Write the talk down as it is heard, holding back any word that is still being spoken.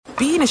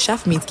Being a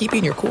chef means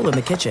keeping your cool in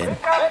the kitchen.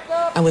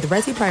 And with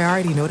Resi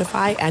Priority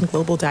Notify and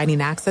Global Dining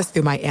Access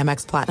through my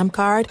Amex Platinum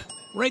card,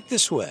 right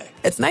this way.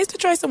 It's nice to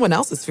try someone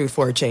else's food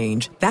for a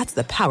change. That's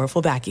the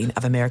powerful backing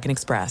of American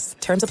Express.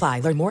 Terms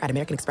apply. Learn more at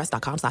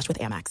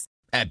americanexpress.com/withAmex.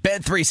 At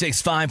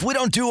Bet365, we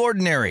don't do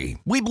ordinary.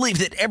 We believe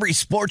that every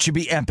sport should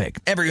be epic.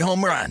 Every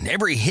home run,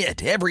 every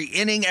hit, every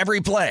inning, every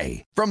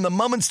play. From the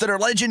moments that are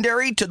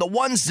legendary to the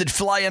ones that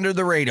fly under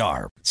the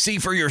radar. See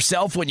for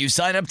yourself when you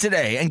sign up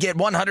today and get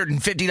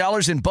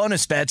 $150 in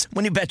bonus bets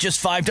when you bet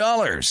just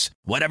 $5.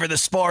 Whatever the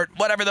sport,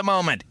 whatever the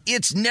moment,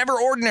 it's never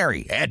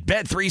ordinary at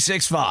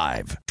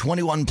Bet365.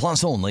 21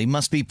 plus only.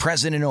 Must be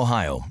present in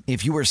Ohio.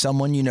 If you or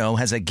someone you know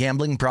has a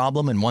gambling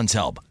problem and wants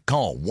help,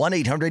 call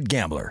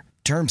 1-800-GAMBLER.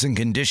 Terms and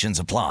conditions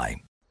apply.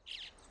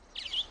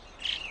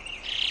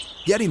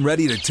 Getting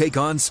ready to take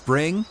on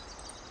spring?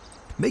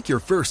 Make your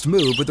first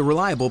move with the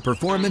reliable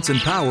performance and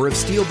power of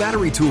Steel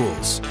battery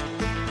tools.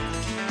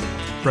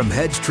 From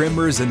hedge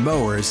trimmers and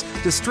mowers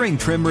to string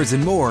trimmers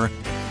and more,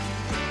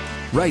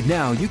 right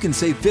now you can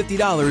save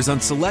 $50 on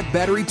select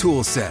battery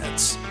tool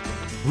sets.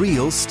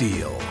 Real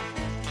Steel.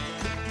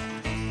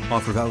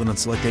 Offer valid on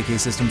select AK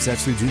system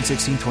sets through June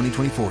 16,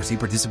 2024. See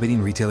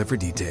participating retailer for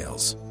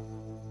details.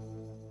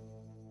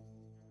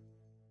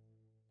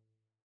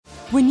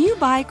 When you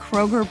buy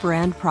Kroger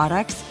brand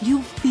products,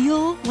 you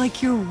feel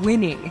like you're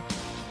winning.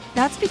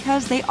 That's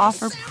because they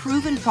offer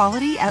proven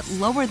quality at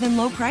lower than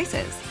low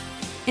prices.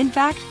 In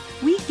fact,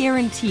 we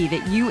guarantee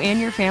that you and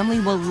your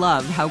family will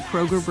love how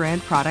Kroger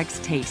brand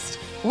products taste,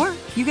 or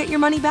you get your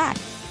money back.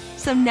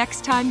 So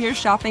next time you're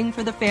shopping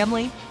for the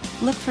family,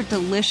 look for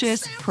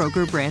delicious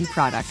Kroger brand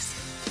products,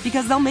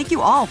 because they'll make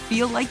you all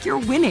feel like you're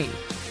winning.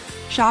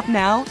 Shop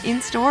now,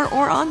 in-store,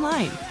 or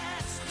online.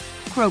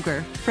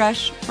 Kroger,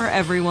 fresh for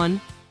everyone.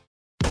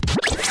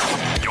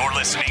 You're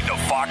listening to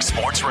Fox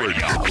Sports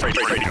Radio.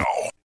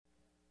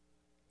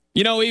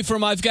 You know,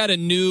 Ephraim, I've got a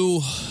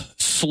new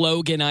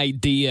slogan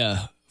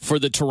idea for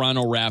the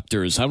Toronto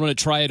Raptors. I want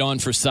to try it on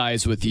for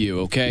size with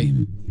you, okay?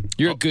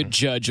 You're a good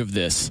judge of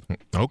this.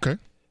 Okay.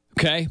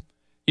 Okay?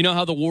 You know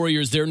how the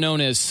Warriors, they're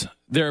known as,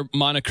 their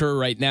moniker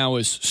right now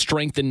is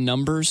strength in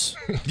numbers?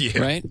 Yeah.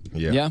 Right?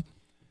 Yeah.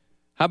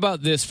 How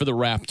about this for the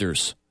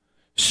Raptors?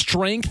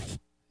 Strength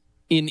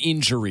in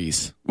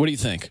injuries. What do you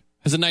think?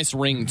 Has a nice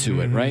ring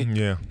to it, right?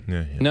 Yeah.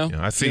 No?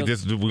 Yeah. I see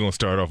this. We're going to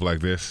start off like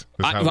this.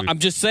 I'm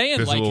just saying.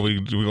 This is what we're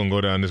going to go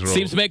down this road.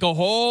 Seems to make a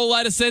whole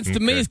lot of sense to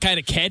me. It's kind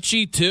of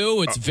catchy,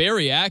 too. It's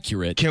very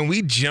accurate. Can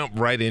we jump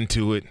right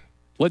into it?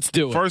 Let's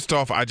do it. First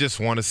off, I just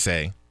want to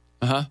say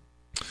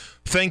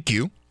thank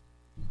you.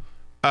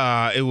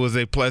 It was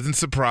a pleasant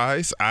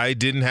surprise. I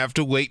didn't have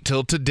to wait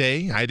till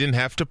today. I didn't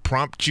have to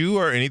prompt you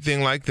or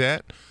anything like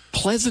that.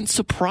 Pleasant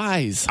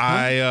surprise.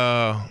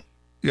 I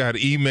got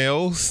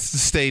emails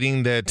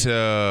stating that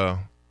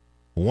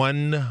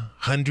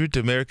 100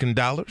 American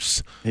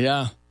dollars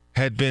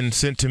had been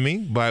sent to me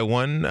by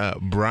one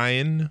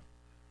Brian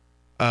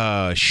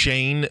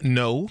Shane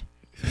No.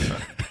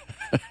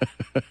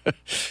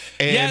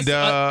 And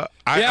yes,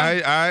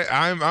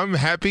 I'm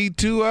happy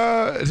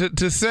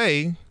to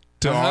say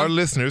to our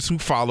listeners who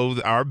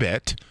followed our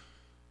bet,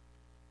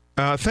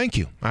 thank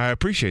you. I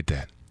appreciate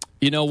that.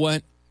 You know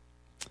what?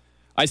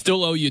 I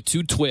still owe you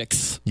 2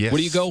 Twix. Yes. Where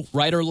do you go?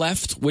 Right or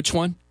left? Which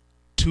one?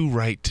 2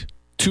 right.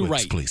 2 Twix,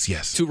 right. Please,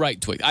 yes. 2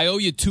 right Twix. I owe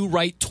you 2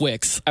 right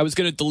Twix. I was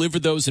going to deliver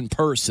those in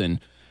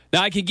person.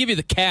 Now I can give you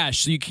the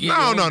cash so you can get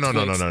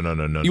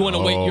No. You want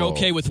to wait? You're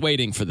okay with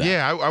waiting for that?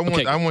 Yeah,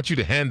 I want you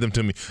to hand them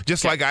to me,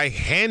 just like I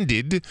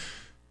handed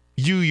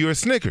you your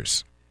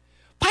Snickers.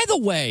 By the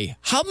way,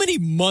 how many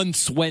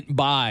months went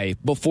by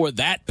before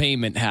that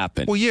payment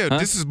happened? Well, yeah,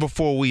 this is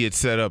before we had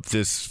set up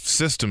this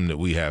system that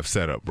we have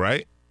set up,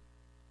 right?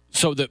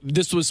 So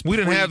this was we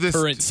didn't have this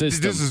current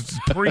system. This is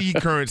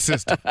pre-current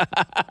system.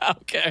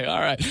 Okay,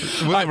 all right.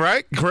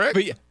 Right? Correct?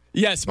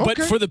 Yes, Okay.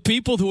 but for the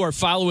people who are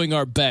following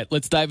our bet,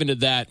 let's dive into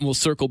that, and we'll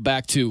circle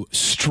back to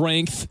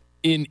strength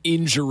in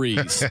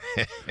injuries.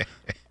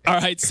 All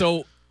right,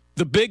 so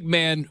the big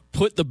man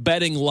put the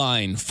betting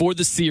line for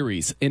the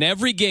series in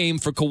every game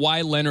for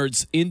Kawhi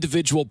Leonard's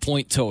individual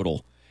point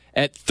total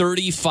at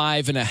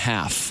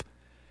 35.5.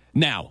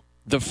 Now,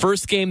 the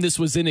first game this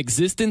was in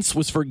existence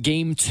was for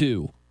Game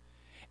 2.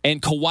 And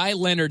Kawhi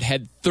Leonard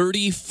had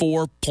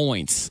 34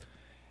 points.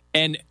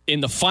 And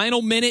in the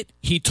final minute,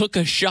 he took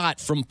a shot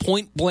from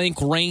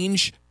point-blank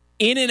range,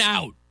 in and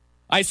out.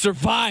 I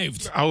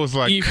survived. I was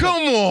like,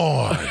 come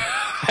on.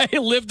 I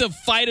lived to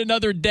fight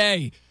another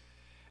day.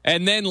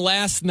 And then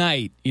last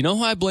night, you know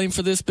who I blame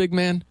for this, big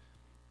man?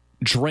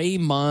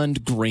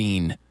 Draymond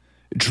Green.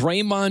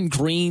 Draymond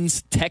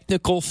Green's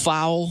technical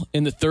foul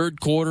in the third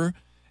quarter,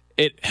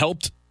 it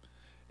helped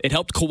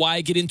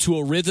Kawhi get into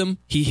a rhythm.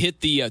 He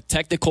hit the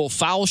technical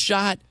foul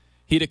shot.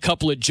 He had a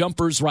couple of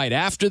jumpers right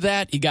after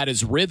that. He got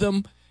his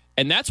rhythm.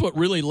 And that's what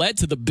really led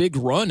to the big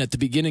run at the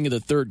beginning of the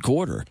third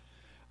quarter.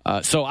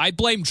 So I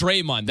blame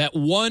Draymond. That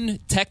one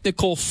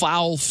technical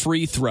foul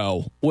free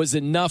throw was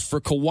enough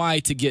for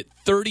Kawhi to get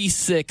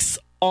 36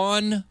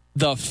 on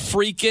the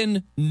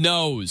freaking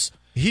nose.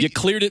 You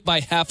cleared it by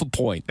half a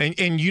point.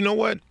 And you know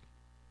what?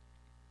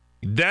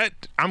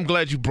 I'm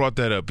glad you brought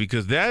that up,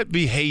 because that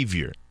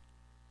behavior,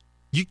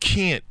 you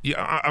can't.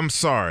 I'm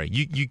sorry,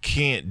 you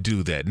can't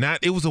do that.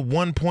 It was a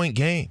 1-point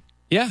game.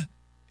 Yeah,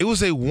 it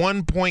was a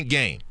 1-point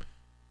game,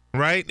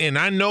 right? And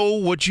I know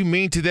what you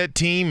mean to that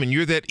team, and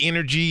you're that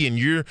energy, and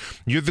you're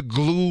the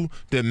glue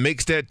that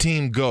makes that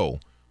team go.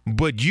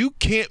 But you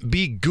can't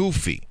be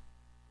goofy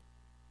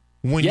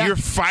when you're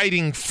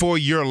fighting for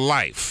your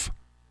life.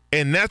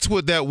 And that's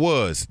what that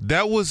was.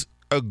 That was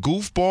a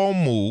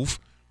goofball move.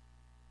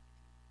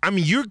 I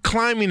mean, you're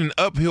climbing an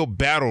uphill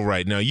battle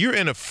right now. You're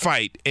in a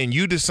fight, and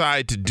you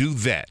decide to do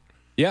that.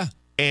 Yeah.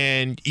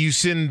 And you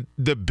send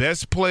the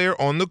best player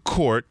on the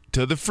court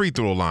to the free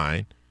throw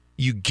line.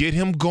 You get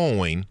him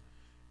going,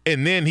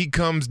 and then he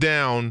comes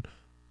down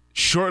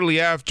shortly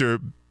after,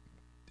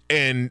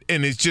 and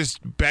it's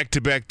just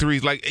back-to-back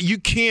threes. Like, you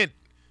can't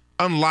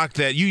unlock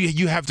that.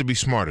 You have to be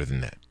smarter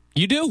than that.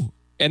 You do.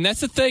 And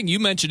that's the thing. You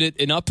mentioned it,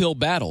 an uphill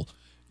battle.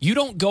 You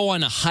don't go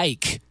on a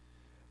hike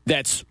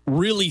that's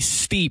really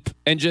steep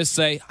and just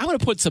say, I'm going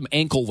to put some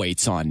ankle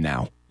weights on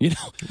now. You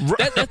know,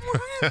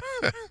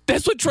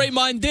 that's what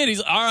Draymond did.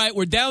 He's, all right,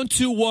 we're down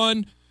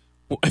 2-1.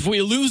 If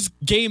we lose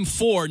game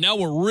 4, now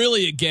we're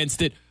really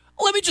against it.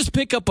 Let me just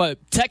pick up a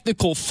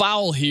technical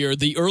foul here,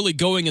 the early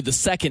going of the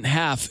second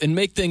half, and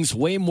make things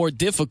way more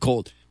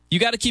difficult. You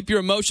got to keep your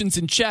emotions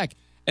in check.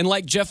 And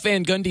like Jeff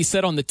Van Gundy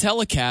said on the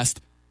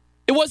telecast,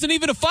 it wasn't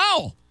even a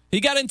foul. He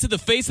got into the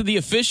face of the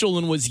official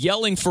and was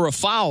yelling for a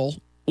foul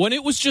when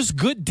it was just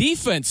good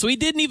defense. So he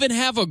didn't even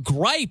have a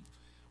gripe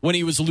when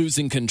he was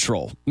losing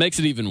control. Makes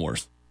it even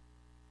worse.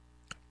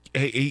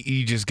 Hey,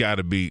 you just got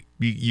to be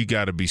you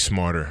got to be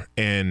smarter.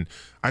 And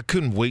I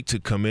couldn't wait to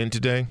come in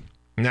today,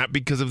 not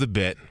because of the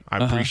bet.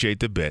 I appreciate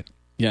the bet.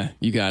 Yeah,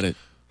 you got it.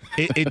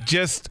 It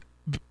just,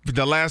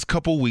 the last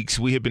couple weeks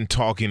we have been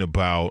talking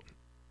about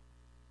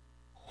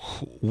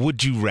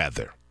would you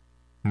rather,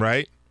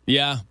 right?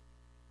 Yeah.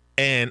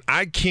 And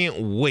I can't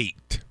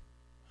wait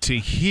to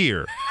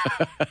hear.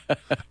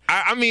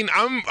 I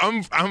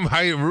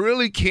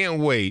really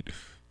can't wait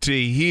to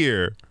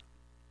hear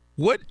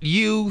what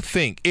you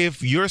think.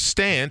 If your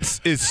stance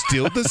is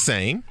still the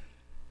same,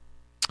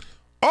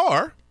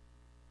 or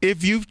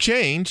if you've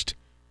changed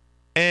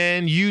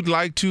and you'd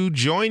like to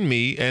join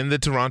me and the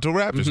Toronto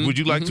Raptors. Would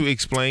you like to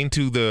explain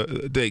to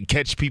the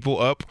catch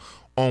people up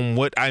on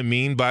what I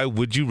mean by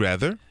would you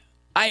rather?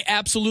 I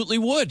absolutely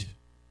would,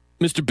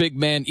 Mr. Big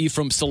Man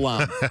Ephraim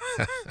Salam.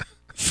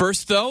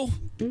 First, though,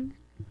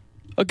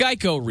 a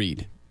Geico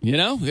read. You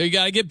know, you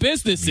got to get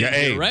business in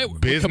here, right?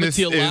 Business coming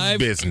to you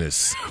live is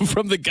business.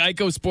 From the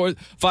Geico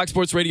Fox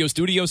Sports Radio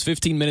studios.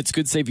 15 minutes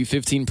could save you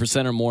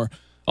 15% or more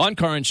on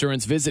car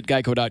insurance. Visit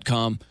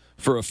geico.com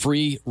for a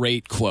free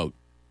rate quote.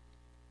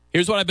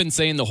 Here's what I've been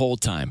saying the whole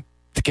time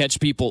to catch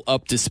people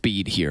up to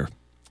speed here.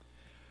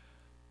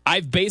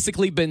 I've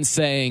basically been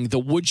saying the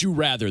would you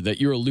rather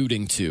that you're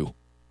alluding to.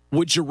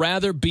 Would you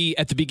rather be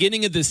at the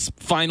beginning of this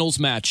finals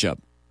matchup,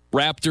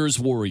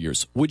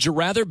 Raptors-Warriors, would you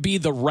rather be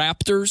the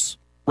Raptors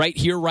right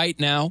here, right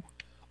now?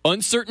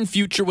 Uncertain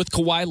future with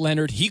Kawhi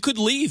Leonard. He could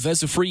leave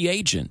as a free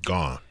agent.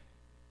 Gone.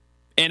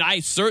 And I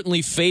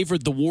certainly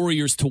favored the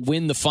Warriors to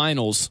win the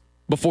finals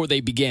before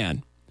they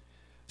began.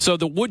 So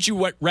the would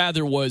you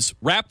rather was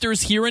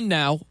Raptors here and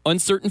now,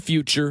 uncertain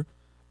future,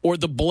 or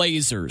the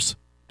Blazers.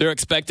 They're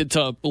expected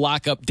to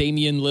lock up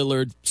Damian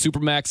Lillard,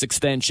 Supermax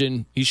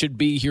extension. He should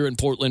be here in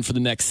Portland for the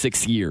next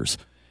 6 years.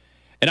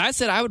 And I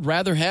said I would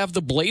rather have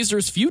the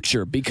Blazers'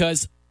 future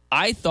because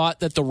I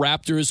thought that the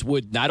Raptors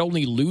would not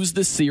only lose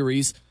the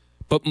series,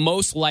 but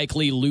most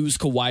likely lose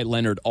Kawhi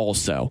Leonard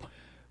also.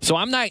 So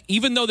I'm not,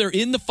 even though they're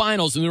in the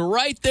finals and they're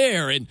right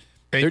there and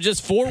they're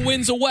just 4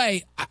 wins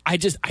away, I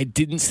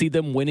didn't see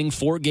them winning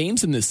 4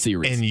 games in this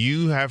series. And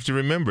you have to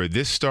remember,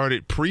 this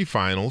started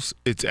pre-finals.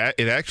 It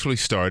actually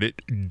started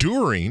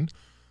during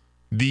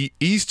the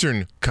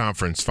Eastern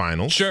Conference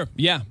Finals. Sure,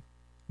 yeah.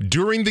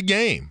 During the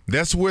game.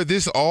 That's where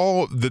this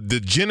all, the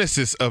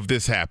genesis of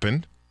this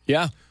happened.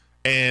 Yeah.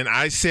 And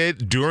I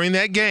said during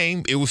that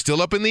game, it was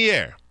still up in the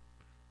air.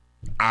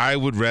 I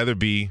would rather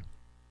be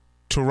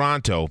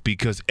Toronto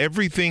because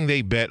everything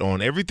they bet on,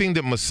 everything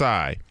that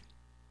Masai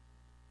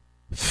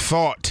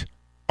thought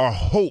or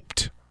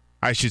hoped,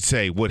 I should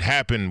say, would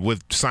happen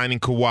with signing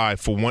Kawhi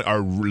for one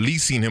or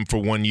releasing him for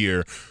 1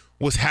 year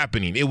was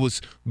happening. It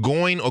was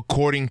going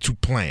according to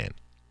plan.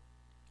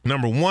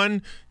 Number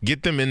one,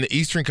 get them in the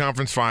Eastern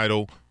Conference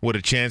Final with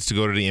a chance to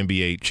go to the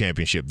NBA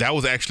championship. That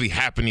was actually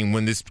happening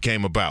when this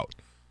came about.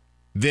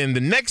 Then the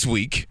next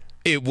week,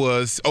 it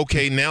was,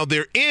 okay, now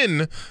they're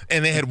in,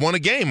 and they had won a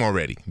game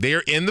already. They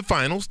are in the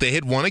finals. They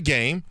had won a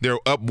game. They're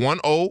up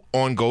 1-0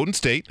 on Golden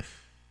State.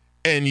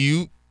 And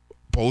you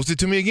posed it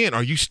to me again.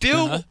 Are you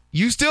still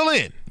you still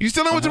in? You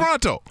still in with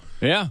Toronto?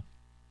 Yeah.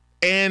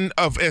 And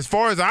as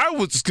far as I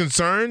was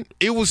concerned,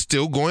 it was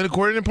still going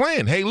according to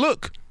plan. Hey,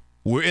 look,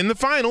 we're in the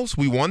finals.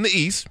 We won the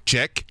East.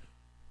 Check.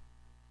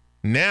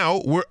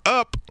 Now we're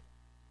up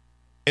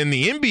in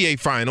the NBA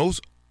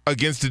Finals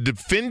against the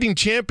defending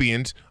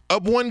champions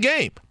up one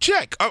game.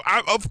 Check.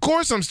 Of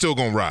course I'm still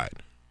going to ride.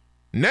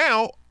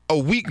 Now, a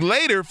week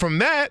later from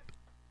that,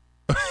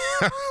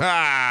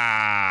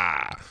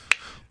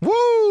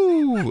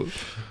 woo!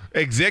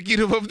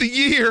 Executive of the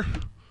year.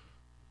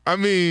 I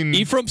mean,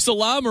 Ephraim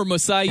Salaam or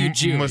Masai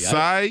Ujiri?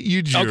 Masai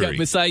Ujiri. Okay,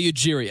 Masai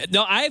Ujiri.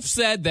 No, I've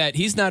said that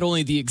he's not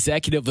only the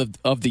executive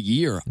of the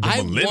year.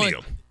 I want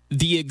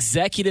the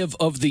executive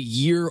of the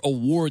year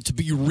award to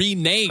be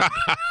renamed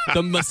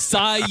the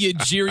Masai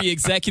Ujiri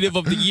executive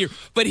of the year.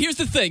 But here's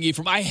the thing,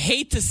 Ephraim. I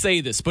hate to say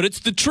this, but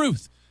it's the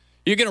truth.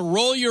 You're going to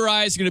roll your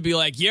eyes. You're going to be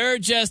like, you're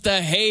just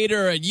a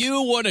hater and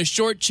you want to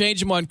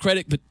shortchange him on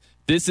credit. But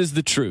this is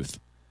the truth.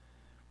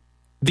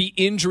 The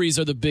injuries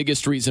are the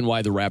biggest reason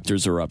why the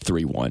Raptors are up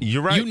 3-1.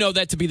 You're right. You know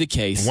that to be the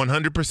case.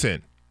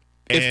 100%.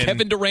 If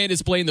Kevin Durant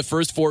is playing the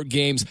first 4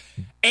 games,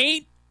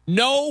 ain't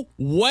no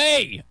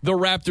way the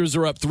Raptors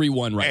are up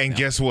 3-1 right now. And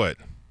guess what?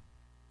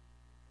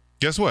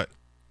 Guess what?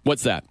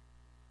 What's that?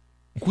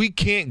 We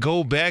can't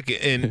go back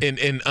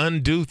and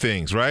undo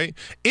things, right?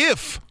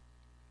 If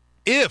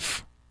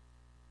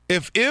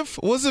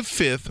was a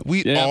fifth,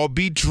 we'd all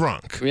be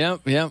drunk. Yeah.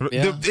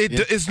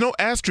 It's no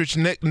asterisk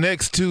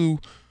next to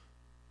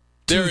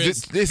there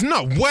is. It's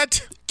not.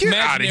 What? Get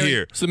out of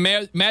here. It's an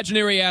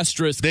imaginary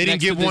asterisk. They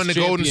didn't give one to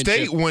Golden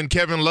State when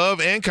Kevin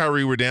Love and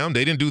Kyrie were down.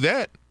 They didn't do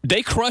that.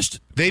 They crushed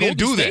They didn't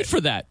Golden do State that.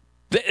 for that.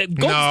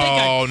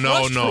 No,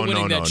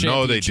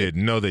 they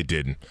didn't. No, they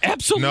didn't.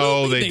 Absolutely,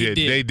 no, they did.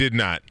 They did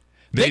not.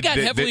 They got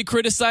heavily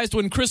criticized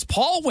when Chris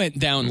Paul went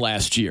down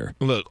last year.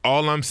 Look,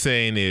 all I'm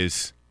saying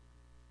is,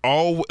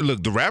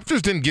 the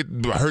Raptors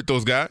didn't hurt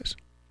those guys,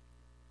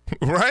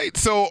 right?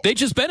 So they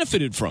just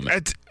benefited from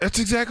it. That's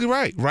exactly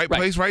right. Right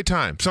place, right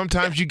time.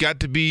 Sometimes you got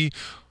to be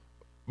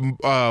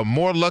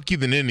more lucky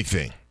than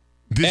anything.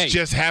 This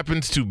just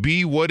happens to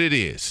be what it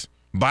is.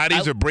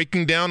 Bodies are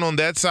breaking down on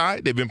that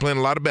side. They've been playing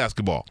a lot of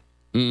basketball.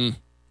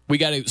 We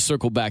got to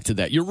circle back to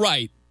that. You're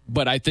right,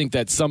 but I think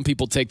that some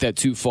people take that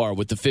too far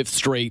with the 5th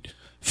straight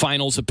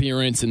finals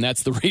appearance, and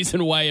that's the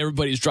reason why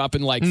everybody's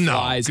dropping like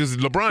flies. Because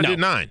LeBron did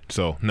 9,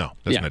 so no,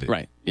 that's not it.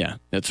 Right. Yeah,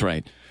 that's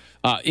right.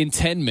 In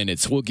 10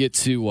 minutes, we'll get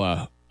to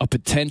a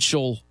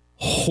potential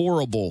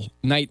horrible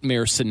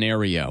nightmare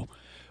scenario.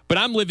 But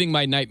I'm living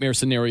my nightmare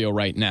scenario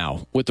right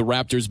now with the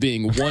Raptors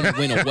being 1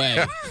 win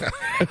away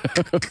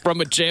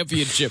from a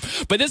championship.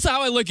 But this is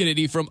how I look at it,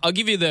 Ephraim. I'll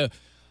give you the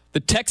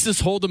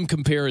Texas Hold'em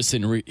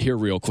comparison here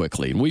real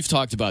quickly. And we've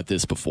talked about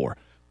this before.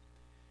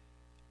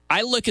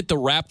 I look at the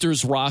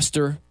Raptors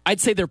roster. I'd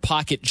say they're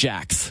pocket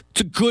jacks.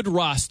 It's a good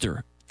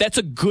roster. That's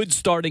a good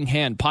starting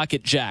hand,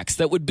 pocket jacks.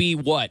 That would be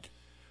what?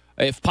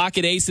 If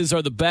pocket aces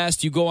are the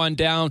best, you go on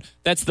down.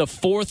 That's the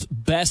 4th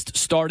best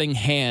starting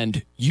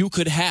hand you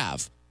could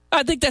have.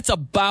 I think that's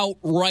about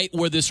right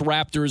where this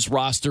Raptors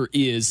roster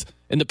is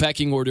in the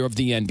pecking order of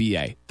the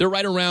NBA. They're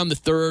right around the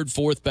 3rd,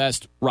 4th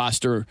best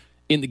roster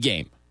in the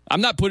game.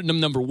 I'm not putting them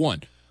number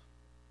 1.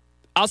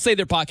 I'll say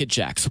they're pocket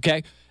jacks,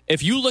 okay?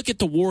 If you look at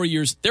the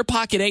Warriors, they're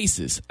pocket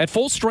aces. At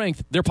full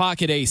strength, they're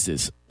pocket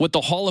aces with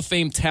the Hall of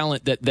Fame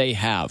talent that they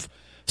have.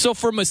 So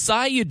for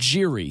Masai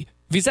Ujiri,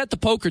 if he's at the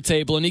poker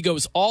table and he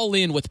goes all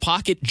in with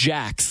pocket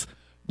jacks,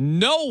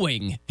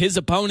 knowing his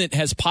opponent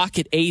has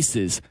pocket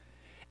aces,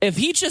 if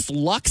he just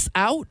lucks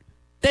out,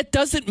 that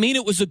doesn't mean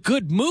it was a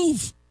good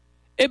move.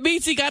 It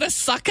means he got a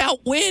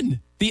suck-out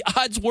win. The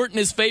odds weren't in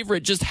his favor.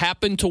 It just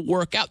happened to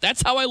work out.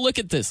 That's how I look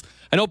at this.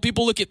 I know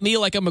people look at me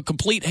like I'm a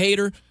complete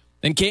hater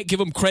and can't give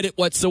him credit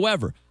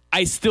whatsoever.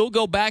 I still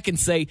go back and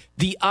say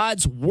the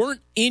odds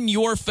weren't in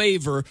your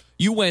favor.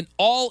 You went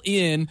all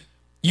in.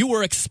 You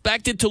were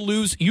expected to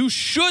lose. You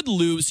should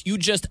lose. You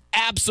just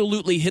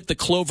absolutely hit the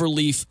clover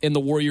leaf, and the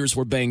Warriors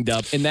were banged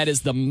up. And that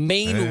is the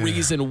main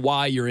reason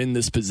why you're in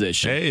this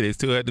position. Hey, they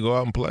still had to go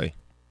out and play.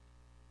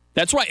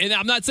 That's right. And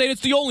I'm not saying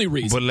it's the only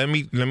reason. But let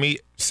me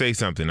say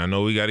something. I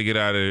know we got to get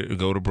out of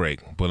go to break,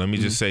 but let me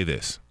just say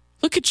this.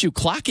 Look at you,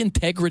 clock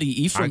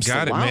integrity, Ephraim. I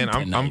got Salaam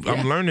it, man.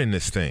 I'm learning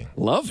this thing.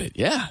 Love it,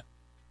 yeah.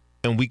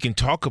 And we can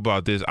talk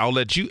about this. I'll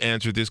let you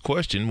answer this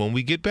question when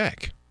we get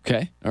back.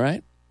 Okay, all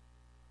right.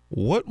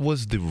 What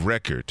was the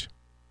record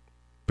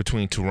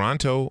between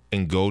Toronto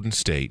and Golden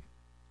State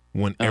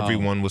when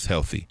everyone was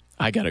healthy?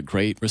 I got a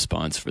great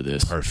response for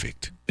this.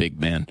 Perfect. Big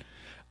man.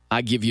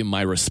 I give you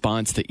my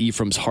response to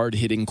Ephraim's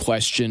hard-hitting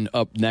question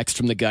up next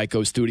from the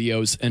Geico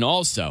Studios. And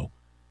also,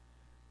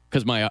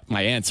 because my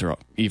answer,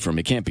 Ephraim,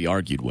 it can't be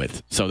argued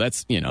with. So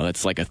that's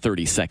like a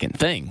 30-second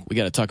thing. We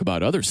got to talk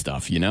about other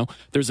stuff,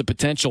 There's a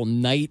potential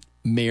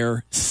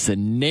nightmare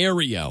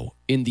scenario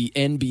in the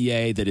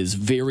NBA that is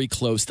very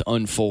close to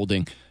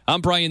unfolding. I'm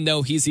Brian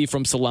Noe. He's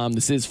Ephraim Salaam.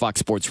 This is Fox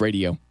Sports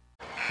Radio.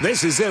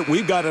 This is it.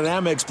 We've got an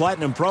Amex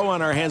Platinum Pro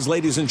on our hands,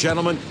 ladies and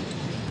gentlemen.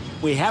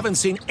 We haven't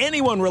seen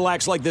anyone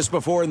relax like this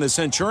before in the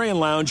Centurion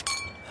Lounge.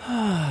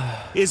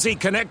 Is he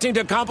connecting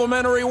to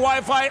complimentary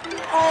Wi-Fi?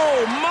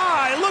 Oh,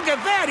 my. Look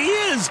at that. He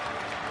is.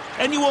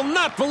 And you will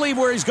not believe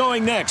where he's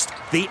going next.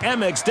 The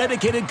Amex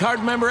dedicated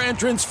card member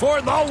entrance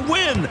for the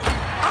win.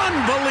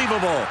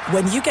 Unbelievable.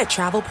 When you get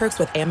travel perks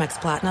with Amex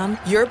Platinum,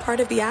 you're part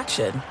of the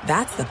action.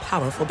 That's the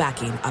powerful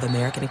backing of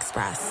American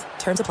Express.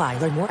 Terms apply.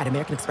 Learn more at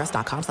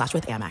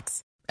americanexpress.com/withAmex.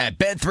 At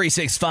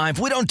Bet365,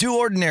 we don't do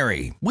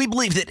ordinary. We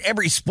believe that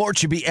every sport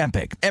should be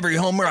epic. Every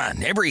home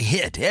run, every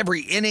hit,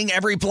 every inning,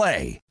 every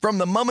play. From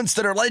the moments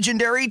that are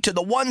legendary to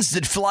the ones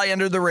that fly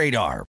under the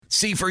radar.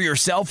 See for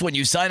yourself when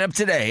you sign up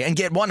today and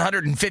get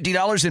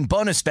 $150 in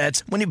bonus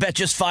bets when you bet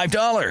just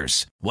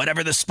 $5.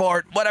 Whatever the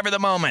sport, whatever the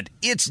moment,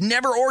 it's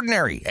never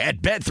ordinary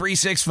at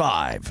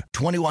Bet365.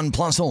 21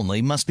 plus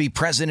only. Must be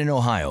present in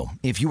Ohio.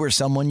 If you or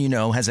someone you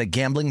know has a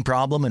gambling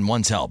problem and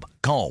wants help,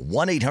 call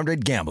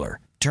 1-800-GAMBLER.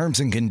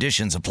 Terms and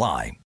conditions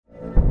apply.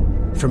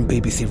 From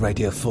BBC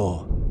Radio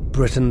 4,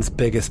 Britain's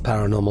biggest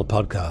paranormal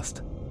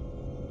podcast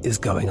is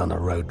going on a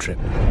road trip.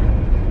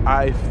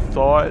 I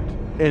thought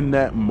in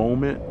that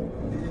moment,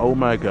 oh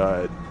my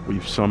God,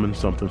 we've summoned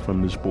something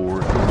from this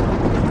board.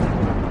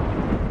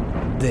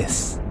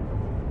 This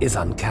is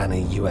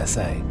Uncanny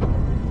USA.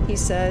 He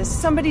says,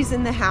 somebody's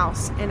in the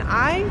house, and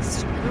I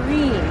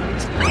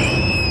screamed.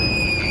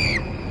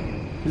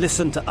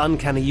 Listen to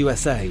Uncanny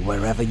USA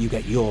wherever you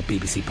get your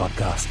BBC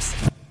podcasts,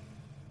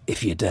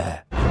 if you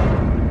dare.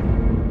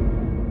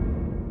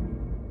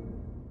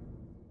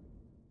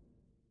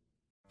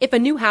 If a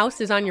new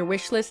house is on your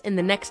wish list in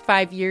the next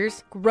 5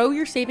 years, grow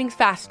your savings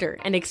faster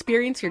and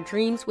experience your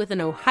dreams with an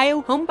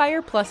Ohio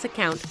Homebuyer Plus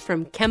account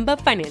from Kemba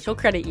Financial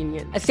Credit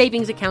Union. A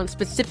savings account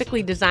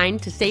specifically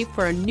designed to save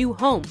for a new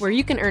home, where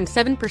you can earn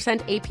 7%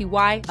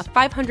 APY,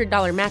 a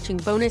 $500 matching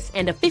bonus,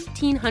 and a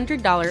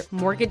 $1,500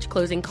 mortgage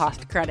closing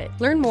cost credit.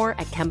 Learn more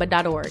at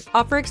Kemba.org.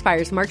 Offer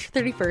expires March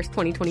 31st,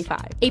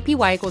 2025.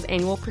 APY equals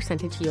annual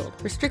percentage yield.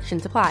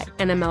 Restrictions apply.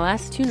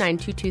 NMLS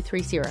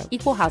 292230.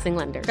 Equal housing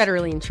lender.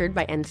 Federally insured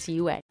by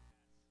NCUA.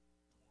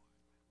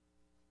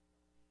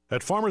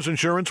 At Farmers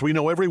Insurance, we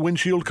know every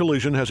windshield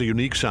collision has a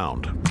unique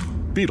sound.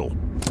 Beetle.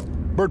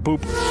 Bird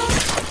poop.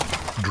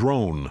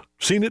 Drone.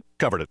 Seen it,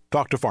 covered it.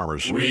 Talk to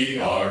Farmers.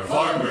 We are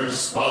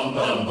Farmers. Bum,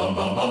 bum, bum,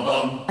 bum, bum,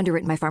 bum.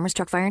 Underwritten by Farmers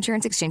Truck Fire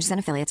Insurance Exchanges and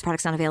Affiliates.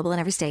 Products not available in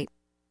every state.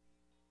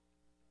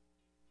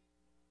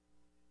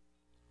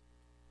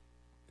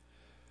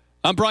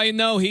 I'm Brian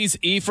Noe. He's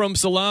Ephraim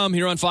Salam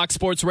here on Fox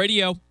Sports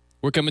Radio.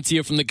 We're coming to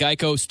you from the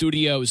Geico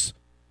Studios.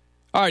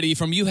 All right,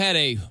 Ephraim, you had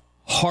a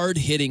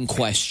hard-hitting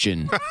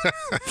question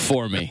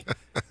for me.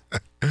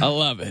 I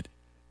love it.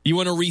 You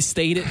want to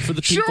restate it for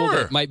the people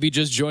that might be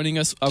just joining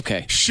us?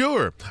 Okay.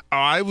 Sure.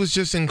 I was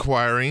just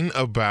inquiring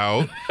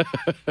about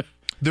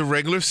the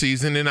regular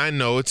season, and I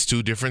know it's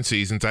two different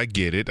seasons. I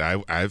get it.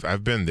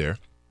 I've been there.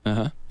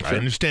 Uh-huh. I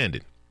understand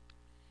it.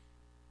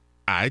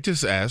 I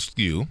just asked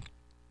you,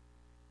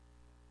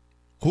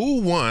 who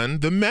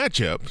won the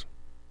matchup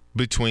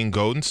between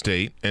Golden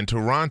State and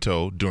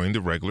Toronto during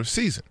the regular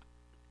season?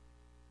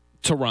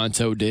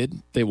 Toronto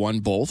did. They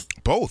won both.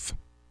 Both?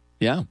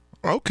 Yeah.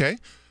 Okay.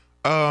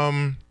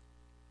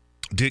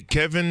 Did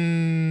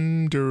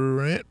Kevin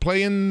Durant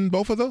play in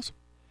both of those?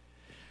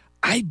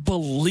 I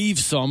believe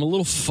so. I'm a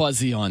little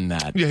fuzzy on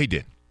that. Yeah, he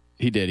did.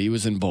 He did. He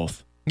was in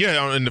both.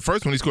 Yeah, in the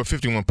first one, he scored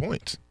 51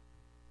 points.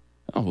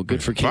 Oh, well,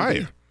 good for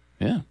Kevin.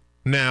 Yeah.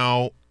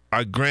 Now,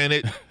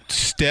 granted,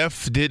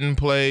 Steph didn't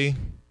play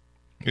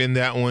in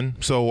that one,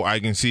 so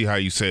I can see how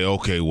you say,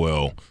 okay,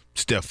 well,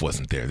 Steph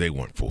wasn't there. They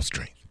weren't full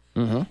strength.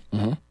 Mm-hmm.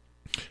 Mm-hmm.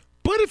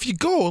 But if you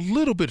go a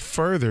little bit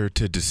further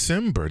to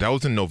December, that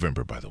was in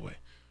November, by the way.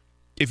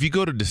 If you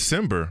go to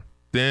December,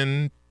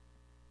 then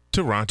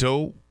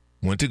Toronto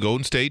went to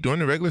Golden State during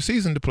the regular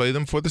season to play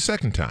them for the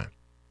second time.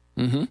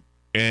 Mm-hmm.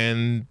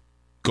 And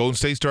Golden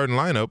State's starting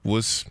lineup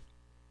was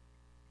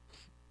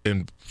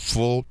in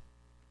full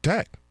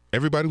tack.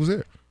 Everybody was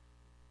there.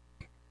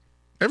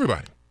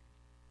 Everybody.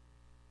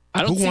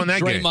 I don't Who won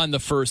think that game? Draymond the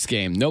first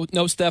game.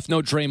 No Steph,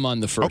 no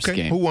Draymond the first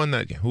game. Who won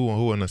that game? Who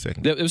won the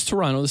second game? It was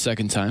Toronto the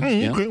second time.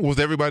 Okay. Was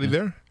everybody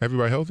there?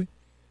 Everybody healthy?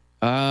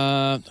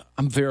 I'm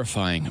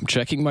verifying. I'm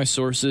checking my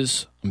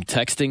sources. I'm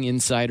texting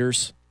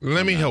insiders.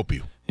 Let me help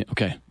you. Yeah,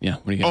 okay. Yeah.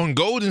 What do you got? On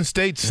Golden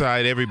State's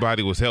side,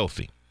 everybody was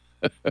healthy.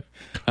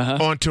 Uh-huh.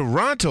 On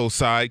Toronto's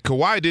side,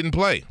 Kawhi didn't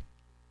play.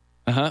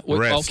 Uh-huh.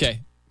 Rest. Okay.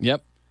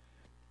 Yep.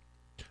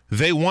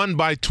 They won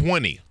by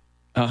 20.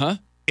 Uh-huh.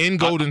 In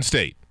Golden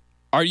State.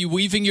 Are you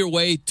weaving your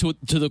way to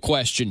the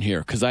question here?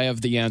 Because I have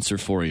the answer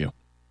for you.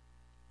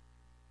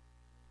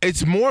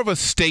 It's more of a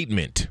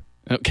statement.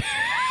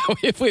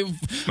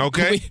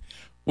 Okay.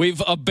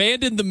 We've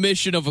abandoned the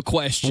mission of a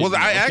question. Well,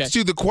 I asked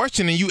you the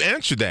question and you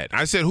answered that.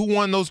 I said, who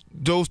won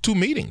those two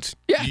meetings?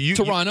 Yeah,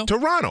 Toronto.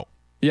 Toronto.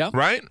 Yeah.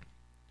 Right?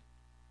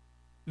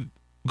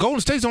 Golden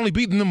State's only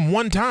beaten them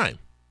one time.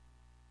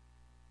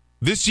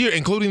 This year,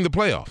 including the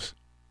playoffs.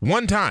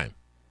 One time.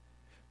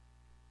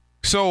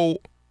 So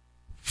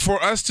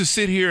for us to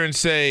sit here and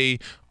say,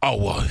 oh,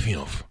 well,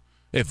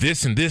 if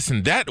this and this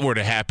and that were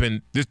to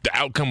happen, the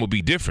outcome would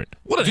be different.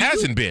 Well, it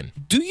hasn't been.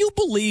 Do you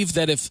believe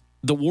that if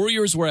the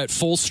Warriors were at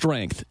full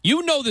strength.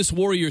 You know this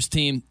Warriors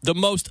team, the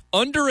most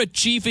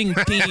underachieving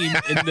team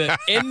in the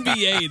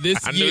NBA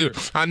this year.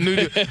 I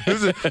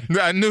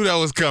knew that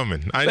was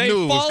coming. They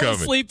knew it was coming.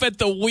 fall asleep at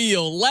the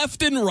wheel,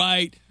 left and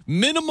right,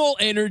 minimal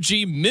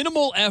energy,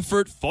 minimal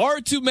effort,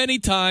 far too many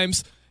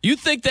times. You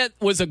think that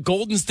was a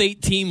Golden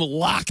State team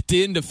locked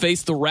in to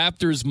face the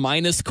Raptors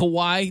minus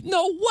Kawhi?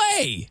 No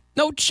way.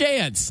 No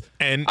chance.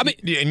 And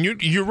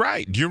you're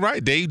right. You're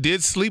right. They did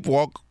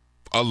sleepwalk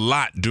a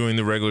lot during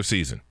the regular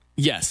season.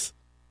 Yes.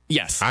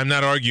 I'm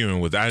not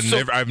arguing with that.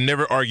 I've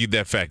never argued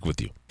that fact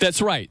with you.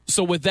 That's right.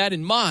 So with that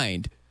in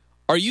mind,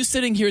 are you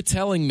sitting here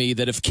telling me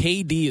that if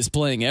KD is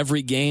playing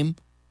every game,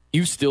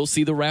 you still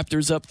see the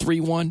Raptors up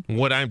 3-1?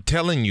 What I'm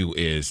telling you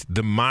is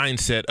the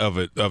mindset of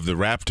the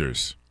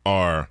Raptors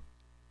are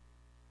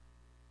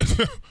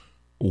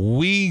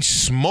we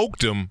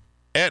smoked them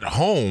at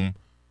home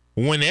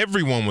when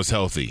everyone was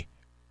healthy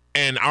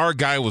and our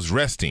guy was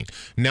resting.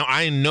 Now,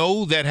 I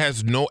know that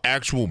has no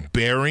actual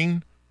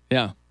bearing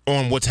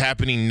on what's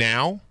happening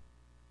now,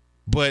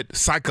 but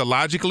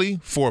psychologically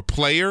for a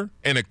player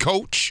and a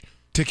coach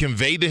to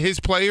convey to his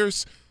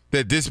players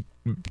that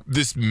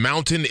this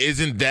mountain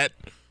isn't that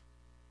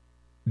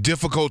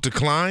difficult to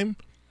climb,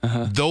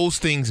 those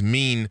things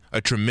mean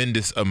a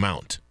tremendous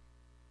amount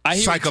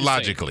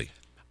psychologically.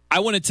 I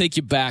want to take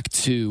you back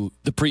to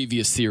the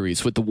previous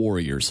series with the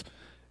Warriors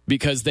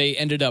because they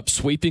ended up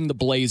sweeping the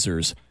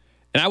Blazers.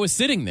 And I was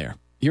sitting there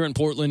here in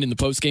Portland in the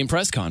post-game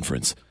press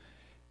conference.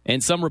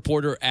 And some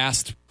reporter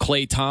asked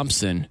Klay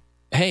Thompson,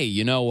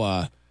 hey,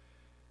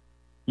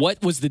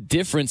 what was the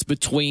difference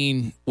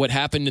between what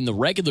happened in the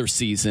regular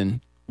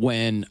season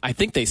when I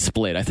think they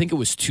split? I think it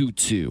was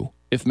 2-2,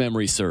 if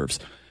memory serves.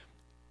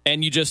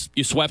 And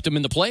you swept them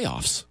in the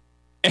playoffs.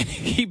 And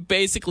he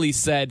basically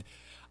said,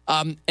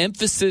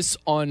 emphasis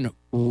on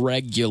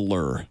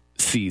regular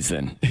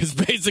season is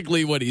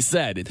basically what he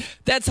said.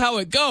 That's how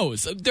it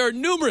goes. There are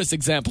numerous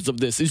examples of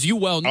this, as you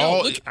well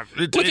know.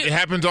 It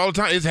happens all the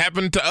time. It's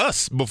happened to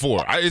us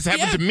before. It's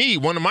happened to me,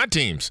 one of my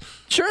teams.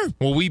 Sure.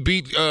 When we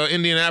beat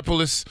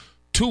Indianapolis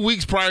 2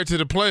 weeks prior to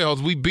the playoffs,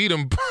 we beat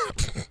them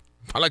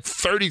by like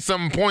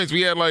 30-something points.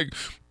 We had like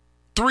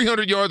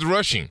 300 yards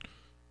rushing.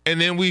 And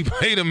then we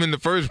played them in the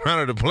first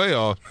round of the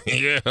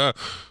playoffs.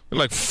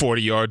 Like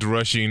 40 yards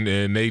rushing,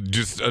 and they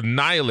just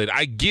annihilate.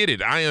 I get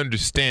it. I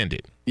understand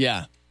it.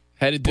 Yeah.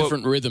 Had a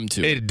different rhythm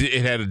to it.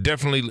 It had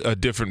definitely a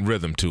different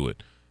rhythm to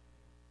it.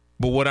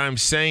 But what I'm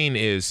saying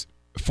is,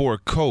 for a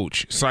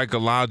coach,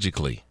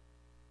 psychologically,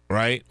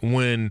 right,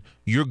 when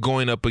you're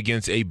going up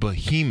against a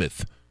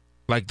behemoth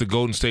like the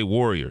Golden State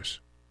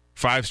Warriors,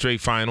 5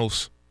 straight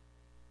finals,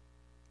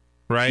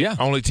 right? Yeah.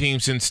 Only team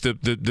since the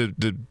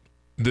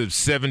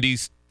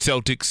 70s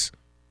Celtics,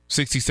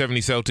 60, 70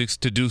 Celtics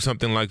to do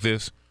something like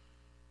this.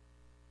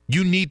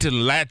 You need to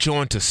latch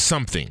on to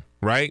something,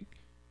 right?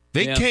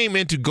 They came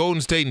into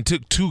Golden State and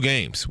took 2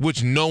 games,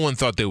 which no one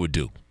thought they would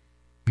do.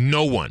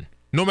 No one.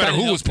 No matter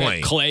who was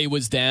playing. Klay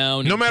was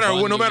down. No matter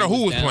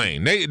who was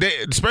playing. They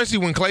especially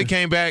when Klay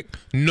came back,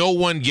 no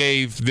one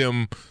gave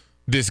them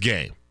this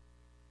game.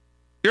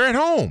 You're at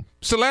home.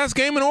 It's the last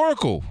game in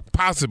Oracle,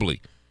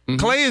 possibly.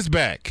 Mm-hmm. Klay is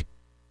back.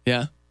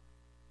 Yeah.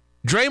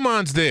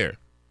 Draymond's there.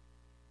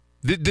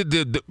 The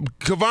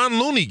Kevon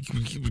Looney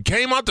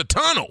came out the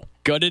tunnel.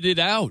 Gutted it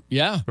out,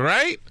 yeah.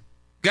 Right?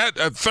 Got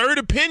a third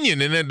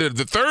opinion, and then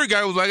the third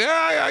guy was like,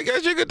 I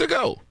guess you're good to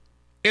go.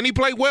 And he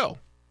played well.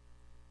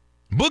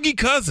 Boogie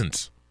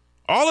Cousins.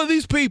 All of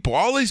these people,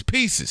 all these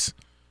pieces.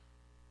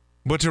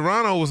 But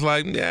Toronto was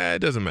like, it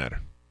doesn't matter.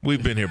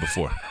 We've been here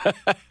before.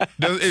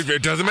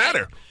 It doesn't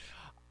matter.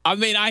 I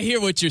mean, I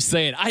hear what you're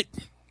saying.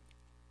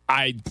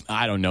 I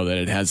don't know that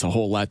it has a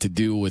whole lot to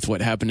do with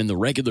what happened in the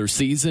regular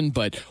season,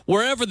 but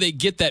wherever they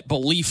get that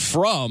belief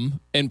from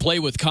and play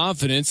with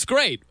confidence,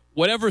 great.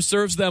 Whatever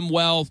serves them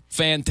well,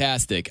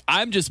 fantastic.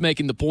 I'm just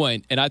making the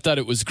point, and I thought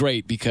it was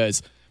great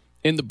because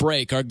in the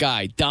break, our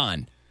guy,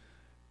 Don,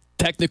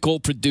 technical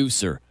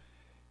producer,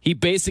 he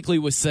basically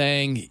was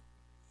saying,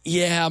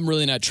 I'm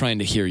really not trying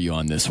to hear you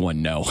on this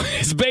one, no.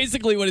 It's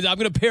basically what it is. I'm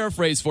going to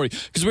paraphrase for you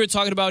because we were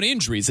talking about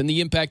injuries and the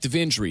impact of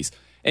injuries.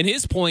 And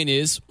his point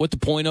is what the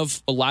point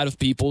of a lot of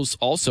people's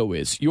also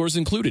is, yours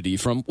included,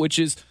 Ephraim, which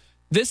is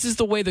this is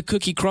the way the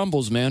cookie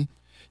crumbles, man.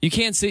 You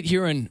can't sit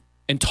here and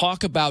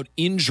talk about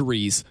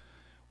injuries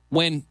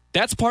when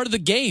that's part of the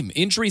game.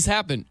 Injuries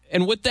happen.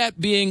 And with that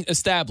being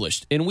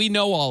established, and we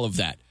know all of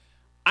that,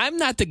 I'm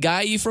not the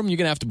guy, Ephraim, you're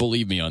going to have to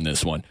believe me on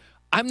this one.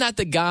 I'm not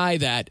the guy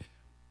that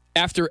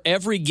after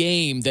every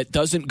game that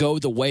doesn't go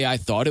the way I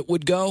thought it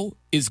would go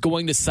is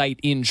going to cite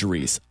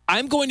injuries.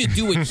 I'm going to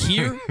do it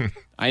here.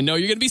 I know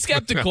you're going to be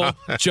skeptical,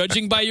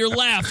 judging by your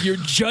laugh. Your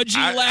judgy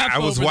laugh. I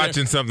was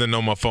watching something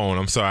on my phone.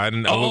 I'm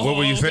sorry. What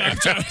were you saying?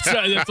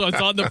 It's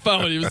on the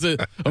phone. It was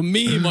a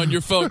meme on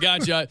your phone.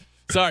 Gotcha.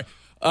 Sorry.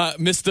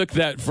 Mistook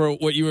that for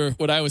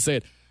what I was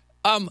saying.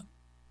 I'm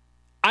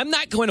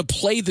not going to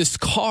play this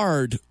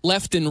card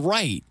left and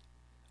right.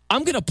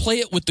 I'm going to play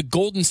it with the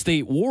Golden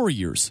State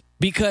Warriors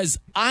because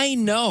I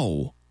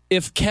know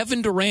if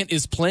Kevin Durant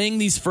is playing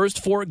these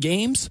first 4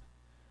 games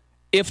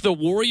if the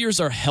Warriors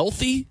are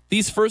healthy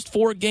these first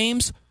 4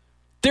 games,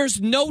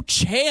 there's no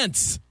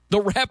chance the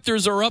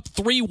Raptors are up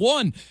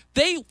 3-1.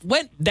 They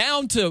went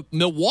down to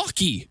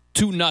Milwaukee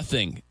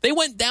 2-0. They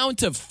went down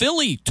to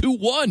Philly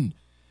 2-1.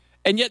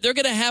 And yet they're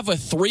going to have a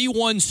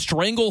 3-1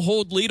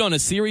 stranglehold lead on a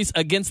series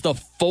against the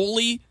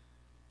fully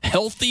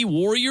healthy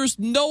Warriors?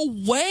 No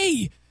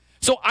way.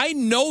 So I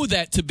know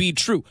that to be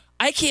true.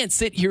 I can't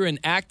sit here and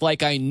act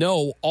like I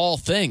know all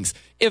things.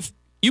 If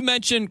you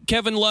mentioned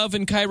Kevin Love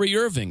and Kyrie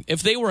Irving,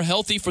 if they were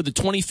healthy for the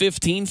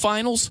 2015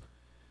 finals,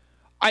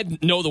 I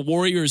know the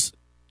Warriors,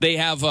 they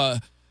have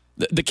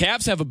the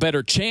Cavs have a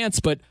better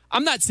chance, but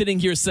I'm not sitting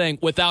here saying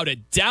without a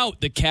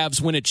doubt the Cavs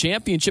win a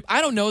championship.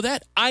 I don't know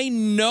that. I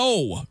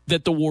know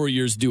that the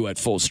Warriors do at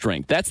full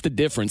strength. That's the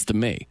difference to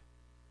me.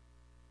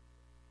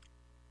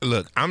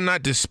 Look, I'm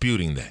not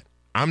disputing that.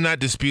 I'm not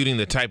disputing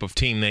the type of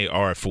team they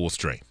are at full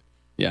strength.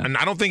 Yeah. And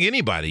I don't think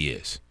anybody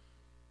is.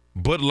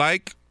 But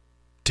like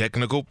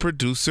technical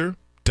producer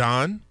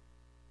Don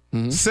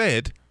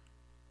said,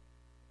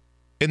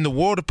 in the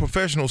world of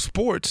professional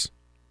sports,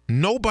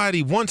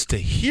 nobody wants to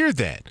hear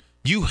that.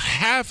 You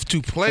have to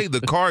play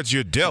the cards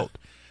you're dealt.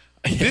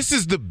 This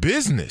is the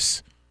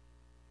business,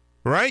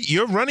 right?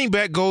 Your running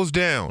back goes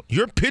down.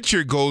 Your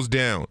pitcher goes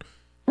down.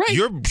 Right.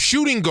 Your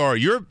shooting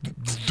guard,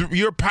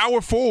 your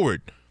power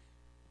forward,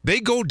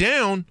 they go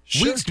down.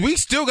 Sure. We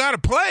still got to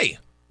play.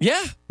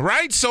 Yeah.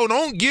 Right? So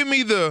don't give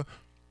me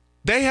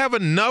they have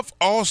enough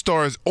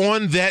all-stars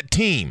on that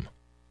team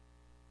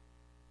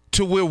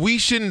to where we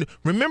shouldn't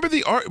remember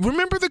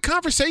the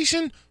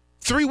conversation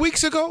 3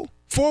 weeks ago,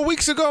 4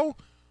 weeks ago.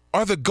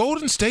 Are the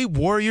Golden State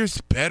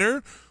Warriors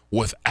better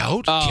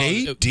without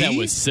KD? That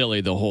was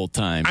silly the whole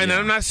time. And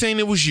I'm not saying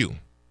it was you.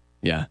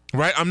 Yeah.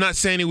 Right? I'm not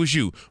saying it was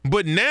you.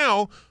 But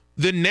now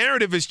the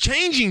narrative is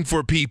changing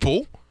for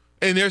people,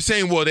 and they're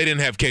saying, well, they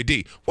didn't have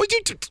KD.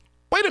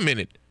 Wait a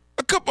minute.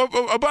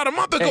 About a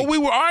month ago, we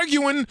were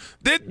arguing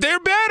that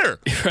they're better.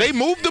 Right. They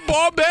move the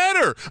ball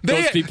better.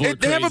 They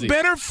have a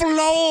better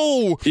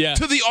flow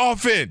to the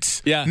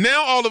offense. Yeah.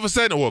 Now, all of a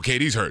sudden, well,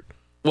 KD's hurt.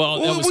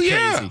 Well, that was crazy.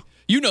 Yeah.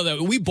 You know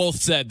that we both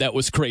said that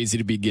was crazy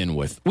to begin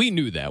with. We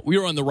knew that. We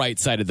were on the right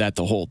side of that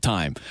the whole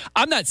time.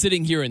 I'm not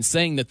sitting here and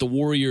saying that the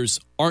Warriors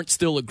aren't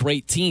still a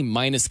great team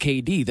minus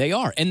KD. They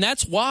are. And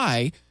that's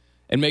why,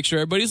 and make sure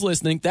everybody's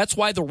listening, that's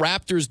why the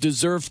Raptors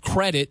deserve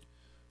credit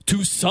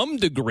to some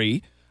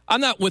degree. I'm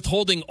not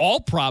withholding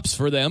all props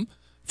from them.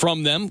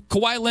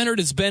 Kawhi Leonard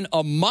has been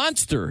a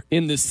monster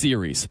in this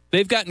series.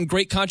 They've gotten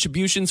great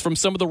contributions from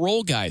some of the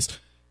role guys.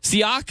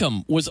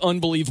 Siakam was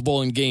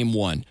unbelievable in game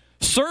 1.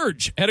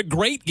 Serge had a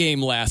great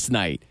game last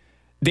night.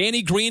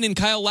 Danny Green and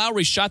Kyle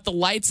Lowry shot the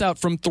lights out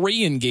from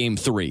 3 in game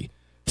 3.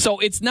 So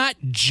it's not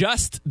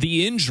just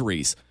the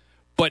injuries.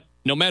 But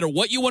no matter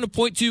what you want to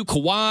point to,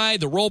 Kawhi,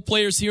 the role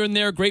players here and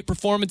there, great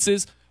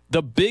performances,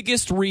 the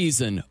biggest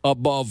reason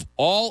above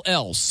all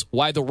else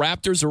why the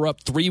Raptors are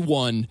up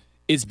 3-1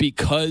 is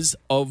because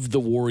of the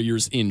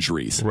Warriors'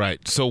 injuries.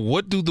 Right. So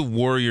what do the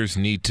Warriors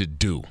need to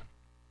do?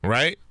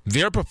 Right?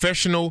 They're a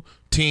professional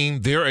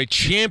team. They're a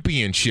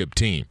championship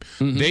team.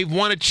 Mm-hmm. They've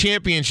won a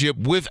championship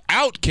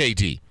without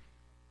KD.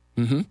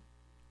 Mm-hmm.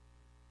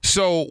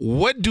 So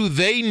what do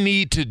they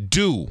need to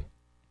do?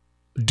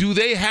 Do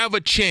they have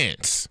a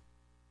chance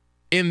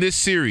in this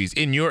series,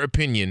 in your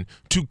opinion,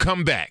 to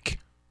come back?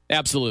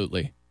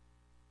 Absolutely.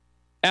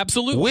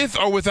 Absolutely. With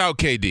or without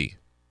KD?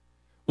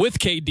 With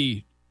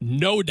KD,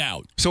 no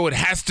doubt. So it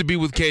has to be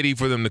with KD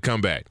for them to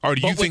come back? Or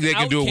do you think they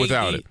can do it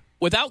without it?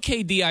 Without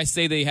KD, I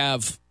say they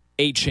have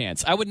a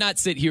chance. I would not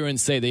sit here and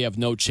say they have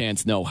no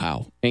chance, no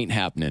how. Ain't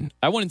happening.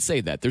 I wouldn't say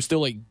that. They're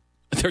still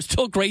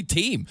a great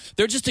team.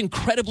 They're just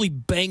incredibly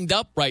banged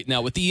up right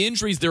now. With the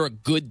injuries, they're a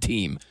good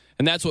team.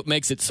 And that's what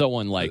makes it so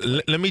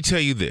unlikely. Let me tell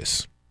you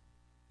this.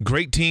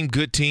 Great team,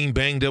 good team,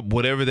 banged up,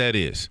 whatever that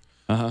is.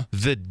 Uh-huh.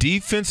 The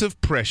defensive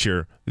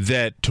pressure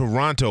that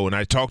Toronto, and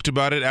I talked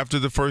about it after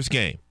the first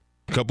game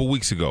a couple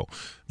weeks ago,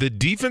 the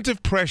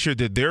defensive pressure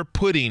that they're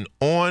putting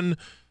on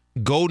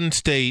Golden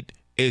State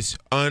is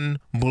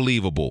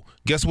unbelievable.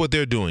 Guess what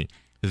they're doing?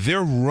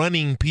 They're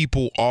running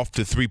people off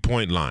the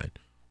three-point line.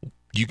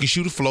 You can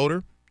shoot a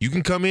floater. You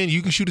can come in.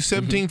 You can shoot a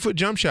 17-foot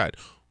jump shot.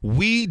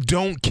 We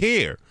don't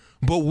care.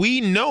 But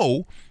we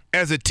know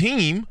as a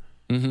team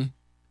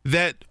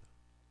that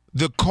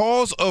the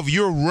cause of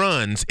your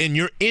runs and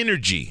your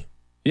energy,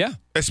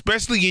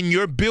 especially in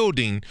your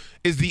building,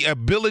 is the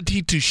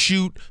ability to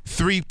shoot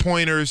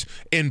three-pointers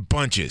in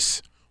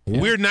bunches.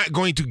 Yeah. We're not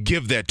going to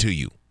give that to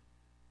you.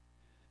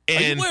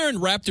 And are you wearing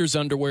Raptors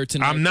underwear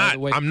tonight? I'm not. By the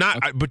way? I'm not.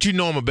 Okay. But you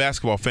know I'm a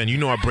basketball fan. You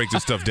know I break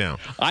this stuff down.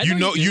 You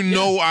know.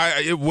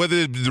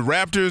 Whether the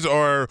Raptors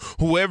or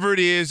whoever it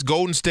is,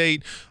 Golden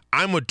State,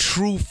 I'm a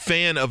true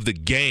fan of the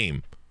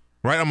game.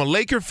 Right? I'm a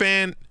Laker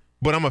fan,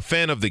 but I'm a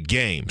fan of the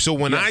game. So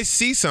when I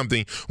see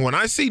something, when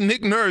I see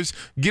Nick Nurse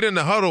get in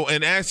the huddle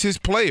and ask his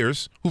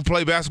players who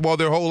play basketball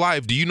their whole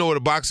life, do you know what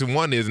a boxing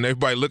one is? And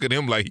everybody look at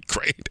him like he's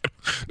crazy.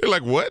 They're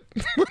like, what?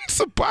 What's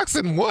a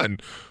boxing one?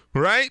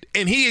 Right?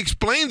 And he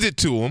explains it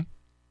to him.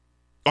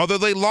 although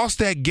they lost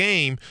that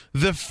game,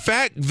 the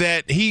fact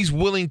that he's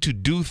willing to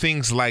do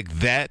things like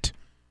that,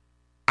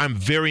 I'm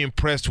very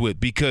impressed with,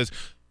 because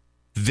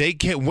they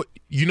can't.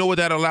 You know what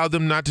that allowed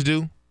them not to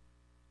do?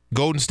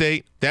 Golden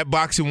State, that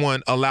boxing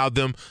one allowed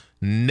them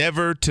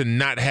never to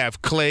not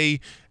have Clay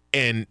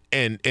and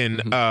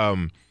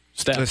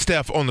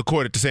Steph on the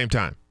court at the same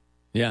time.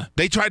 Yeah.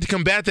 They tried to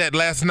combat that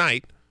last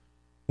night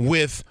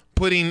with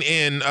putting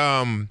in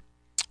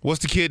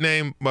what's the kid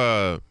name?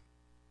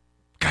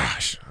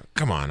 Gosh,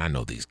 come on, I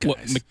know these guys. What,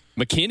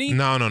 McKinney?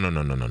 No.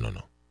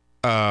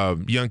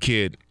 Young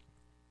kid.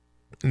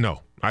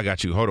 No, I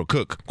got you. Hold on,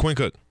 Quinn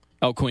Cook.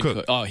 Oh, Quinn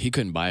Cook. Oh, he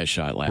couldn't buy a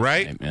shot last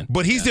night, man.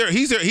 But he's there.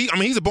 He's there.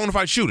 He's a bona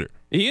fide shooter.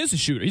 He is a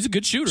shooter. He's a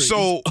good shooter.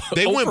 So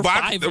they went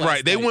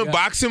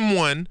boxing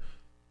one,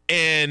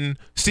 and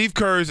Steve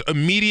Kerr's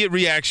immediate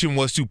reaction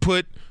was to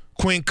put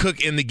Quinn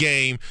Cook in the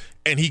game,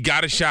 and he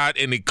got a shot,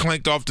 and it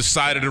clanked off the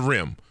side of the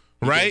rim.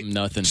 Right?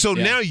 Nothing. So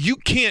now you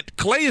can't.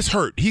 Clay is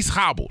hurt. He's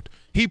hobbled.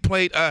 He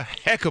played a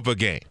heck of a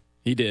game.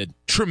 He did.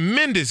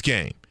 Tremendous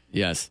game.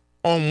 Yes.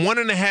 On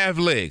 1.5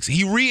 legs.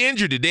 He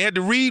re-injured it. They had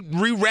to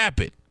re-wrap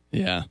it.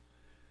 Yeah.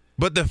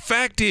 But the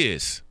fact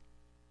is,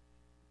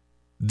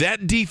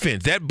 that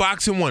defense, that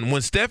boxing one,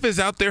 when Steph is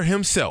out there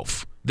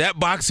himself, that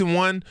boxing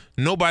one,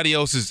 nobody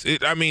else is. They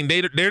let any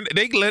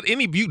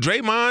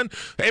Draymond,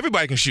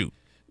 everybody can shoot.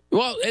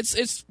 Well,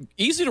 it's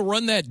easy to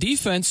run that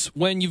defense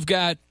when you've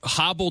got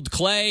hobbled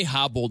Clay,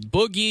 hobbled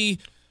Boogie.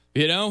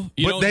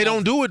 But they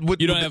don't do it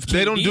with. You don't have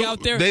KD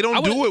out there. They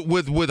don't do it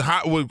with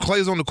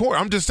Clay's on the court.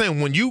 I'm just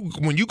saying when you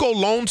go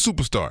lone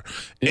superstar,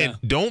 and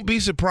don't be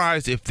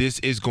surprised if this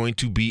is going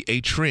to be a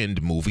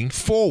trend moving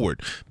forward.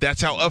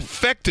 That's how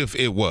effective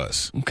it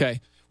was. Okay.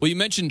 Well, you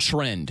mentioned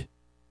trend,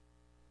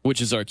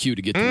 which is our cue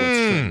to get to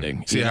what's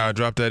trending. See how I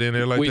dropped that in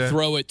there like that? We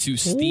throw it to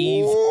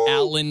Steve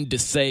Allen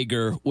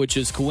DeSager, which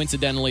is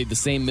coincidentally the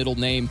same middle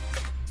name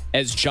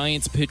as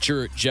Giants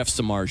pitcher Jeff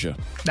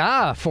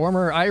Samardzija.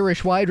 Former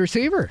Irish wide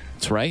receiver.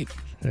 That's right.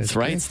 That's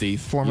right, Steve.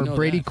 Former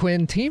Brady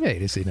Quinn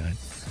teammate, is he not?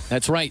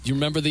 That's right. Do you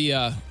remember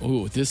the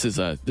this is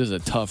a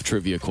tough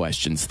trivia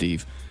question,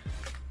 Steve.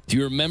 Do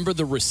you remember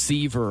the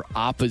receiver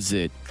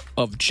opposite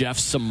of Jeff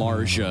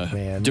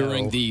Samardzija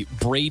during the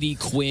Brady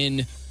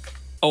Quinn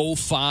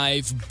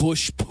 05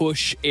 Bush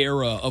push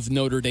era of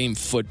Notre Dame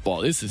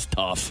football? This is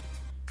tough.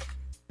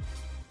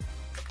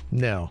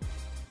 No.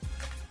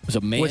 Was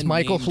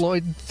Michael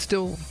Floyd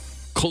still?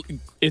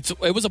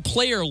 It was a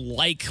player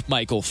like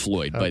Michael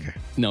Floyd, but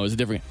no, it was a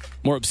different,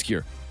 more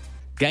obscure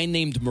guy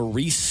named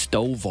Maurice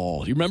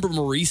Stovall. You remember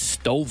Maurice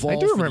Stovall? I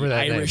do remember that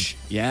Irish.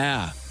 name.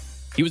 Yeah.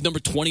 He was number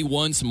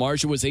 21.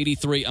 Samardzija was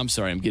 83. I'm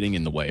sorry, I'm getting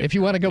in the way. If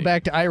you want to go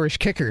back to Irish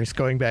kickers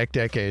going back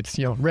decades,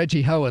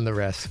 Reggie Ho and the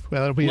rest.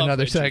 Well, that'll be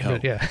another Reggie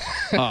segment. Ho.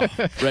 Yeah.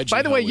 Reggie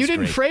By the way, Ho you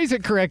didn't great. phrase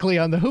it correctly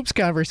on the hoops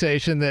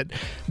conversation that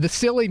the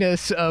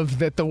silliness of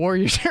that the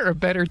Warriors are a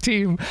better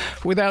team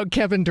without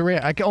Kevin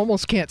Durant. I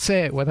almost can't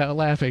say it without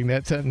laughing,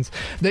 that sentence.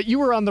 That you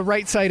were on the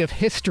right side of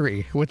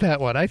history with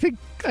that one. I think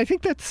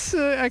that's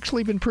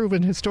actually been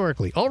proven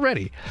historically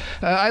already.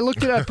 I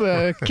looked it up.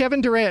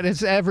 Kevin Durant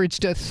has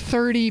averaged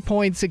 30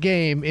 points a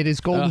game in his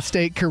Golden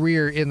State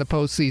career in the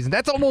postseason.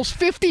 That's almost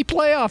 50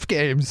 playoff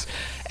games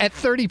at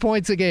 30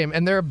 points a game,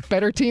 and they're a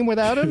better team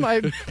without him?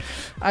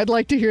 I'd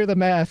like to hear the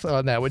math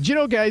on that one. Do you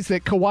know, guys,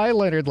 that Kawhi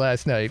Leonard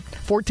last night,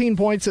 14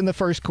 points in the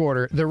first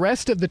quarter. The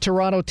rest of the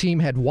Toronto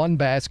team had one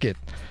basket,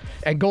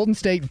 and Golden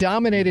State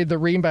dominated the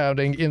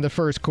rebounding in the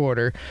first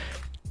quarter.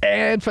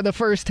 And for the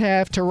first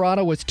half,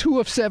 Toronto was 2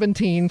 of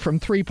 17 from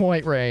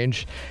three-point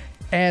range.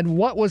 And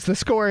what was the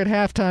score at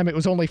halftime? It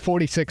was only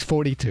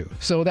 46-42.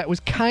 So that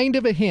was kind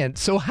of a hint.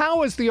 So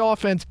how has the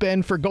offense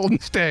been for Golden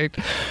State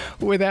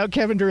without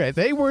Kevin Durant?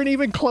 They weren't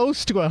even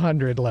close to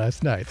 100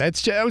 last night. That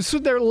was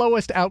their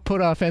lowest output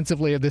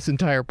offensively of this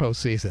entire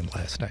postseason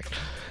last night.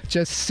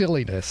 Just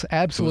silliness,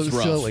 absolute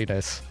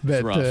silliness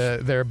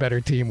that they're a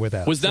better team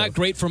without. Was that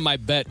great from my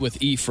bet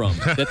with Ephraim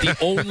that the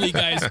only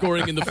guy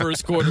scoring in the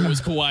first quarter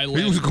was Kawhi Leonard?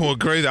 He was going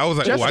crazy. I was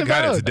like, I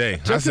got it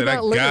today. I said, I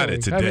got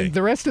it today. I mean,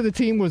 the rest of the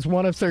team was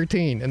 1 of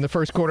 13 in the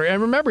first quarter.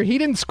 And remember, he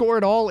didn't score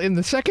at all in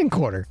the second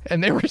quarter,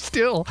 and they were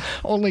still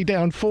only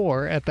down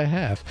 4 at the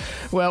half.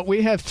 Well,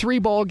 we have 3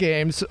 ball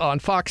games on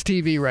Fox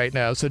TV right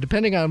now, so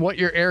depending on what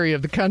your area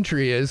of the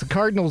country is, the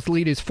Cardinals'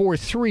 lead is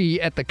 4-3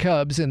 at the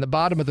Cubs in the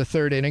bottom of the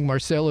third inning.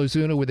 Marcell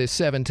Ozuna with his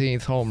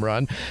 17th home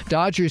run.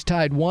 Dodgers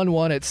tied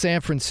 1-1 at San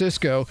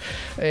Francisco,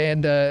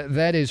 and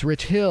that is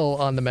Rich Hill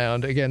on the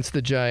mound against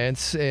the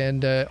Giants.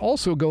 And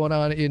also going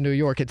on in New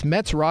York, it's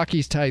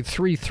Mets-Rockies tied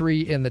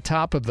 3-3 in the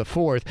top of the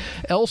fourth.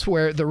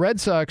 Elsewhere, the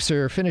Red Sox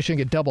are finishing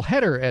a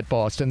doubleheader at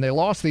Boston. They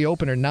lost the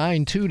opener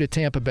 9-2 to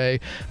Tampa Bay,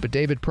 but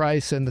David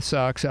Price and the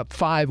Sox up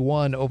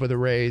 5-1 over the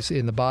Rays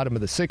in the bottom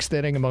of the sixth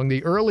inning. Among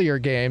the earlier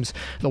games,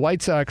 the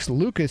White Sox'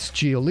 Lucas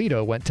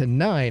Giolito went to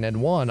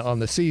 9-1 on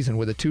the season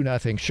with a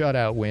 2-0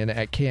 shutout win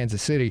at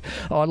Kansas City.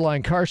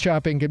 Online car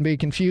shopping can be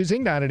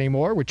confusing. Not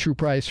anymore with True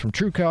Price from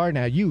TrueCar.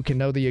 Now you can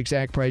know the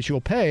exact price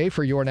you'll pay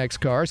for your next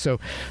car, so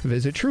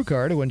visit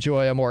TrueCar to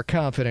enjoy a more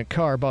confident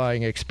car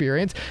buying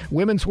experience.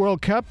 Women's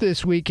World Cup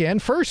this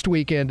weekend, first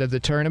weekend of the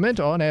tournament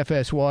on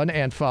FS1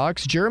 and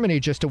Fox. Germany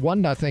just a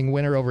 1-0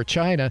 winner over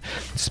China.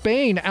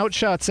 Spain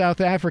outshot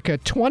South Africa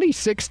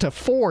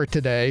 26-4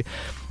 today,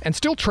 and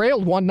still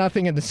trailed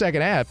 1-0 in the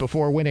second half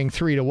before winning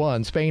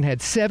 3-1. Spain had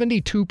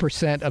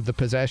 72% of the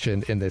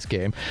possession in this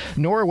game.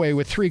 Norway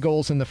with 3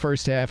 goals in the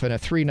first half and a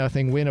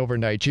 3-0 win over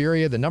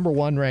Nigeria. The number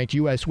 1 ranked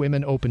U.S.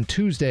 Women Open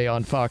Tuesday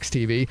on Fox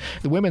TV.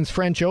 The Women's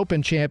French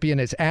Open champion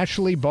is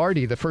Ashley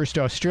Barty, the first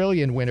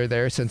Australian winner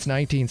there since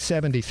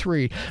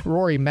 1973.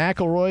 Rory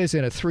McIlroy is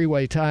in a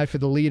 3-way tie for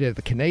the lead at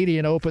the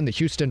Canadian Open. The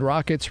Houston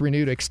Rockets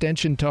renewed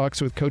extension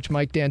talks with Coach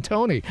Mike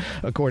D'Antoni,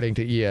 according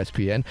to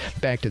ESPN.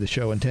 Back to the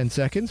show in 10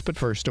 seconds, but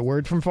first, a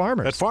word from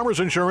Farmers. At Farmers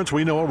Insurance,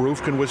 we know a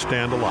roof can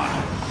withstand a lot.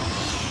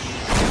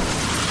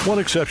 One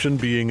exception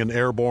being an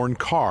airborne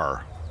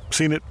car.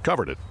 Seen it,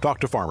 covered it.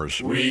 Talk to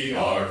Farmers. We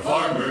are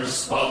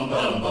Farmers. Bum,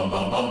 bum, bum,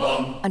 bum, bum,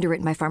 bum.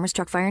 Underwritten by Farmers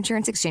Truck Fire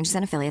Insurance Exchanges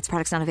and Affiliates.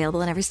 Products not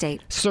available in every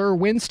state. Sir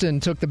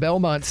Winston took the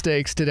Belmont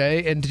Stakes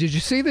today. And did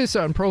you see this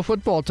on Pro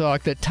Football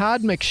Talk that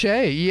Todd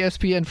McShay,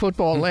 ESPN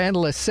football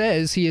analyst,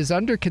 says he is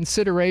under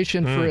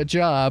consideration for a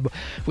job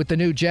with the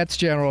new Jets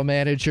general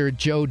manager,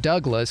 Joe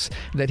Douglas,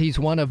 that he's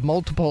one of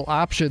multiple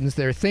options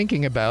they're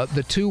thinking about.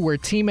 The two were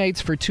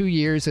teammates for 2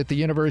 years at the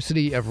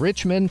University of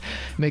Richmond.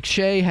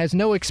 McShay has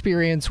no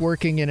experience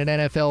working in an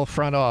NFL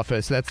front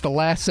office. That's the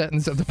last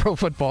sentence of the Pro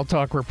Football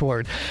Talk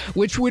report,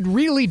 which would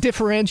really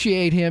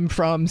differentiate him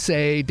from,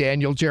 say,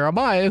 Daniel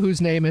Jeremiah, whose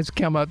name has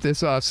come up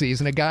this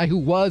offseason, a guy who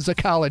was a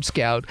college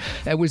scout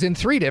and was in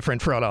 3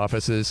 different front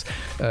offices,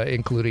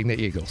 including the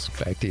Eagles.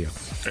 Back to you.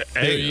 Hey,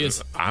 there he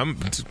is.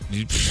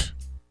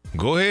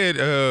 Go ahead,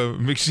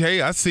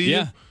 McShay. I see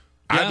you.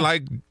 I'd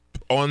like,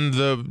 on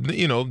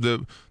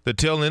the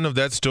tail end of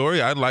that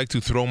story, I'd like to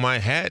throw my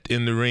hat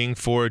in the ring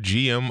for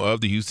GM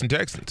of the Houston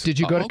Texans. Did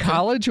you go to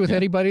college with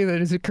anybody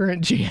that is a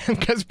current GM?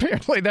 Because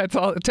apparently that's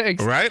all it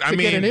takes to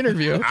get an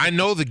interview. I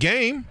know the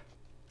game.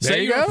 There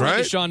you go.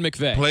 Right? Sean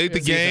McVay. Played the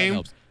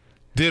game,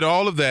 did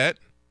all of that.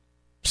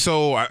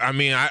 So, I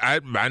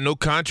know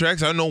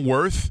contracts. I know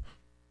worth.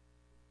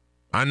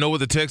 I know what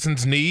the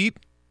Texans need.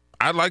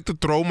 I'd like to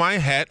throw my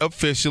hat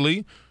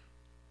officially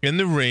in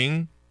the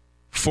ring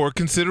for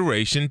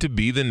consideration to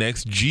be the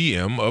next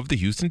GM of the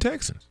Houston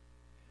Texans.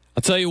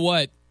 I'll tell you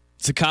what,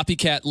 it's a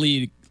copycat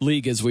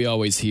league, as we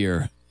always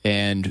hear,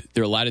 and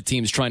there are a lot of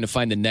teams trying to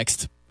find the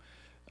next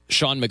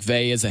Sean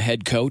McVay as a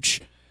head coach.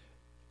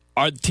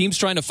 Are teams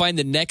trying to find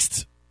the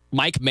next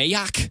Mike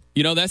Mayock?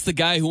 You know, that's the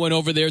guy who went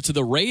over there to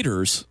the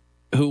Raiders,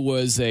 who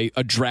was a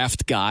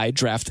draft guy,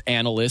 draft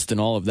analyst,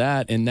 and all of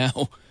that, and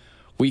now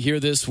we hear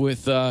this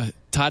with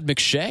Todd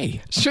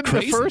McShay. Shouldn't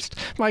the first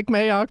Mike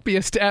Mayock be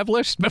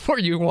established before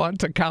you want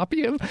to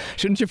copy him?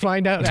 Shouldn't you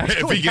find out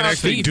if he can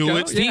actually do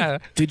it? Steve,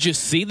 did you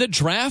see the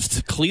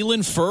draft?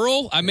 Cleland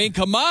Ferrell? I mean,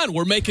 come on.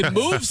 We're making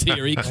moves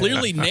here. He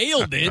clearly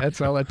nailed it.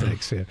 That's all it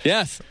takes. Yeah.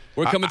 Yes.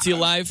 We're coming to you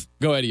live.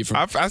 Go ahead,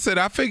 Ephraim. I said,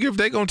 I figure if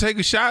they're going to take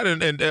a shot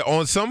and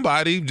on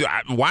somebody,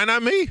 why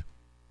not me?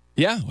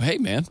 Yeah. Hey,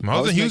 man. I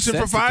was in Houston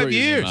for 5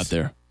 years. Out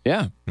there.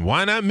 Yeah.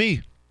 Why not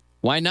me?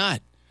 Why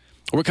not?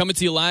 We're coming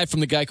to you live from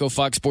the Geico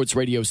Fox Sports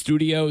Radio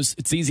studios.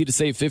 It's easy to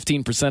save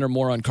 15% or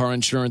more on car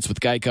insurance with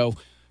Geico.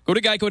 Go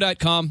to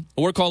geico.com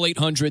or call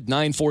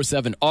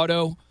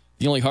 800-947-AUTO.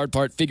 The only hard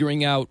part,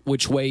 figuring out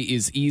which way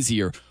is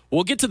easier.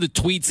 We'll get to the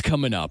tweets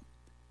coming up.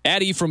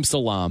 At Ephraim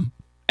Salam,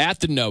 at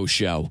The No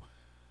Show.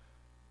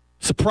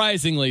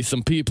 Surprisingly,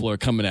 some people are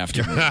coming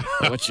after me,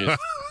 which is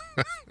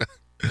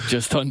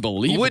just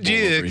unbelievable. Would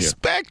you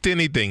expect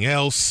anything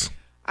else?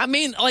 I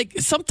mean, like,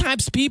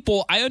 sometimes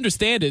people, I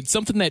understand it.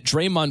 Something that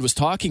Draymond was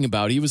talking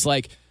about. He was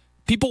like,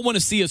 people want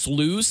to see us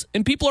lose,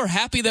 and people are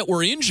happy that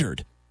we're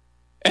injured.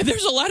 And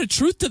there's a lot of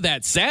truth to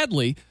that,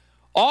 sadly.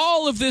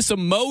 All of this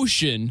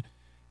emotion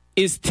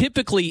is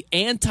typically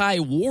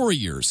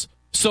anti-Warriors.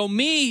 So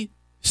me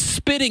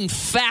spitting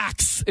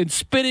facts and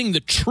spitting the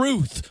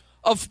truth,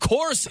 of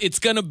course it's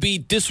going to be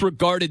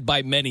disregarded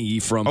by many,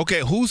 Ephraim.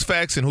 Okay, who's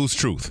facts and who's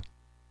truth?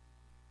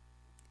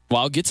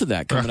 Well, I'll get to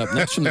that coming up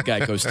next from the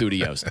Geico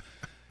Studios.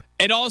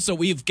 And also,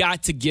 we've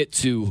got to get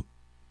to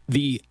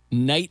the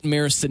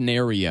nightmare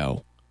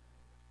scenario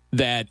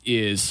that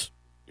is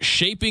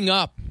shaping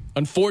up,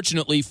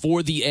 unfortunately,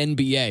 for the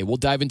NBA. We'll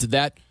dive into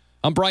that.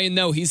 I'm Brian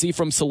Noe. He's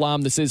Ephraim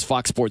Salam. This is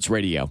Fox Sports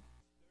Radio.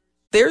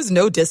 There's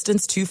no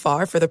distance too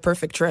far for the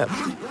perfect trip.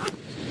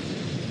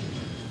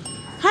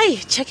 Hi,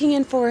 checking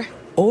in for...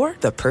 Or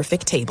the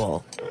perfect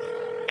table.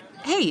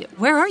 Hey,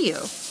 where are you?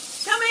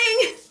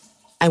 Coming!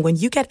 And when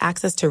you get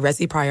access to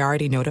Resi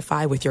Priority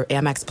Notify with your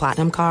Amex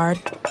Platinum card...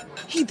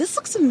 Hey, this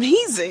looks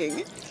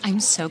amazing.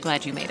 I'm so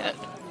glad you made it.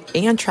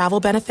 And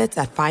travel benefits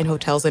at fine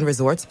hotels and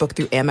resorts booked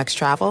through Amex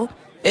Travel.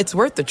 It's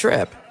worth the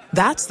trip.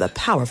 That's the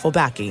powerful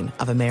backing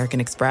of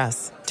American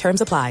Express. Terms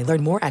apply.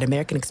 Learn more at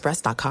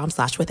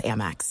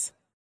americanexpress.com/withAmex.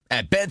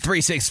 At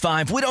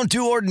Bet365, we don't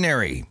do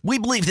ordinary. We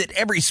believe that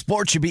every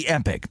sport should be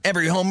epic.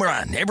 Every home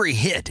run, every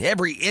hit,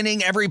 every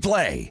inning, every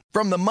play.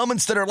 From the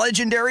moments that are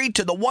legendary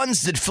to the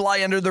ones that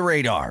fly under the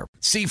radar.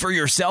 See for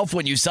yourself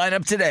when you sign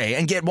up today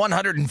and get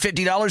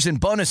 $150 in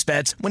bonus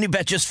bets when you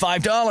bet just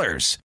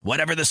 $5.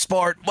 Whatever the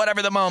sport,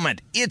 whatever the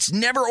moment, it's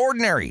never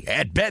ordinary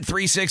at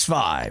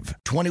Bet365.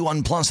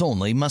 21 plus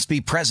only. Must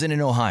be present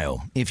in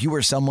Ohio. If you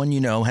or someone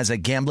you know has a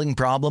gambling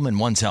problem and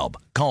wants help,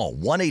 call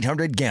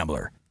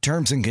 1-800-GAMBLER.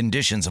 Terms and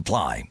conditions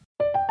apply.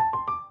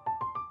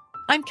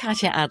 I'm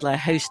Katya Adler,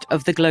 host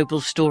of The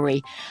Global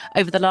Story.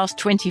 Over the last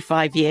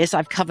 25 years,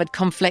 I've covered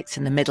conflicts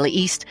in the Middle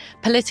East,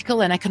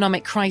 political and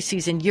economic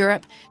crises in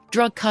Europe,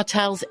 drug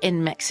cartels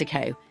in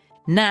Mexico.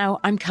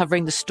 Now I'm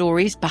covering the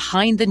stories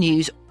behind the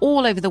news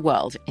all over the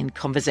world in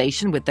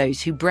conversation with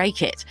those who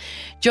break it.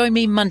 Join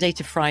me Monday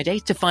to Friday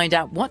to find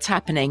out what's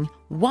happening,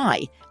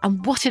 why,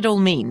 and what it all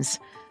means.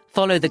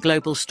 Follow The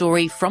Global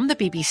Story from the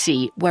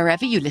BBC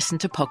wherever you listen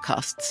to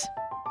podcasts.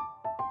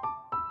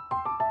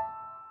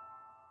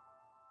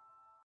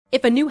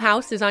 If a new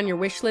house is on your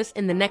wish list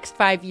in the next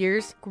 5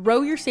 years,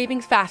 grow your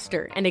savings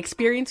faster and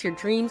experience your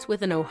dreams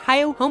with an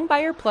Ohio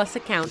Homebuyer Plus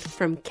account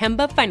from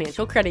Kemba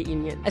Financial Credit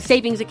Union. A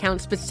savings account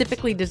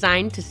specifically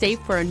designed to save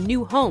for a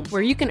new home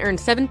where you can earn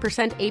 7%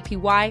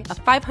 APY,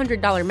 a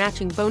 $500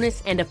 matching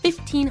bonus, and a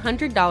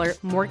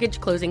 $1,500 mortgage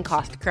closing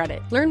cost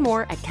credit. Learn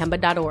more at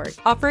Kemba.org.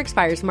 Offer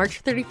expires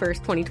March 31st,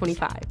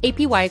 2025.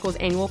 APY equals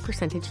annual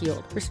percentage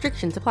yield.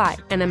 Restrictions apply.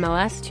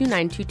 NMLS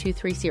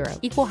 292230.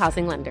 Equal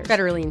housing lender.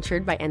 Federally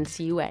insured by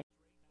NCUA.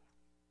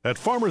 At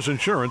Farmers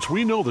Insurance,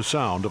 we know the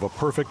sound of a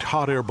perfect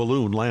hot air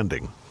balloon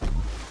landing.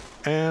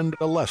 And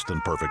a less than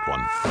perfect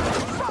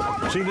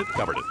one. Seen it,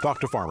 covered it. Talk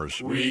to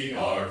Farmers. We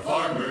are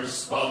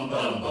Farmers. Bum,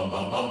 bum, bum,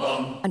 bum, bum,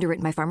 bum.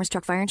 Underwritten by Farmers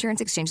Truck Fire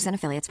Insurance Exchanges and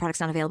Affiliates. Products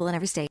not available in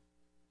every state.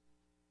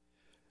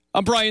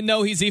 I'm Brian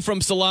Noe. He's Ephraim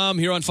Salam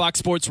here on Fox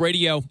Sports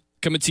Radio.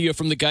 Coming to you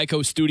from the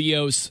Geico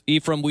Studios.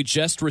 Ephraim, we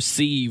just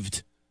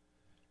received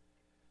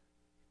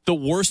the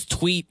worst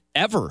tweet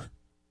ever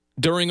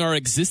during our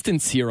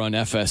existence here on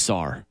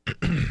FSR.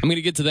 I'm going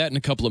to get to that in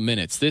a couple of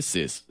minutes. This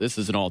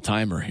is an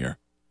all-timer here.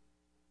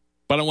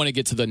 But I want to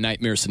get to the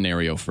nightmare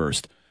scenario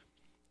first.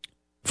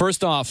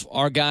 First off,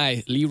 our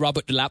guy, Lee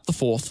Robert DeLapp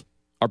IV,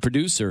 our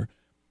producer,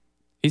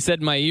 he said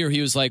in my ear,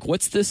 he was like,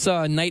 what's this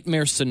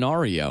nightmare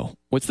scenario?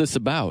 What's this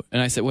about?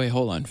 And I said, wait,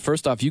 hold on.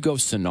 First off, you go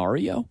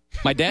scenario?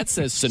 My dad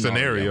says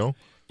scenario.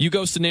 You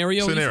go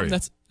scenario?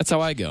 That's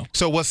how I go.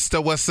 So what's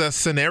the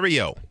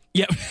scenario?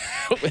 Yeah.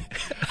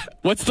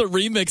 What's the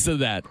remix of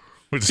that?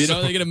 You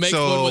know, they're going to make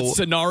one with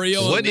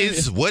scenario. What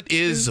is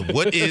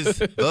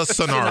the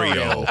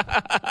scenario?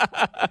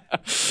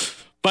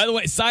 By the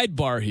way,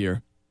 sidebar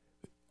here.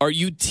 Are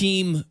you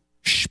team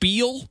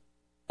Spiel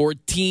or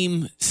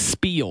team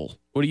Spiel?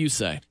 What do you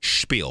say?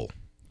 Spiel.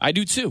 I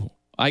do too.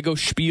 I go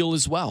Spiel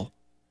as well.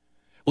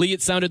 Lee,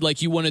 it sounded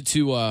like you wanted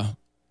to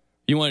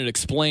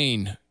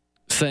explain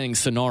saying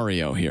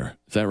scenario here.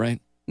 Is that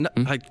right? No,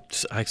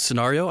 I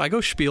scenario. I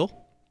go Spiel.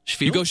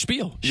 Spiel? You go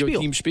Spiel. You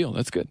go Team Spiel.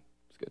 That's good.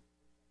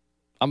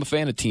 I'm a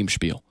fan of Team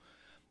Spiel.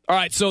 All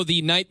right, so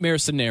the nightmare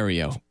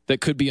scenario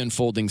that could be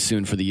unfolding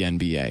soon for the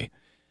NBA.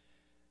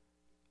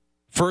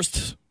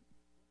 First,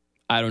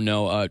 I don't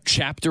know, a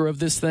chapter of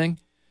this thing.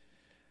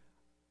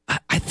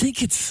 I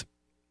think it's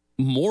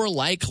more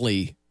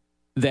likely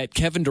that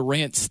Kevin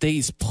Durant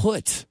stays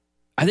put.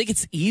 I think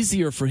it's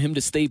easier for him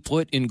to stay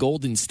put in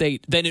Golden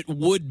State than it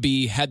would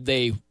be had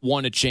they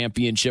won a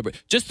championship.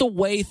 Just the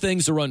way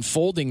things are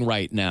unfolding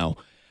right now.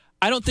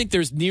 I don't think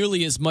there's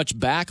nearly as much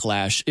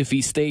backlash if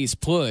he stays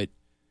put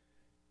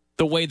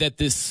the way that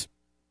this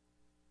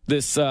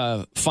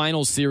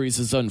final series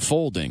is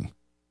unfolding.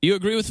 You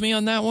agree with me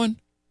on that one?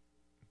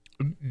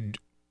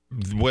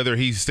 Whether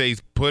he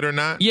stays put or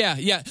not?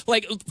 Yeah.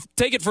 Like,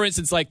 take it for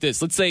instance like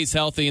this. Let's say he's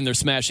healthy and they're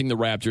smashing the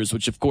Raptors,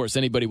 which, of course,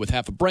 anybody with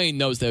half a brain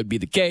knows that would be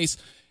the case.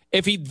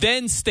 If he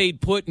then stayed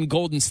put in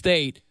Golden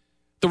State,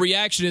 the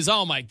reaction is,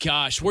 oh, my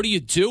gosh, what are you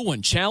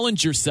doing?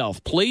 Challenge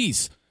yourself,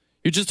 please.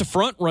 You're just a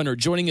front runner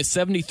joining a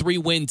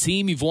 73-win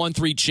team. You've won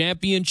 3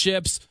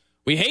 championships.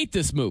 We hate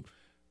this move.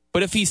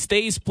 But if he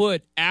stays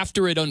put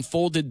after it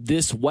unfolded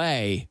this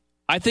way,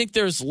 I think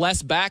there's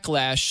less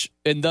backlash,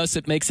 and thus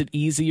it makes it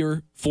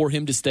easier for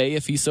him to stay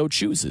if he so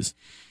chooses.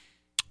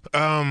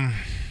 I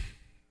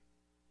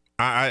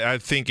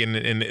think,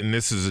 and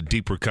this is a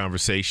deeper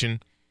conversation.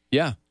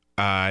 Yeah.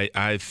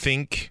 I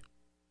think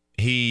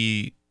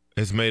he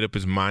has made up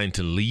his mind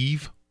to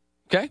leave.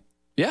 Okay.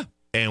 Yeah.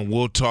 And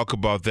we'll talk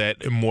about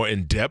that more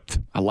in depth.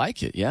 I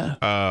like it, yeah.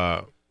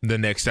 The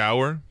next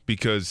hour,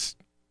 because,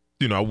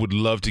 I would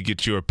love to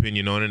get your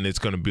opinion on it, and it's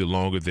going to be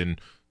longer than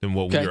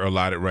what we're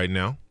allotted right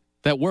now.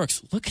 That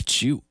works. Look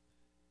at you.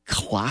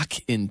 Clock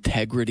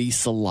integrity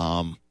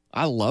salam.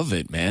 I love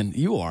it, man.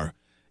 You are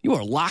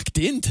locked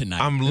in tonight.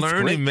 I'm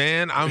learning,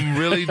 man. I'm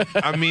really,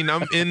 I'm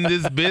in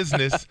this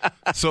business,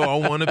 so I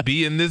want to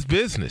be in this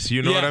business.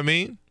 You know what I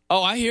mean?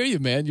 Oh, I hear you,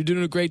 man. You're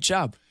doing a great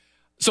job.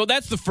 So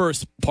that's the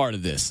first part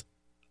of this.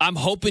 I'm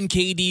hoping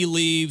KD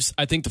leaves.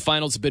 I think the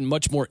finals have been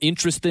much more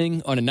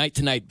interesting on a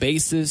night-to-night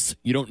basis.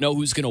 You don't know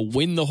who's going to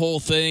win the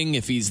whole thing,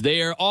 if he's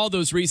there, all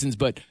those reasons.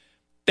 But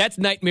that's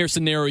nightmare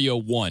scenario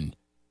one,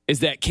 is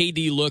that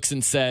KD looks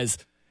and says,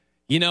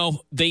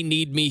 they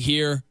need me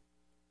here.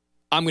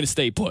 I'm going to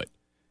stay put.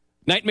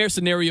 Nightmare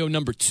scenario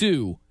number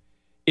two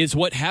is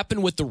what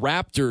happened with the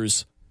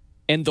Raptors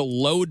and the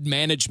load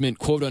management,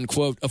 quote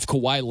unquote, of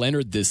Kawhi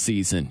Leonard this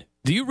season.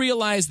 Do you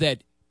realize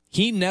that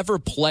he never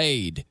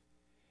played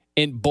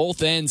in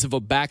both ends of a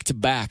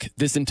back-to-back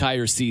this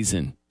entire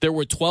season? There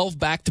were 12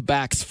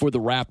 back-to-backs for the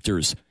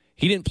Raptors.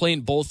 He didn't play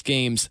in both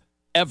games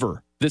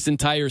ever this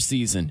entire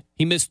season.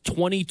 He missed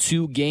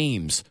 22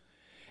 games.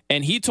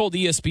 And he told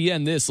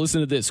ESPN this, listen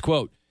to this,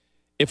 quote,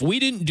 "If we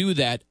didn't do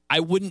that, I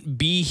wouldn't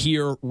be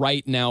here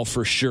right now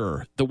for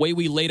sure. The way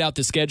we laid out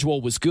the schedule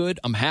was good.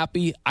 I'm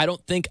happy. I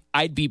don't think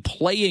I'd be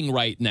playing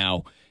right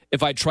now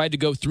if I tried to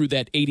go through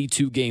that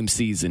 82-game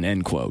season,"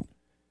 end quote.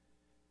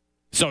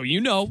 So,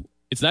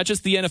 it's not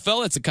just the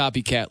NFL that's a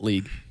copycat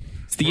league.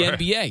 It's the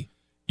NBA.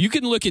 You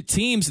can look at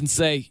teams and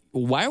say,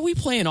 why are we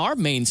playing our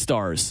main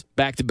stars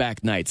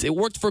back-to-back nights? It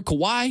worked for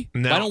Kawhi.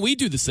 Why don't we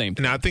do the same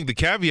thing? Now, I think the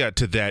caveat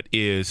to that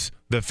is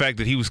the fact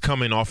that he was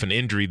coming off an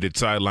injury that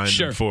sidelined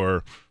him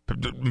for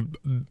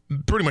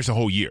pretty much the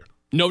whole year.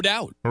 No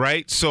doubt.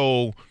 Right?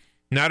 So,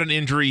 not an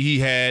injury he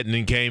had and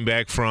then came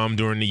back from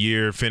during the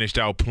year, finished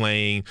out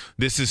playing.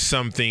 This is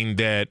something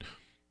that,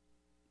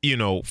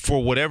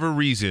 for whatever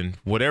reason,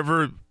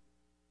 whatever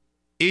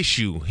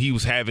issue he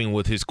was having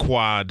with his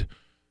quad,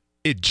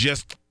 it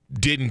just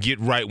didn't get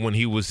right when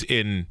he was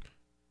in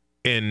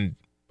San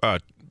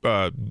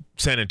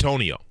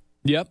Antonio.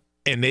 Yep.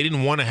 And they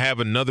didn't want to have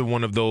another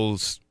one of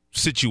those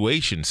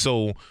situations.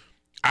 So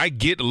I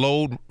get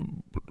load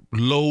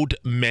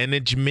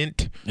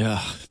management.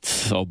 Yeah, it's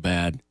so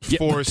bad.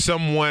 For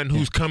someone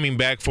who's coming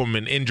back from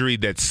an injury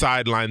that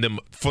sidelined them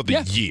for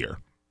the year.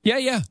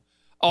 Yeah.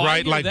 Oh,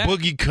 right? Like that.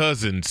 Boogie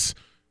Cousins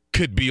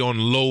could be on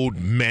load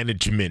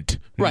management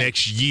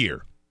next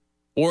year.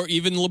 Or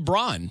even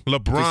LeBron.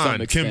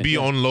 LeBron can be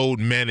on load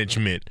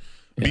management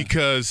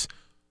because,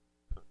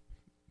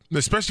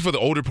 especially for the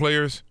older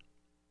players,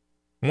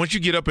 once you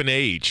get up in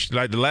age,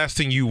 like the last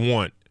thing you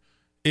want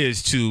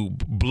is to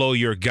blow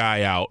your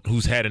guy out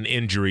who's had an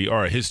injury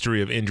or a history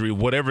of injury,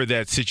 whatever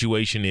that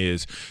situation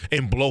is,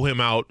 and blow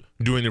him out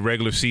during the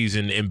regular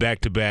season in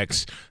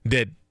back-to-backs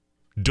that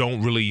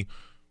don't really,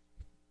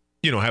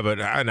 have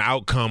an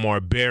outcome or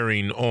a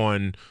bearing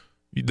on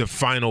the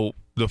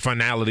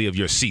finality of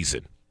your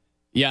season.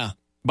 Yeah.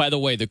 By the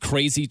way, the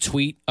crazy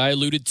tweet I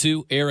alluded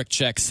to, Eric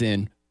checks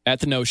in at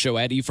the No Show,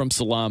 at Ephraim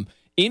Salam.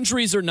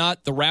 Injuries or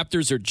not, the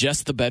Raptors are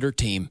just the better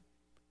team.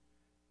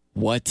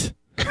 What?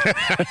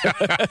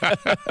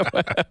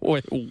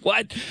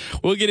 What?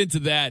 We'll get into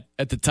that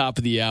at the top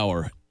of the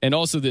hour. And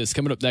also this,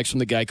 coming up next from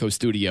the Geico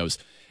Studios.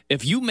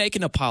 If you make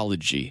an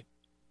apology,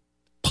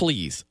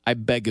 please, I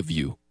beg of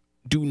you,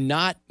 do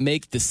not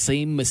make the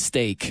same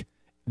mistake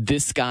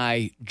this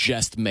guy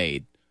just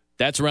made.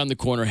 That's around the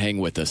corner. Hang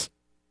with us.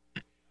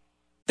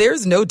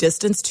 There's no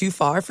distance too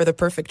far for the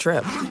perfect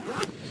trip.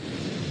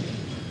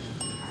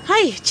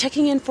 Hi,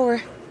 checking in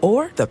for...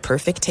 Or the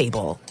perfect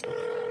table.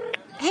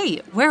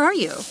 Hey, where are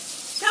you?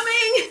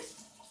 Coming!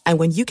 And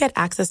when you get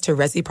access to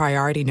Resi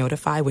Priority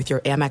Notify with your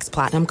Amex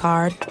Platinum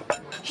card...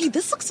 Hey,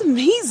 this looks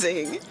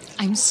amazing.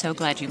 I'm so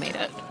glad you made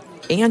it.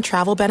 And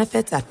travel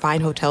benefits at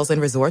fine hotels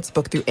and resorts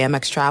booked through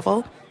Amex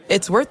Travel,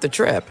 it's worth the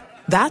trip.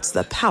 That's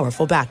the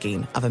powerful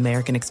backing of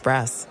American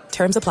Express.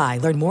 Terms apply.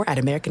 Learn more at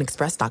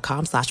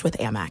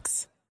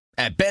americanexpress.com/withAmex.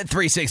 At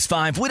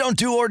Bet365, we don't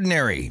do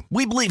ordinary.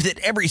 We believe that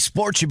every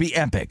sport should be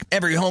epic.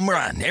 Every home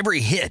run, every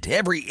hit,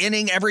 every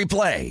inning, every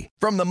play.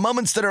 From the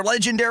moments that are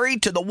legendary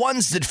to the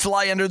ones that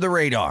fly under the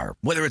radar.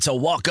 Whether it's a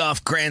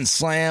walk-off grand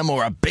slam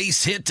or a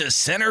base hit to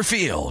center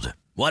field.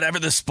 Whatever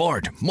the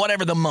sport,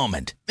 whatever the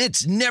moment.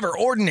 It's never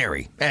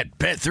ordinary at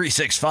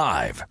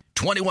Bet365.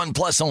 21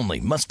 plus only.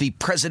 Must be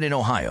present in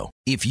Ohio.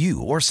 If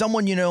you or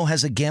someone you know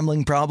has a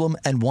gambling problem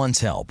and wants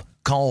help,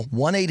 call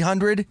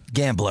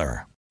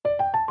 1-800-GAMBLER.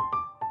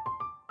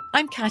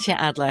 I'm Katya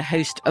Adler,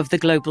 host of The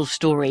Global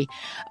Story.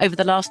 Over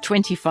the last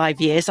 25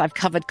 years, I've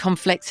covered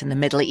conflicts in the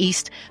Middle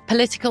East,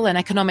 political and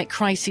economic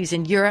crises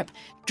in Europe,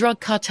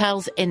 drug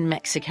cartels in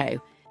Mexico.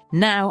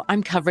 Now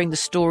I'm covering the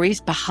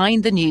stories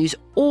behind the news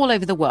all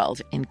over the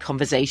world in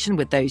conversation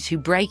with those who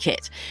break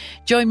it.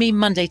 Join me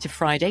Monday to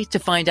Friday to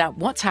find out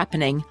what's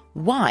happening,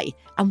 why,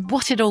 and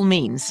what it all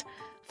means.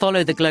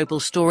 Follow The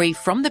Global Story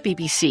from the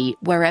BBC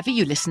wherever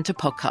you listen to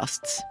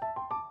podcasts.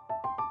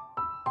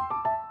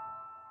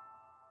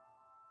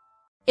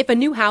 If a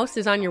new house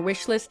is on your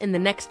wish list in the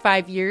next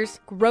 5 years,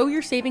 grow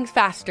your savings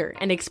faster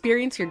and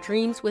experience your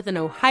dreams with an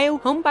Ohio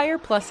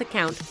Homebuyer Plus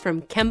account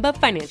from Kemba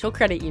Financial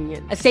Credit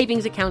Union. A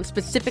savings account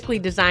specifically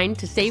designed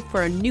to save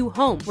for a new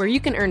home where you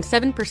can earn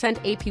 7%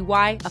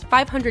 APY,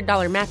 a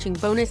 $500 matching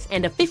bonus,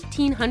 and a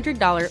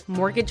 $1,500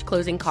 mortgage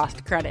closing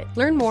cost credit.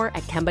 Learn more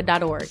at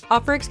Kemba.org.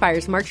 Offer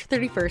expires March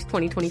 31st,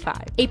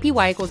 2025.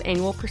 APY equals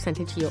annual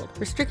percentage yield.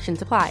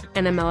 Restrictions apply.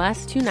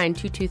 NMLS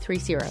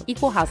 292230.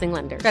 Equal housing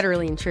lender.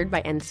 Federally insured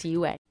by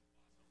NCUA.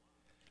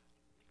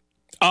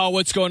 Oh,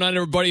 what's going on,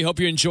 everybody? Hope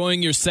you're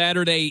enjoying your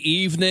Saturday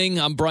evening.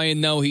 I'm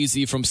Brian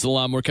Noheasy from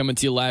Salam. We're coming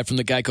to you live from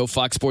the Geico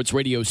Fox Sports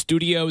Radio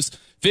studios.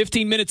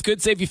 15 minutes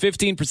could save you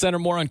 15% or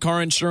more on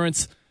car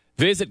insurance.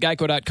 Visit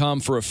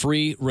geico.com for a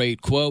free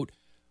rate quote.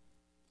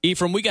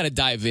 Ephraim, we got to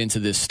dive into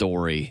this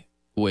story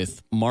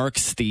with Mark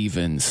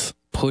Stevens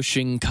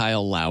pushing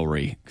Kyle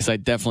Lowry, because I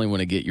definitely want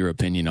to get your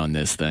opinion on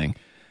this thing.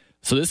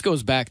 So this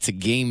goes back to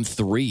Game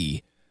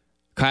 3.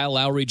 Kyle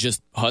Lowry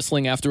just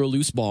hustling after a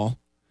loose ball.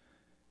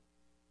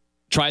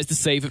 Tries to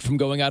save it from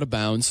going out of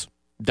bounds,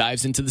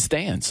 dives into the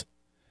stands.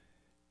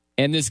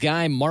 And this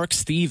guy, Mark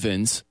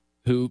Stevens,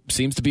 who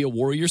seems to be a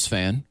Warriors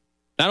fan,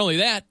 not only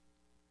that,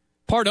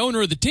 part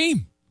owner of the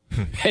team.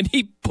 And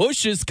he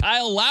pushes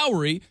Kyle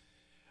Lowry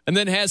and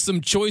then has some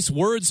choice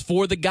words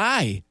for the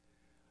guy.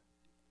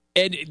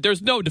 And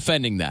there's no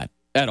defending that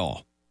at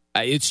all.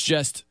 It's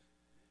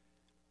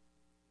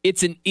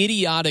an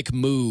idiotic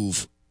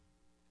move.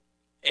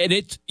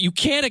 And you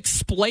can't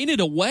explain it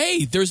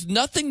away. There's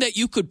nothing that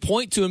you could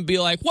point to and be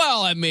like,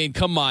 well, I mean,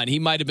 come on, he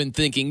might have been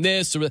thinking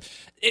this.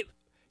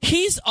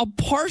 He's a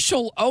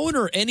partial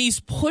owner, and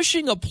he's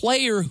pushing a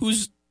player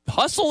who's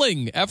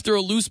hustling after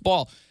a loose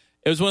ball.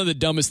 It was one of the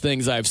dumbest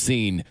things I've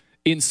seen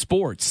in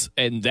sports,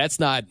 and that's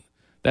not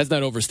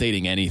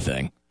overstating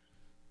anything.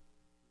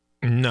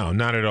 No,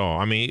 not at all.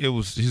 I mean,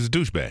 he's a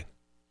douchebag.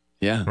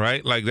 Yeah.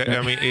 Right? Like that.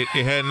 I mean, it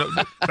had no.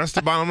 That's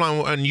the bottom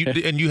line.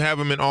 And you have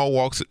them in all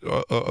walks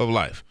of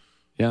life.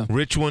 Yeah.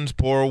 Rich ones,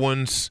 poor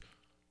ones.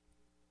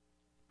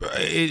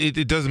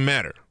 It doesn't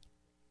matter.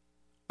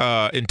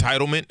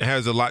 Entitlement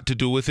has a lot to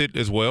do with it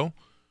as well.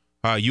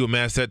 You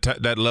amass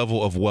that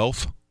level of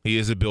wealth. He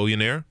is a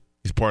billionaire.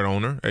 He's part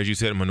owner, as you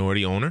said, a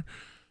minority owner.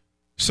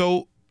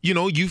 So,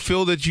 you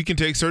feel that you can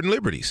take certain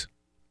liberties.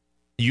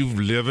 You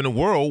live in a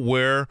world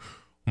where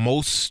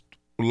most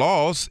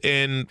laws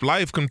and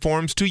life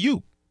conforms to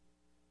you.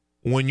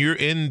 When you're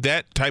in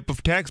that type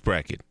of tax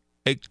bracket,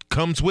 it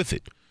comes with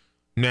it.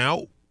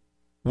 Now,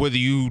 whether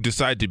you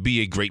decide to be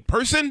a great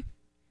person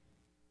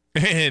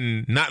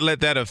and not let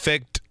that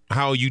affect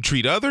how you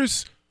treat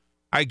others,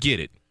 I get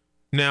it.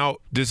 Now,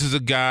 this is a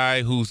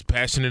guy who's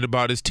passionate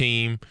about his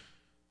team.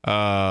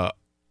 Another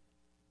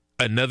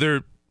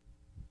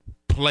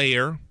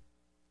player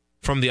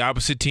from the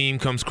opposite team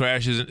comes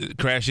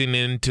crashing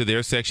into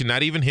their section.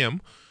 Not even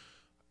him.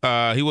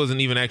 He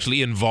wasn't even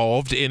actually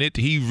involved in it.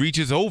 He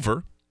reaches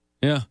over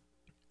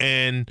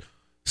and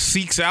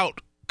seeks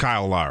out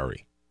Kyle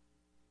Lowry.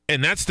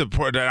 And that's the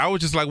part that I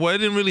was just like, well, it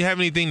didn't really have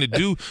anything to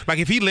do. Like,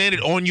 if he landed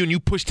on you and you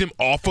pushed him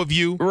off of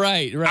you.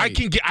 Right. I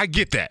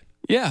get that.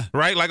 Yeah.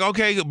 Right? Like,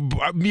 okay,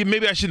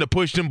 maybe I shouldn't have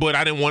pushed him, but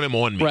I didn't want him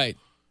on me.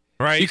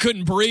 Right? You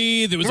couldn't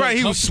breathe. It was right.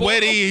 He was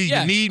sweaty.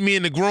 He kneed me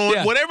in the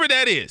groin. Whatever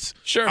that is.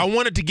 Sure. I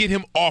wanted to get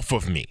him off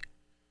of me.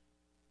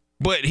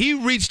 But he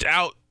reached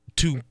out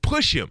to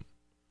push him.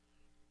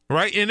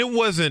 Right, and it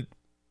wasn't,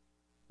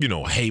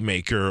 a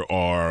haymaker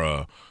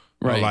or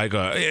like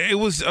it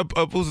was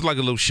like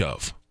a little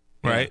shove,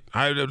 right?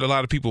 I had a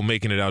lot of people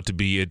making it out to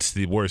be it's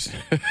the worst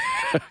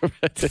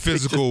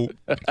physical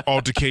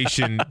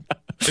altercation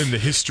in the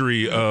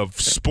history of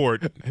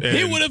sport.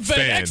 He would have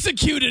been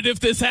executed if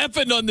this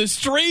happened on the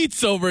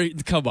streets over.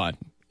 Come on,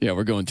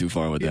 we're going too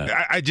far with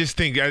that. I just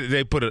think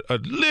they put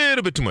a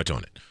little bit too much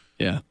on it.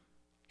 Yeah,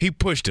 he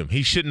pushed him.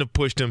 He shouldn't have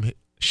pushed him.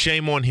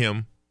 Shame on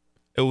him.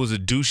 It was a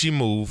douchey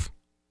move.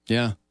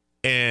 Yeah.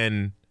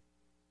 And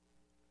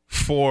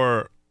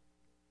for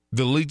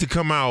the league to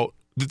come out,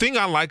 the thing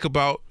I like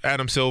about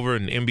Adam Silver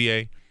and the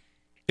NBA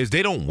is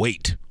they don't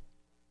wait.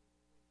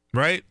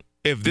 Right?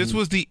 If this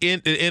was the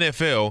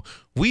NFL,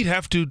 we'd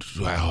have to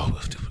we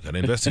got to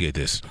investigate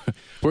this.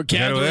 We're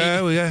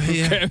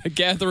gathering,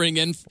 gathering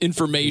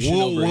information.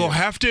 We'll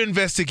have to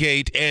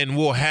investigate, and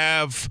we'll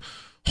have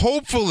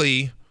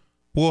hopefully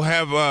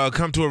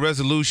come to a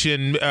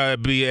resolution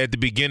be at the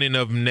beginning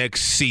of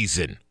next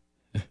season,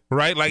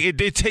 right? Like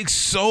it takes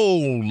so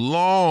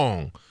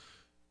long.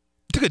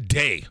 It took a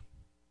day.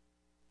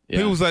 Yeah.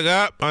 He was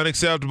like,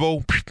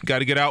 unacceptable. Got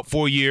to get out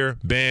for a year.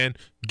 Ban.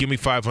 Give me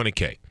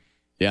 $500K.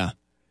 Yeah.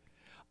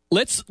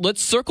 Let's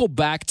circle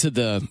back to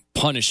the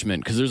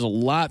punishment because there's a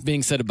lot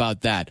being said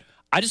about that.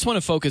 I just want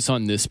to focus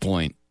on this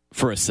point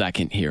for a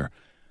second here.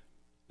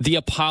 The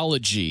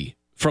apology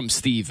from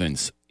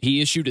Stevens. He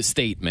issued a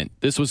statement.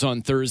 This was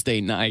on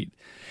Thursday night.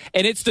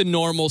 And it's the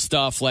normal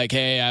stuff like,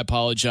 hey, I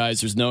apologize.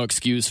 There's no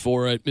excuse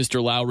for it.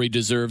 Mr. Lowry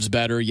deserves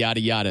better,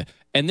 yada, yada.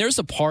 And there's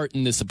a part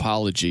in this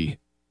apology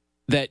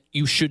that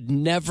you should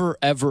never,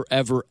 ever,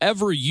 ever,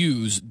 ever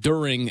use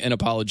during an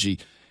apology.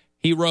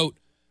 He wrote,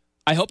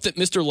 I hope that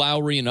Mr.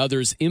 Lowry and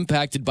others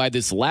impacted by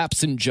this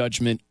lapse in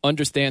judgment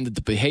understand that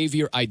the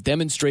behavior I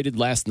demonstrated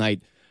last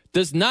night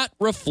does not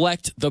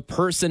reflect the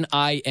person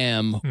I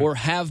am or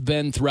have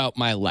been throughout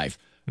my life.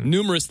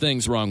 Numerous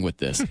things wrong with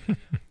this.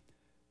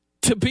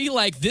 To be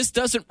like, this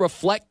doesn't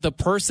reflect the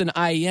person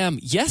I am.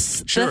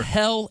 Yes, Sure. the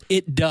hell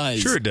it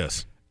does. Sure it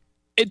does.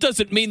 It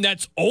doesn't mean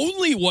that's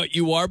only what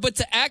you are, but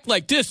to act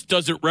like this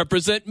doesn't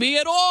represent me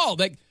at all.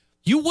 Like,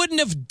 you wouldn't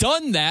have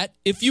done that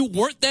if you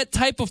weren't that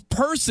type of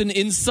person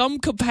in some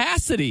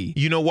capacity.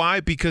 You know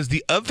why? Because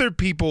the other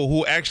people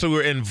who actually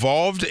were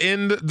involved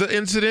in the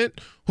incident,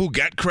 who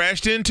got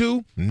crashed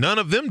into, none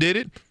of them did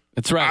it.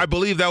 That's right. I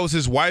believe that was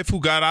his wife who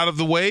got out of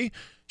the way.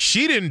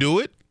 She didn't do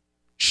it.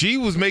 She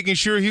was making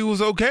sure he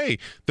was okay.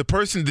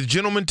 The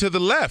gentleman to the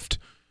left,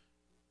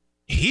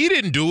 he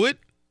didn't do it.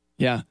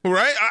 Yeah.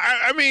 Right?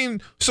 I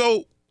mean,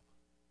 so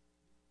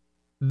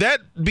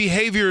that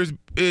behavior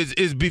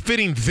is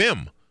befitting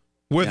them,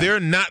 where they're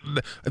not,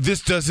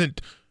 this doesn't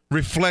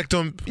reflect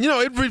on,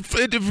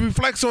 it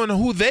reflects on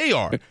who they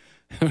are,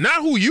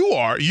 not who you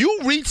are. You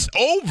reached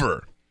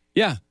over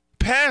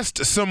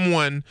past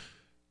someone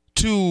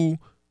to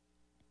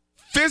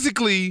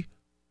physically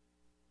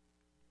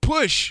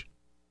push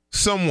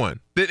someone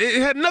that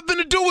it had nothing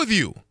to do with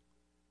you.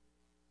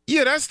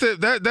 Yeah, that's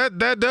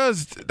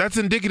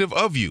indicative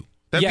of you.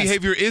 That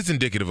behavior is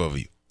indicative of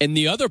you. And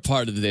the other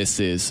part of this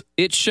is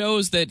it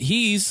shows that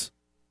he's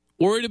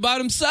worried about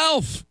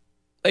himself.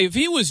 If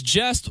he was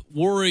just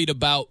worried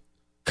about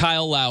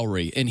Kyle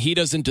Lowry and he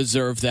doesn't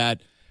deserve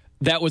that,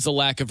 that was a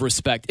lack of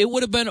respect. It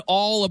would have been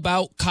all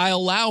about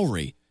Kyle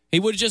Lowry. He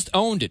would have just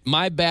owned it.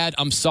 My bad.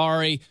 I'm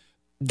sorry.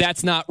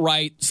 That's not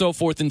right. So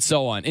forth and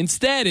so on.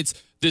 Instead,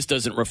 this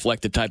doesn't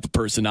reflect the type of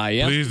person I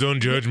am. Please don't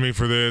judge me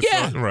for this.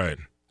 Yeah. Right.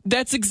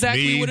 That's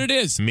exactly what it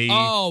is.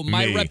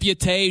 My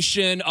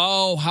reputation.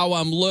 Oh, how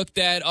I'm looked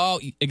at.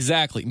 Oh,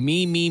 exactly.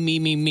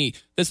 Me.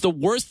 That's the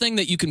worst thing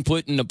that you can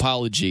put in an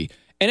apology.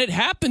 And it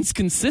happens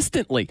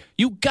consistently.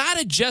 You got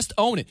to just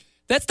own it.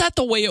 That's not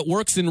the way it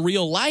works in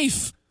real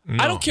life.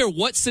 No. I don't care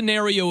what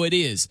scenario it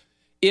is.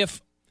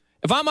 If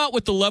I'm out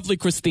with the lovely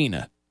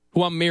Christina,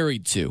 who I'm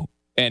married to,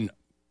 and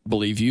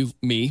believe you,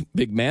 me,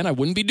 big man, I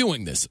wouldn't be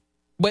doing this.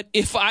 But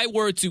if I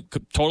were to,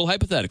 total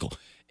hypothetical,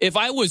 if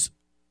I was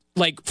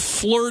like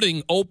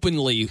flirting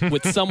openly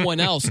with someone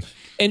else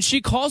and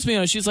she calls me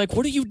on it, she's like,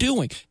 what are you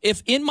doing?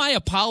 If in my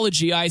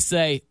apology I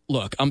say,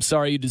 look, I'm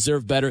sorry, you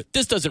deserve better,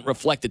 this doesn't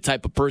reflect the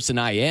type of person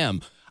I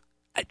am,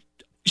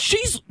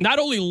 she's not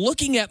only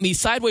looking at me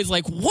sideways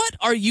like, what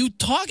are you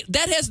talking?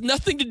 That has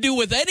nothing to do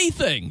with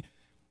anything.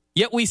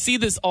 Yet we see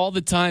this all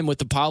the time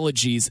with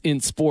apologies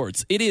in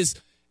sports. It is,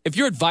 if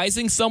you're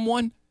advising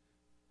someone,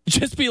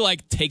 just be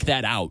like, take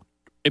that out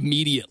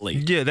immediately.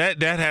 Yeah,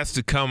 that has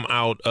to come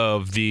out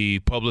of the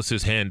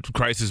publicist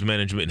crisis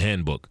management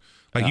handbook.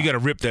 Like, you got to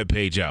rip that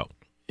page out.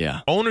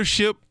 Yeah.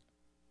 Ownership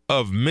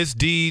of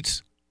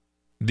misdeeds,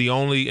 the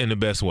only and the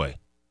best way.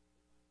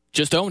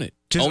 Just own it.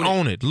 Just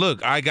own it.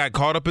 Look, I got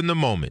caught up in the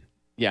moment.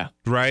 Yeah.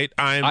 Right?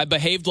 I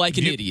behaved like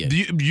an idiot.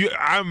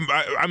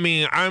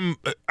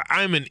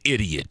 I'm an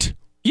idiot.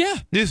 Yeah.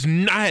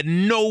 I had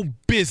no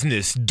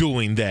business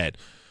doing that.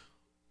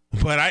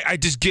 But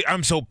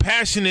I'm so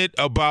passionate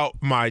about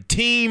my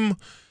team,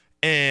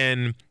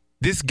 and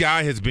this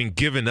guy has been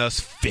giving us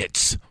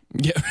fits.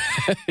 Yeah.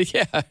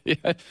 yeah.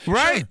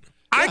 Right?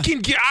 Sure.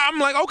 I'm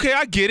like, okay,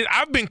 I get it.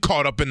 I've been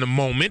caught up in the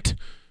moment.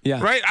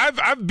 Yeah. Right?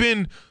 I've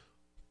been,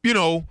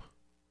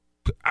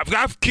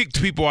 I've kicked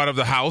people out of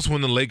the house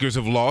when the Lakers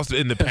have lost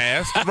in the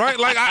past, right?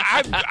 Like,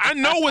 I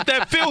know what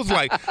that feels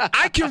like.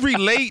 I can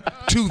relate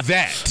to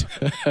that.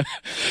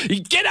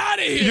 Get out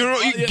of here.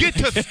 Get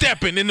to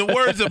stepping. In the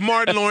words of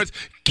Martin Lawrence,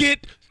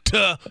 get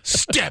to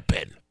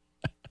stepping.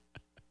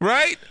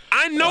 Right?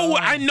 I know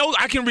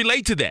I can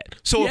relate to that.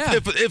 So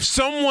if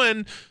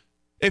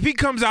he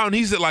comes out and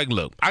he's like,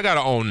 look, I got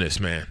to own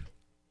this, man.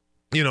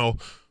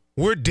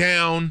 We're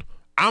down.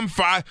 I'm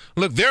fighting.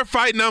 Look, they're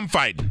fighting. I'm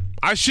fighting.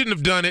 I shouldn't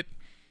have done it.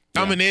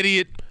 Yeah. I'm an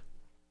idiot.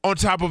 On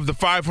top of the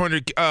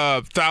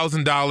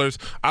 $500,000,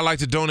 I like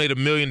to donate $1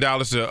 million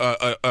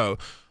to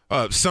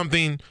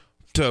something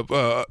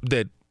to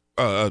that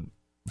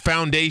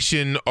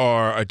foundation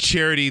or a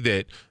charity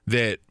that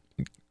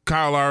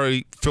Kyle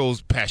Lowry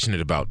feels passionate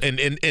about,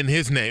 in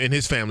his name, in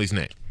his family's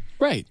name.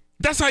 Right.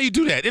 That's how you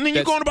do that, and then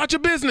you're going about your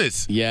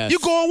business. Yes. You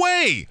go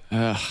away.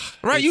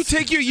 Right. You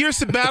take your year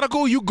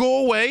sabbatical. You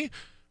go away.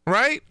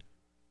 Right.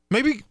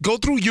 Maybe go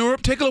through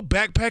Europe, take a little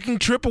backpacking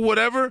trip or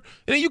whatever, and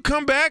then you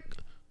come back,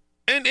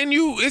 and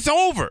it's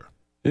over.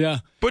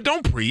 Yeah. But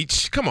don't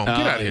preach. Come on,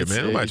 get out of here,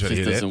 man. Nobody trying to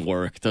hear that. It doesn't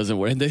work.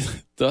 And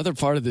the other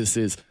part of this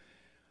is,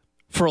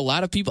 for a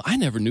lot of people, I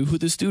never knew who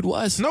this dude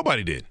was.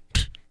 Nobody did.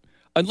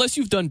 Unless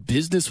you've done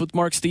business with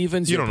Mark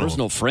Stevens, you're a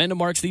personal friend of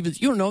Mark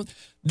Stevens, you don't know.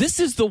 This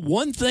is the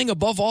one thing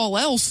above all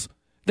else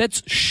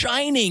that's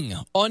shining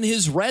on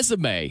his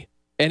resume.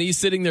 And he's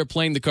sitting there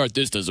playing the card.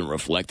 This doesn't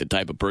reflect the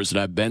type of person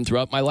I've been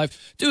throughout my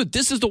life. Dude,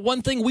 this is the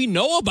one thing we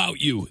know about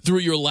you through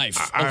your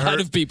life. A lot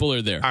of people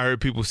are there. I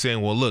heard people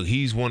saying, well, look,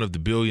 he's one of the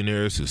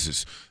billionaires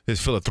whose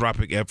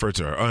philanthropic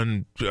efforts are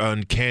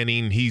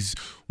uncanny. He's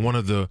one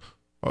of the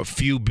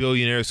few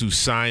billionaires who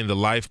signed the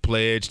life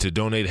pledge to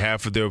donate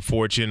half of their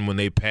fortune when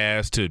they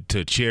pass to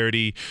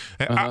charity.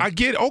 I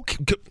get okay.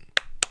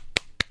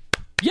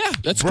 Yeah,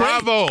 that's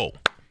Bravo. great.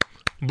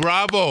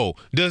 Bravo.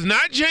 Does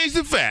not change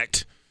the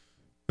fact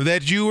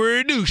that you were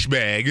a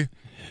douchebag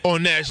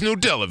on national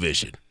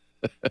television.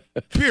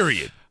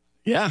 Period.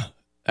 Yeah.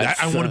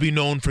 I want to be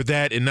known for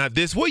that and not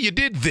this. Well, you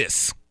did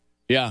this.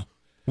 Yeah.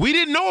 We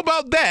didn't know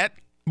about that,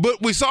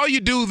 but we saw you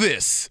do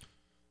this.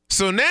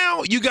 So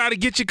now you got to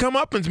get your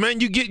comeuppance, man.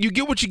 You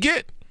get what you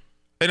get.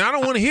 And I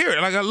don't want to hear it.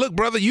 Like, look,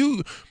 brother,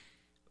 you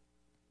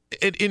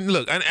 –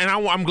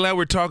 I'm glad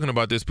we're talking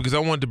about this because I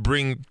wanted to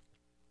bring –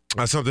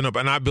 something up,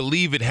 and I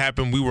believe it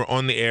happened. We were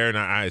on the air, and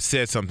I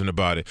said something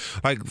about it.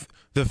 Like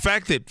the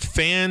fact that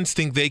fans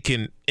think they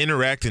can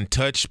interact and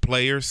touch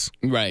players,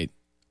 right?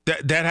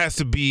 That has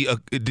to be a.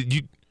 Did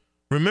you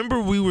remember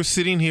we were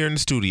sitting here in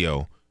the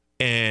studio,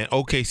 and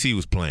OKC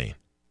was playing,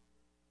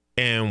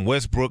 and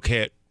Westbrook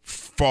had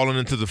fallen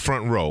into the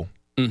front row,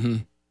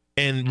 and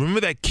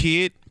remember that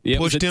kid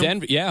pushed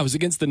him. It was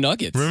against the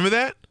Nuggets. Remember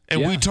that?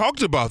 And we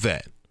talked about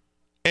that,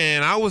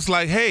 and I was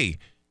like, "Hey,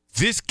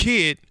 this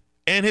kid."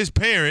 And his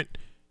parent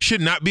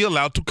should not be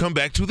allowed to come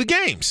back to the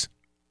games.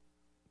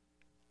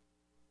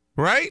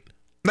 Right?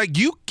 Like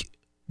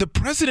the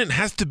president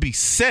has to be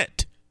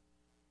set.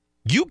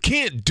 You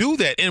can't do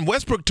that. And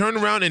Westbrook turned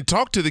around and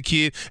talked to the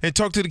kid and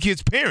talked to the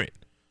kid's parent.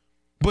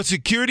 But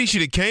security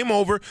should have came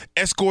over,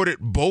 escorted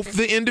both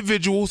the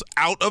individuals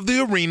out of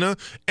the arena,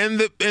 and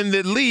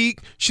the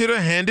league should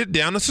have handed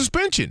down a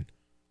suspension.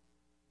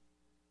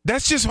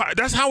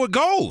 That's how it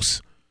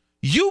goes.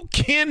 You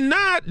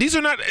cannot, these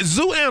are not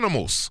zoo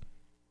animals.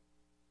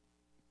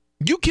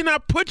 You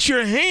cannot put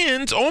your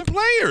hands on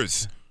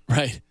players.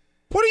 Right.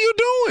 What are you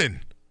doing?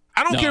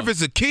 I don't care if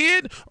it's a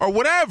kid or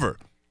whatever.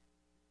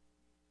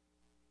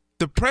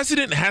 The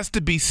precedent has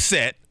to be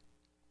set,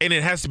 and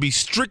it has to be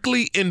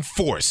strictly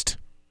enforced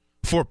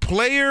for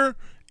player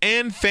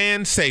and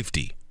fan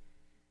safety.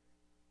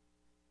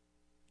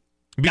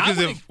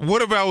 Because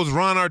what if I was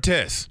Ron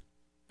Artest?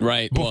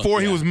 Right. Before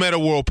he was Meta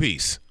World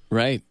Peace.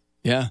 Right.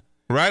 Yeah.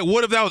 Right?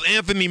 What if that was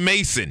Anthony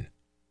Mason?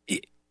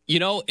 You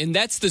know, and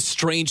that's the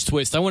strange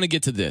twist. I want to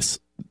get to this.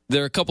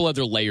 There are a couple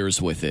other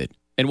layers with it,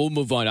 and we'll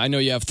move on. I know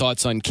you have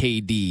thoughts on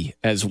KD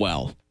as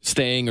well,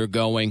 staying or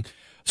going.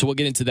 So we'll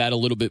get into that a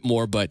little bit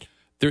more, but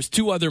there's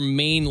two other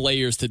main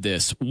layers to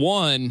this.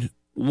 One,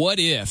 what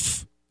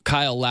if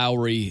Kyle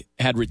Lowry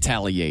had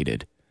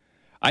retaliated?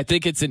 I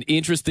think it's an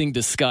interesting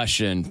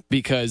discussion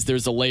because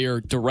there's a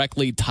layer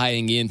directly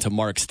tying into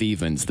Mark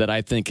Stevens that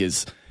I think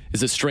is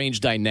a strange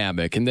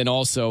dynamic. And then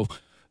also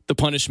the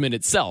punishment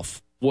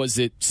itself. Was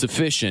it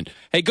sufficient?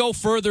 Hey, go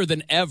further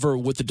than ever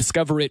with the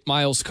Discover It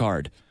Miles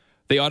card.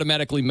 They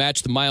automatically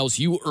match the miles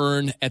you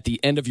earn at the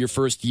end of your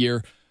first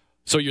year.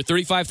 So your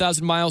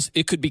 35,000 miles,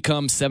 it could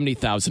become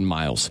 70,000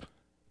 miles.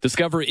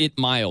 Discover It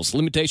Miles.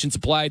 Limitations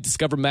apply.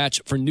 Discover Match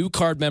for new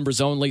card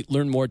members only.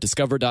 Learn more at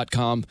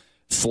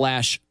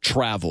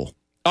discover.com/travel.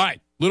 All right,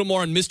 a little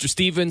more on Mr.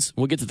 Stevens.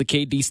 We'll get to the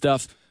KD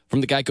stuff from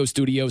the Geico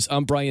Studios.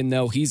 I'm Brian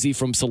Noe. He's E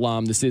from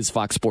Salam. This is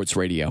Fox Sports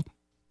Radio.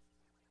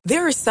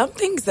 There are some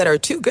things that are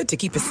too good to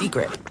keep a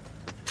secret.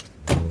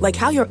 Like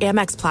how your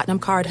Amex Platinum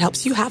card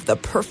helps you have the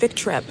perfect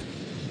trip.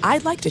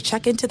 I'd like to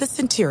check into the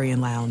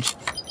Centurion Lounge.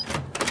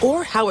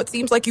 Or how it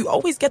seems like you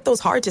always get those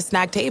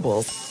hard-to-snag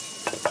tables.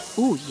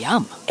 Ooh,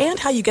 yum. And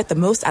how you get the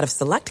most out of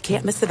select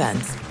can't-miss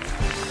events.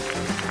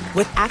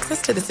 With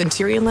access to the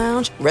Centurion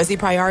Lounge, Resi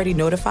Priority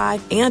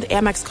Notified, and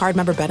Amex card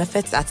member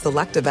benefits at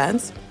select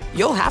events,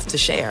 you'll have to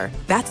share.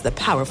 That's the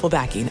powerful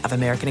backing of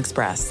American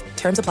Express.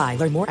 Terms apply.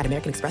 Learn more at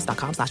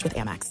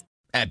americanexpress.com/withAmex.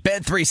 At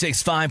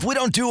Bet365, we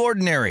don't do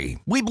ordinary.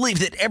 We believe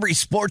that every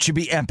sport should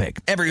be epic.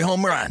 Every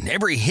home run,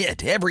 every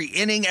hit, every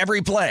inning, every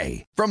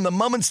play. From the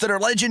moments that are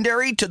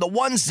legendary to the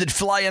ones that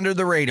fly under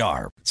the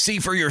radar. See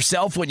for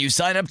yourself when you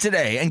sign up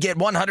today and get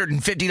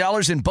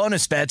 $150 in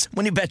bonus bets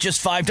when you bet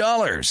just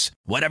 $5.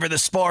 Whatever the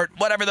sport,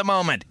 whatever the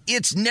moment,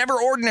 it's never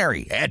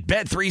ordinary at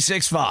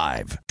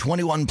Bet365.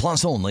 21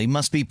 plus only.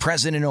 Must be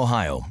present in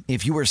Ohio.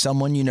 If you or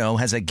someone you know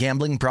has a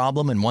gambling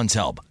problem and wants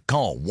help,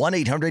 call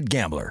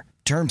 1-800-GAMBLER.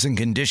 Terms and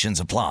conditions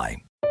apply.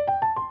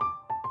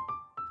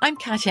 I'm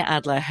Katya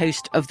Adler,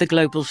 host of The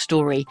Global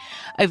Story.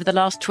 Over the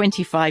last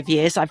 25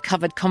 years, I've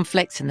covered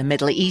conflicts in the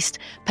Middle East,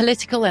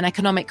 political and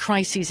economic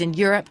crises in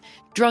Europe,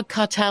 drug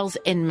cartels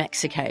in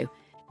Mexico.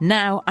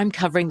 Now I'm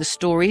covering the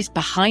stories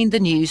behind the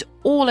news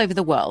all over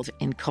the world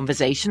in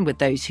conversation with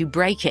those who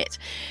break it.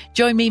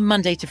 Join me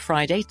Monday to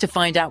Friday to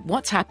find out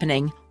what's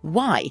happening,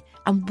 why,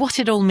 and what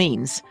it all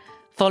means.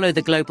 Follow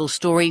The Global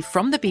Story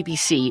from the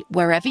BBC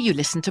wherever you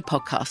listen to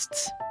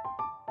podcasts.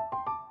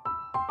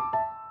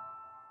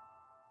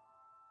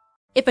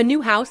 If a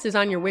new house is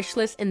on your wish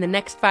list in the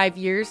next 5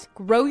 years,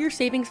 grow your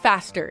savings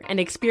faster and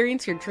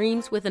experience your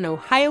dreams with an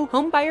Ohio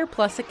Homebuyer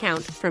Plus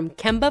account from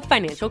Kemba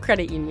Financial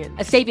Credit Union.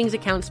 A savings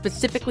account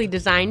specifically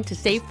designed to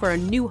save for a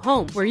new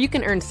home where you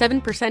can earn 7%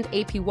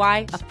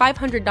 APY,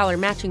 a $500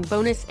 matching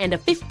bonus, and a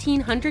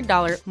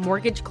 $1,500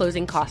 mortgage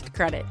closing cost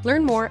credit.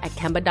 Learn more at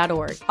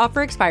Kemba.org.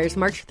 Offer expires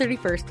March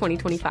 31st,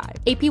 2025.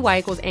 APY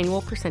equals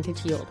annual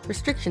percentage yield.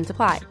 Restrictions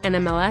apply.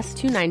 NMLS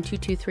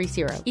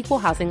 292230. Equal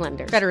housing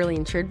lender. Federally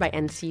insured by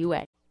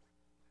NCUA.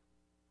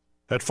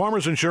 At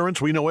Farmers Insurance,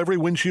 we know every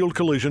windshield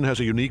collision has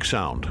a unique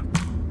sound.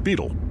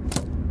 Beetle.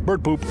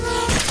 Bird poop.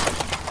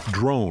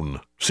 Drone.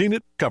 Seen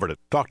it, covered it.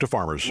 Talk to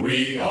Farmers.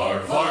 We are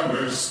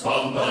Farmers.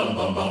 Bum, bum,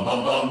 bum, bum,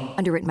 bum, bum.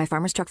 Underwritten by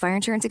Farmers Truck Fire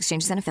Insurance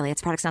Exchanges and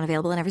Affiliates. Products not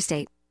available in every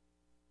state.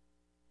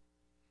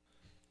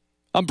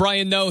 I'm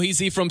Brian Noe.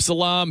 He's Ephraim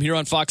Salam here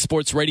on Fox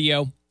Sports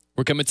Radio.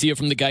 We're coming to you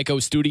from the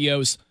Geico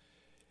Studios.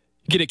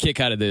 Get a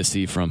kick out of this,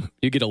 Ephraim.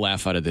 You get a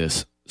laugh out of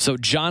this. So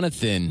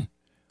Jonathan,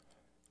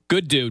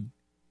 good dude,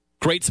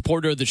 great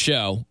supporter of the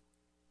show,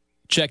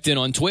 checked in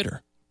on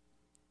Twitter.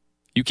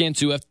 You can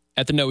too at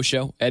the No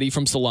Show, at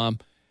Ephraim Salam.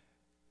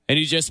 And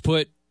he just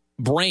put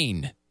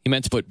brain. He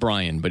meant to put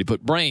Brian, but he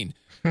put brain.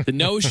 The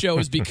No Show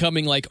is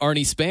becoming like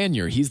Arnie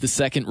Spanier. He's the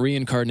second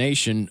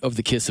reincarnation of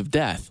the Kiss of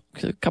Death.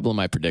 A couple of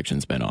my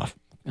predictions been off.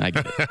 I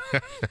get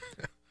it.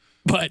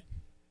 But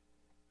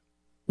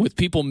with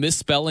people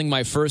misspelling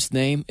my first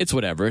name, it's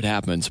whatever. It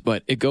happens.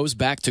 But it goes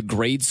back to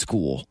grade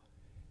school.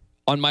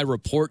 On my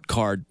report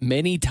card,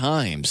 many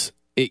times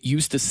it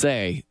used to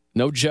say,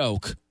 no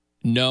joke,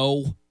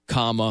 no,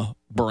 comma,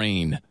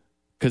 brain,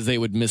 because they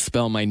would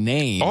misspell my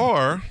name.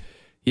 Or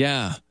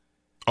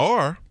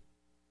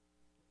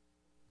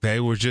they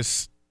were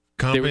just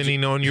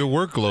commenting on your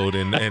workload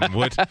and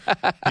what,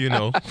 you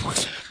know.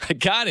 I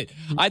got it.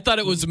 I thought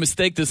it was a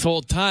mistake this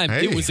whole time.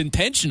 Hey. It was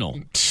intentional.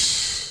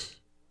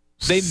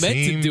 They meant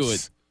to do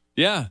it.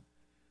 Yeah.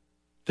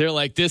 They're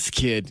like, this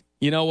kid,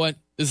 you know what?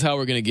 This is how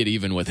we're going to get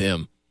even with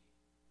him.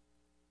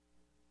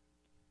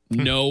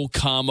 No,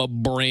 comma,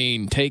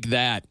 brain. Take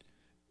that.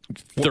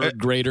 Third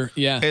grader.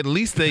 Yeah. At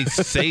least they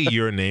say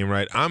your name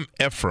right. I'm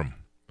Ephraim.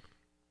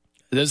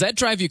 Does that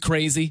drive you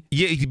crazy?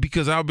 Yeah,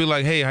 because I'll be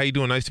like, hey, how you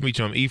doing? Nice to meet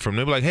you. I'm Ephraim.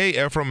 They'll be like,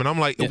 hey, Ephraim. And I'm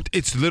like,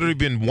 It's literally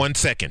been 1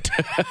 second.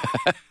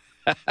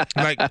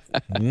 Like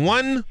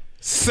 1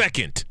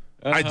 second.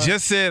 I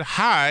just said,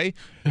 hi,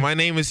 my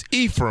name is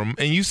Ephraim.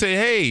 And you say,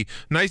 hey,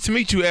 nice to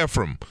meet you,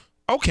 Ephraim.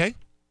 Okay.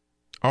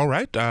 All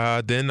right.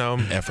 Then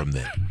Ephraim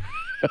then.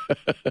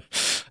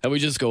 And we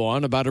just go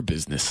on about our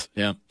business.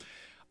 Yeah.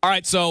 All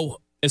right.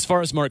 So as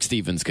far as Mark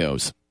Stevens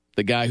goes,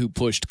 the guy who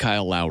pushed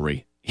Kyle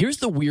Lowry, here's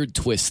the weird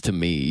twist to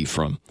me,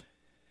 Ephraim.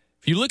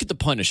 If you look at the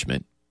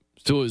punishment,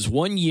 so it was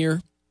 1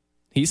 year,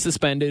 he's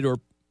suspended or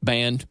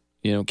banned,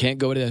 can't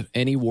go to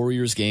any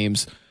Warriors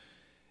games,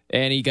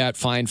 and he got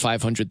fined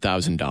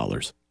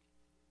 $500,000.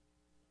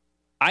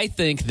 I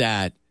think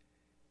that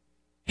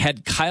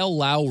had Kyle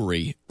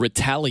Lowry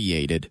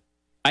retaliated,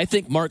 I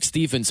think Mark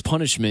Stevens'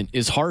 punishment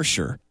is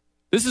harsher.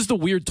 This is the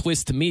weird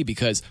twist to me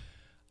because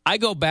I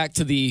go back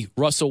to the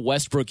Russell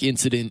Westbrook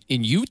incident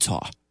in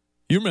Utah.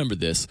 You remember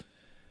this,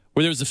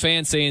 where there was a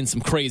fan saying some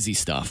crazy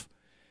stuff,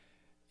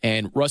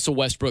 and Russell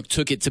Westbrook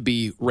took it to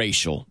be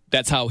racial.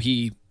 That's how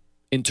he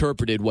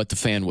interpreted what the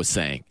fan was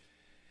saying.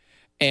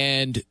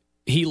 And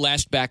he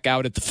lashed back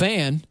out at the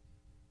fan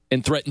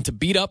and threatened to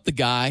beat up the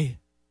guy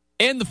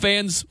and the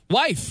fan's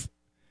wife.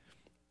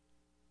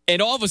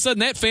 And all of a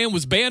sudden, that fan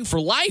was banned for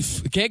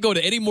life. Can't go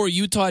to any more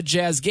Utah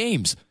Jazz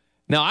games.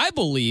 Now, I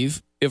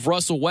believe if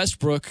Russell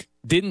Westbrook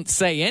didn't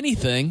say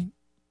anything,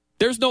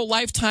 there's no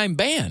lifetime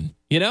ban,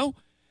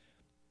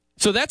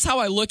 So that's how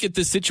I look at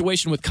this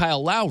situation with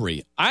Kyle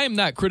Lowry. I am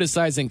not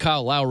criticizing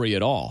Kyle Lowry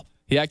at all.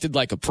 He acted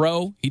like a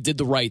pro. He did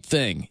the right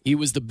thing. He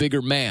was the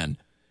bigger man.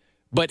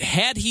 But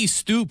had he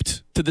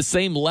stooped to the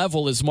same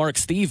level as Mark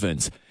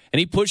Stevens and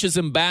he pushes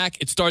him back,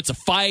 it starts a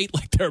fight,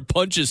 like there are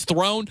punches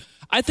thrown,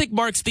 I think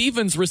Mark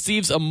Stevens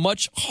receives a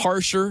much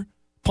harsher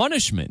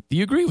punishment. Do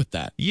you agree with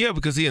that? Yeah,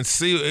 because in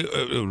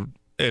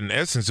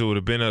essence, it would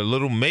have been a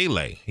little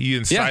melee. He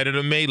incited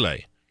a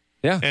melee.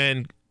 Yeah.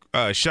 And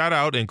shout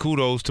out and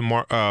kudos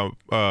to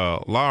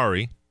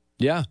Lowry.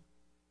 Yeah.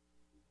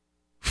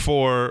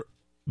 For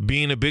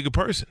being a bigger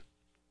person.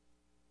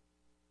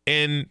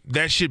 And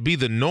that should be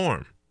the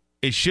norm.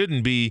 It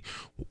shouldn't be,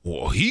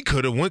 well, he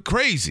could have went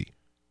crazy.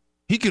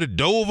 He could have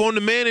dove on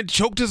the man and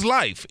choked his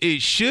life.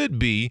 It should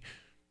be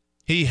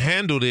he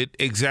handled it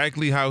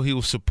exactly how he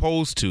was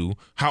supposed to,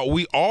 how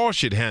we all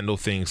should handle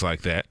things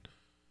like that.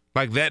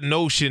 Like that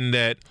notion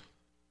that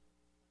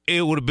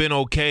it would have been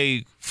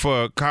okay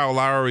for Kyle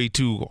Lowry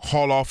to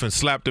haul off and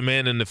slap the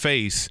man in the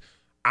face.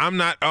 I'm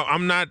not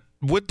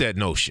with that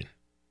notion.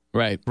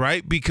 Right.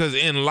 Right? Because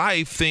in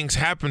life, things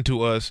happen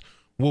to us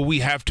where we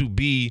have to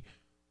be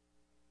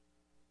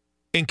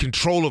in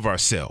control of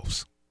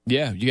ourselves.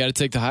 Yeah, you got to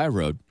take the high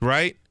road.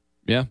 Right?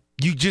 Yeah.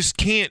 You just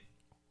can't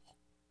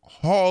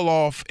haul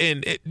off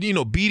and,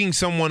 beating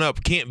someone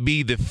up can't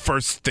be the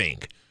first thing.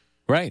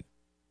 Right.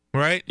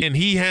 Right? And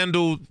he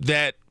handled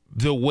that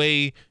the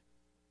way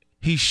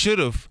he should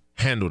have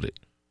handled it.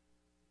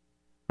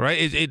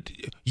 Right? It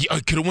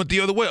could have went the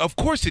other way. Of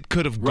course, it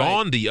could have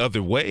gone the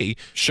other way.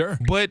 Sure.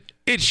 But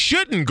it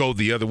shouldn't go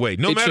the other way.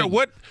 No matter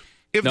what.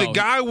 If the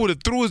guy would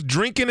have threw his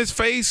drink in his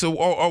face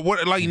or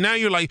what, like now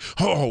you're like,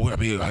 I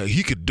mean,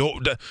 he could do.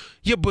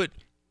 Yeah, but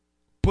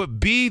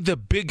be the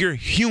bigger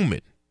human.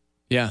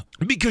 Yeah.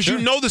 Because you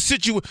know the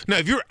situation. Now,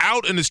 if you're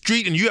out in the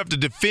street and you have to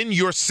defend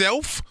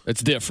yourself.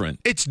 It's different.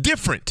 It's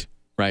different.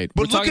 Right.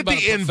 But look at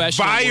the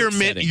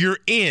environment you're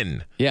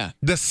in. Yeah.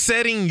 The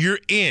setting you're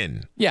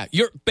in. Yeah.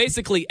 You're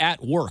basically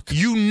at work.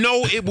 You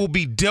know it will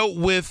be dealt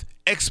with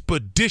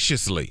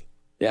expeditiously.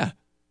 Yeah.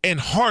 And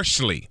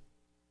harshly.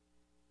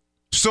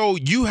 So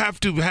you have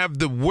to have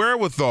the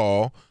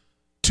wherewithal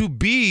to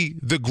be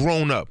the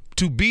grown-up,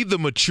 to be the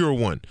mature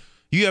one.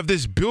 You have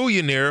this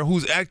billionaire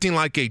who's acting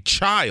like a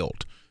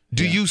child.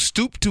 Do you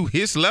stoop to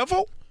his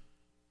level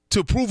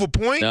to prove a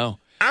point? No.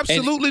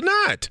 Absolutely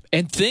not.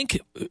 And think,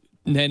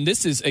 and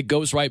it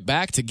goes right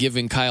back to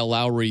giving Kyle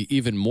Lowry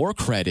even more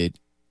credit,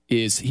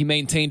 is he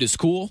maintained his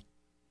cool.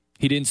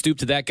 He didn't stoop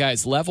to that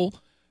guy's level.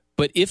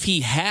 But if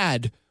he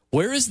had,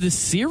 where is the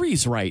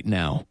series right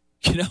now?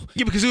 Yeah,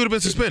 because he would have been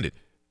suspended.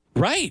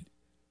 Right.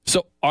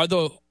 So are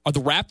the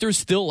Raptors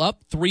still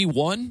up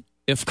 3-1?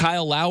 If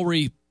Kyle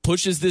Lowry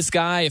pushes this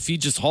guy, if he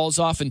just hauls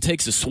off and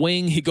takes a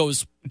swing, he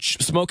goes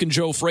smoking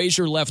Joe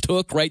Frazier left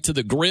hook right to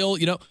the grill,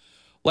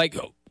 like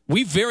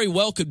we very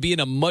well could be in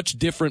a much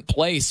different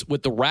place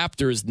with the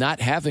Raptors not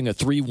having a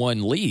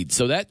 3-1 lead.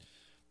 So that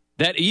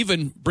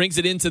even brings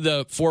it into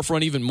the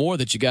forefront even more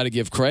that you got to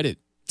give credit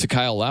to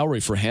Kyle Lowry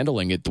for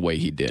handling it the way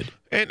he did.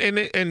 And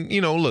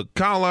look,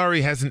 Kyle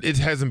Lowry hasn't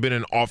been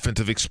an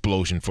offensive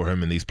explosion for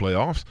him in these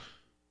playoffs,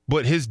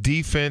 but his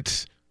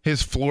defense,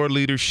 his floor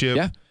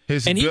leadership,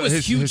 his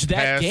huge that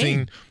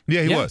passing,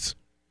 game. He was.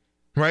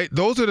 Right?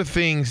 Those are the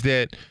things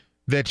that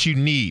you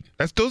need.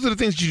 Those are the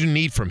things you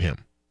need from him.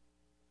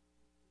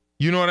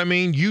 You know what I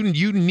mean? You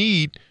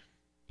need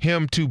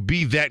him to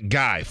be that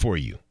guy for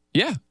you.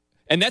 Yeah.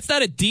 And that's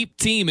not a deep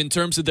team in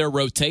terms of their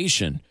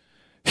rotation.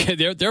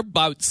 They're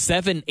about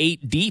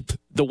 7-8 deep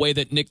the way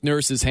that Nick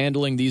Nurse is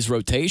handling these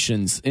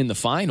rotations in the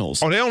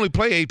finals. Oh, they only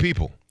play 8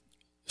 people.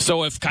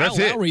 So if Kyle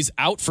Lowry's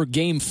out for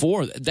game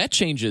 4, that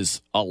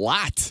changes a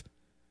lot.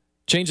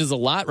 Changes a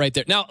lot right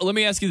there. Now, let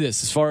me ask you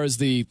this. As far as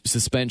the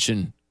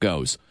suspension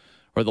goes,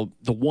 or the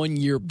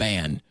 1-year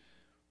ban,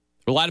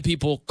 a lot of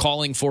people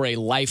calling for a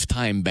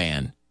lifetime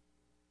ban.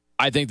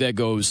 I think that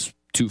goes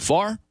too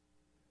far.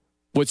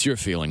 What's your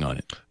feeling on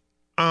it?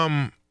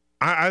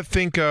 I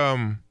think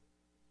now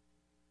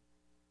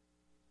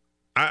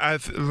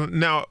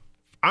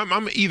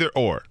I'm either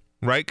or,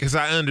 right? Because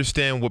I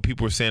understand what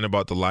people are saying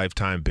about the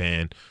lifetime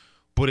ban,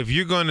 but if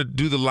you're going to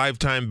do the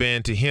lifetime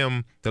ban to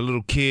him, the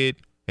little kid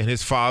and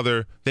his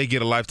father, they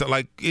get a lifetime.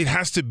 Like, it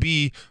has to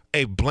be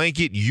a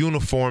blanket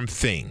uniform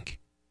thing.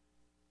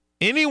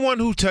 Anyone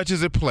who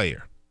touches a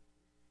player,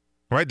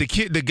 right?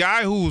 The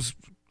guy who's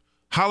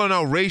hollering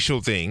out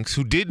racial things,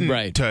 who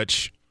didn't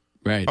touch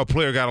a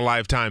player, got a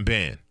lifetime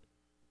ban,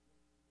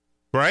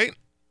 right?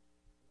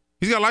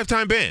 He's got a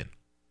lifetime ban.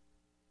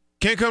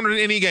 Can't come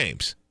to any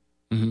games.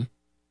 Mm-hmm.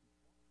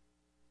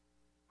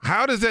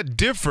 How does that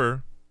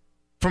differ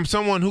from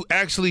someone who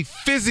actually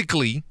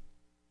physically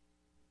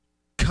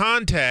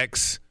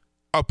contacts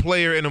a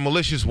player in a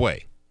malicious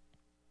way?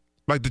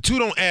 Like, the two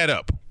don't add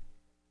up,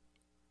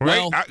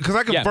 right? Because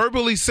I can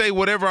verbally say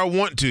whatever I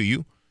want to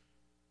you,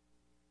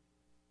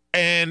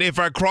 and if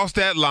I cross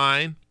that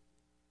line,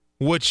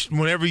 which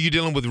whenever you're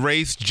dealing with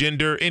race,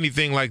 gender,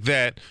 anything like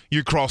that,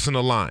 you're crossing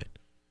the line.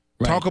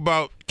 Right. Talk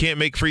about can't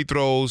make free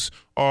throws,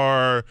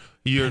 or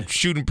your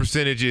shooting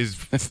percentage is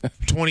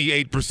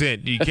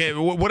 28%. You can't,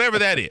 whatever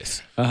that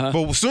is. Uh-huh.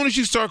 But as soon as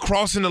you start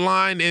crossing the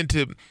line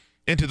into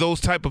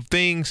those type of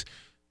things,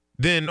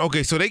 then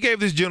okay. So they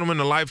gave this gentleman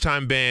a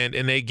lifetime ban,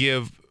 and they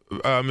give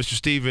Mr.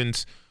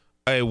 Stevens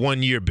a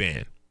 1-year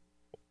ban.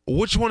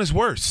 Which one is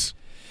worse?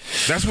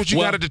 That's what you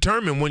got to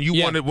determine when you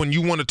want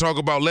to talk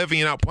about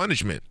levying out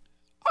punishment.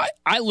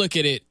 I look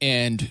at it,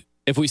 and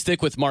if we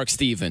stick with Mark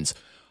Stevens,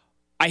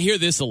 I hear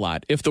this a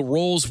lot. If the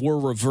roles were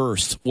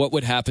reversed, what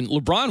would happen?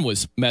 LeBron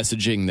was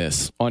messaging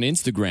this on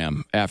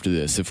Instagram after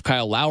this. If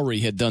Kyle Lowry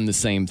had done the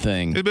same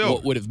thing,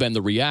 what would have been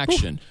the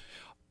reaction?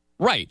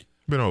 Right.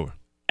 Been over.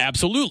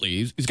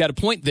 Absolutely. He's got a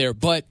point there.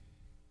 But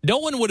no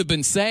one would have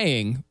been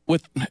saying,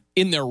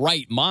 in their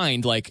right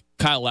mind, like,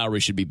 Kyle Lowry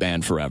should be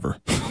banned forever.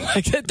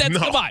 Like,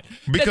 come on.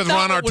 Because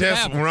Ron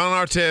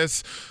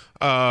Artest,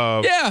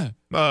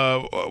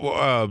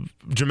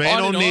 Jermaine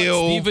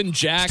O'Neal,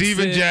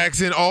 Steven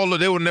Jackson,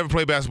 they would never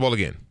play basketball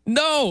again.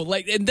 No,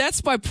 and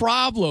that's my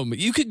problem.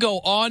 You could go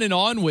on and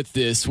on with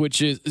this,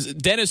 which is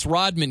Dennis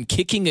Rodman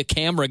kicking a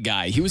camera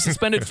guy. He was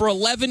suspended for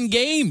 11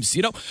 games.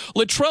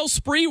 Latrell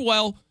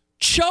Sprewell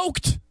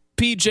choked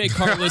PJ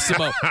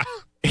Carlesimo.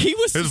 He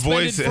was his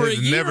suspended voice for a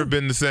has year. never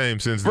been the same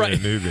since then.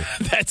 Either.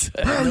 That's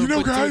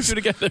guys.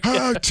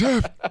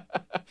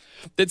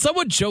 Did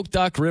someone choke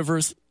Doc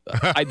Rivers?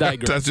 I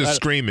digress. That's just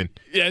screaming.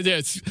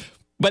 Yeah,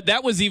 But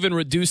that was even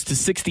reduced to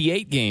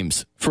 68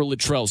 games for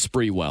Latrell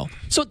Sprewell.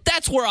 So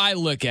that's where I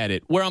look at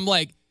it, where I'm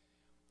like,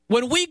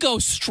 when we go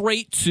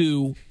straight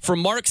to, for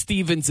Mark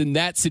Stevens in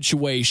that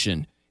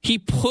situation, he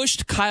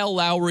pushed Kyle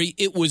Lowry.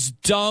 It was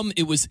dumb.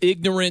 It was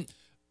ignorant.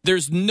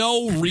 There's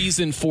no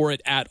reason for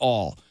it at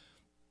all.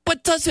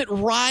 But does it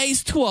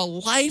rise to a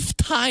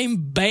lifetime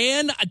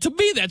ban? To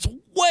me, that's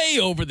way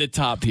over the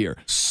top here.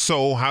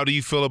 So how do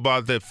you feel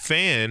about the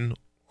fan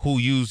who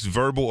used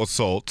verbal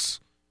assaults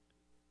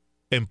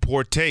and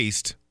poor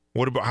taste?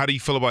 How do you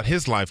feel about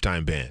his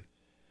lifetime ban?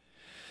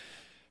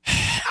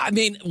 I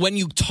mean, when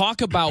you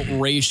talk about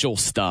racial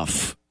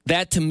stuff,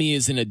 that to me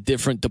is in a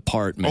different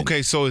department.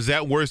 Okay, so is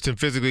that worse than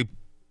physically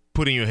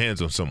putting your hands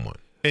on someone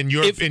in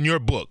your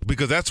book?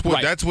 Because that's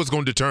what's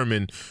going to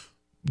determine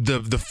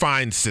the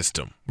fine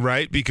system,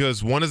 right?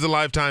 Because one is a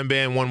lifetime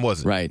ban, one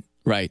wasn't.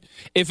 Right.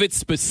 If it's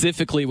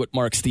specifically what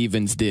Mark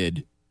Stevens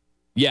did,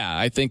 yeah,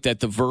 I think that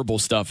the verbal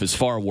stuff is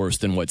far worse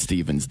than what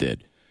Stevens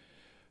did.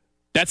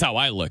 That's how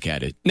I look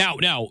at it. Now,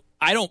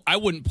 I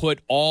wouldn't put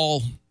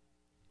all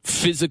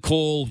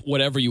physical,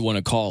 whatever you want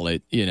to call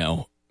it,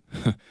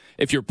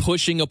 if you're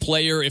pushing a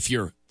player, if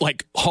you're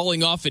like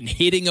hauling off and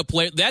hitting a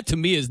player, that to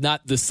me is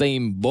not the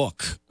same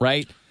book,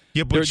 right?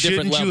 Yeah, but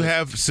shouldn't you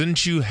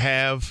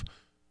have,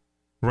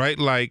 right,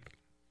 like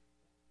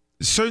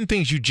certain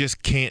things you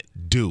just can't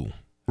do,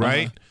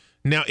 right? Uh-huh.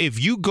 Now,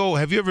 if you go,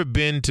 have you ever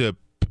been to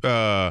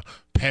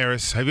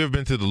Paris? Have you ever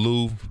been to the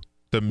Louvre,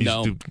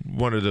 No.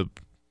 One of the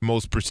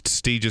most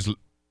prestigious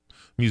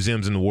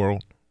museums in the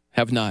world?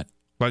 Have not.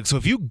 Like, so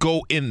if you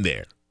go in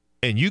there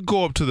and you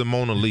go up to the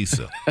Mona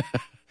Lisa,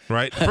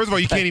 right? First of all,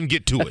 you can't even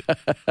get to it.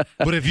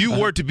 But if you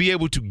were to be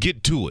able to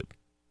get to it,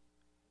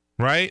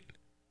 right?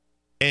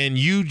 And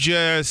you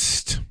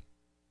just,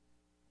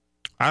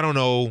 I don't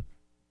know,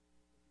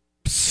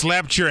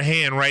 slapped your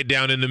hand right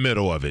down in the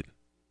middle of it.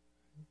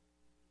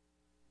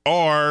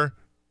 Or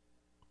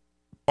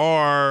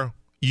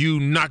you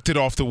knocked it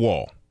off the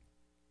wall.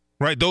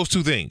 Right? Those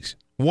two things.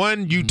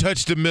 One, you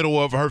touched the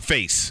middle of her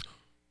face.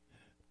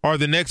 Or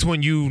the next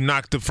one, you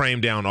knocked the frame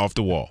down off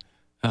the wall.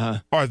 Uh-huh.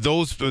 Are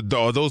those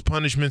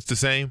punishments the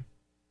same?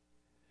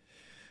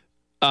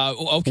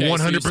 Okay.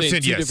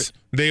 100% yes.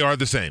 They are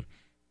the same.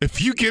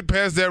 If you get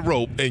past that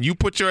rope and you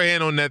put your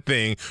hand on that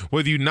thing,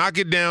 whether you knock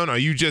it down or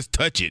you just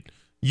touch it,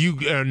 you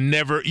are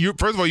never.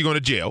 First of all, you're going to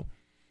jail.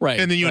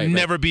 Right. And then you'll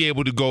never be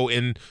able to go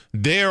in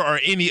there or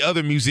any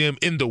other museum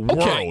in the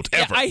world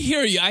ever. Yeah,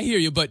 I hear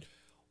you. But,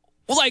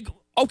 like,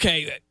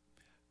 okay.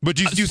 But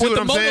you see what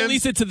I'm saying? saying? Mona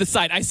Lisa to the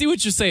side. I see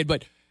what you're saying.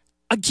 But,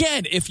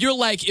 again, if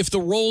the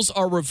roles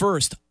are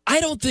reversed,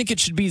 I don't think it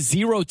should be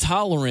zero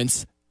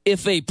tolerance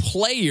if a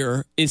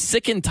player is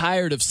sick and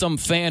tired of some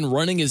fan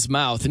running his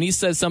mouth and he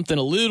says something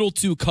a little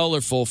too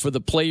colorful for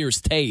the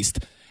player's taste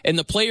and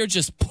the player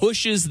just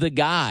pushes the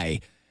guy.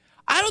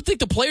 I don't think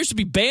the player should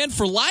be banned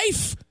for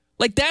life.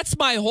 Like, that's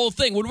my whole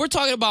thing. When we're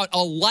talking about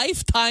a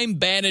lifetime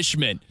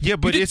banishment, yeah,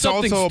 but it's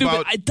also stupid,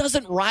 about it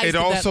doesn't rise to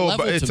that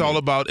level. It's all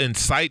about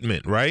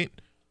incitement, right?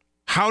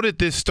 How did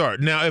this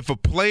start? Now, if a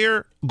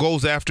player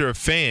goes after a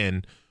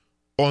fan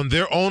on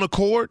their own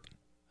accord,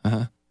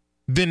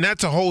 then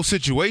that's a whole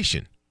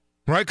situation,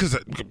 right? Because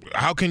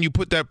how can you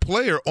put that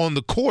player on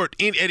the court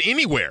at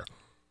anywhere,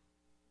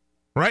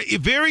 right?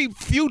 Very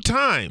few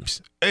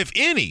times, if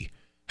any,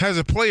 has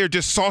a player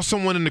just saw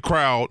someone in the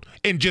crowd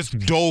and just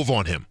dove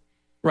on him.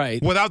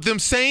 Right. Without them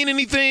saying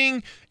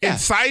anything,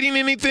 inciting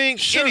anything,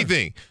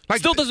 anything. Like,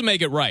 still doesn't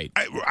make it right.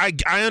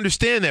 I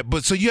understand that,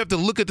 but so you have to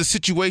look at the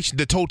situation,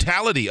 the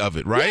totality of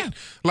it, right? Yeah,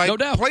 like, no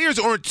doubt. Players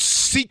aren't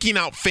seeking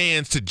out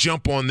fans to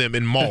jump on them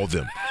and maul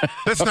them.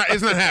 It's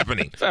not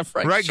happening.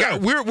 Right? Sure.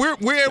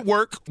 We're at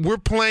work, we're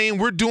playing,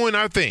 we're doing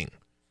our thing.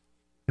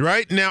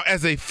 Right? Now,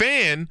 as a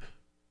fan,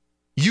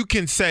 you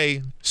can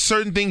say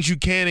certain things you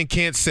can and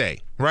can't say.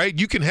 Right?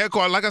 You can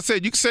heckle, like I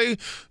said, you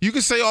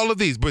can say all of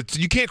these, but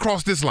you can't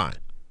cross this line.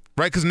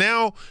 Right? Because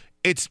now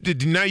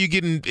you're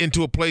getting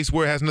into a place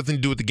where it has nothing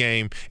to do with the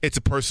game. It's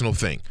a personal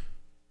thing.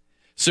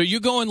 So you're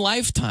going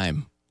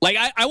lifetime. Like,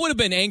 I would have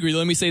been angry.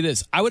 Let me say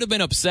this. I would have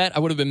been upset. I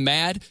would have been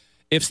mad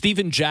if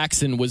Steven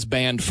Jackson was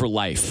banned for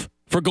life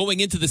for going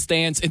into the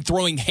stands and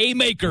throwing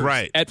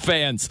haymakers at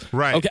fans.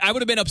 Right. Okay. I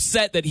would have been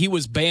upset that he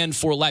was banned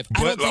for life.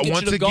 I don't think it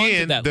should have gone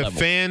to that level. The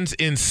fans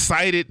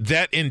incited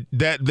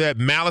that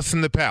malice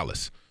in the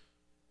palace.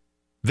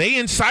 They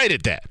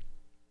incited that.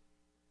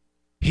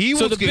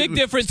 The big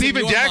difference.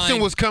 Steven Jackson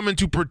was coming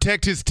to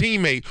protect his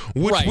teammate,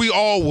 which we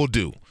all will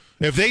do.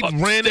 If they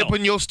ran up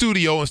in your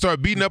studio and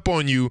started beating up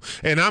on you,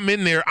 and I'm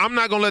in there, I'm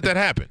not going to let that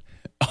happen.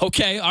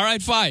 Okay, all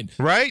right, fine.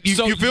 Right?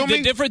 You feel me?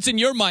 The difference in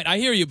your mind, I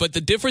hear you, but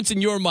the difference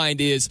in your mind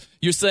is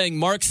you're saying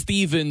Mark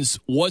Stevens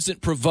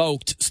wasn't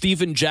provoked,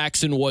 Steven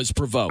Jackson was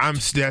provoked.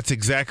 That's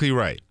exactly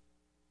right.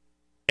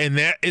 And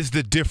that is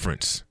the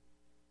difference.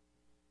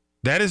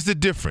 That is the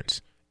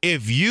difference.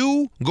 If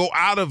you go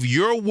out of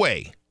your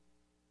way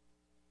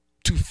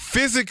to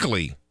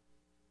physically,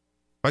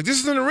 like, this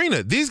is an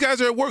arena. These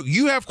guys are at work.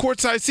 You have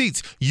courtside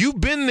seats.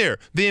 You've been there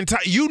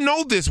you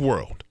know this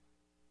world.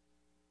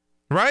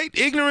 right?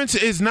 Ignorance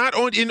is not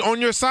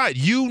on your side.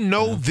 You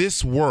know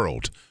this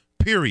world,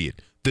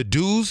 period. The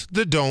do's,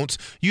 the don'ts.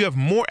 You have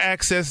more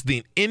access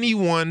than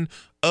anyone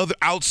other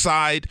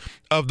outside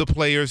of the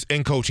players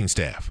and coaching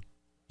staff.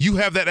 You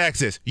have that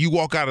access. You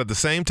walk out of the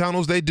same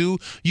tunnels they do.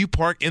 You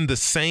park in the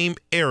same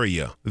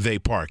area they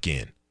park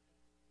in.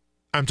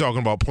 I'm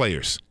talking about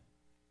players.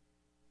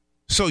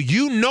 So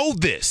you know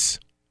this.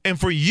 And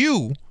for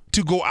you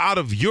to go out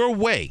of your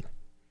way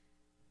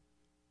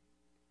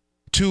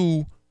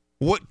to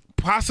what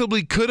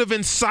possibly could have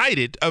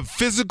incited a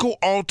physical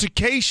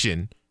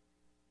altercation,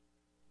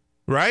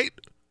 right?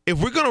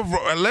 If we're going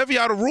to levy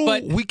out a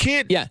rule, we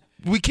can't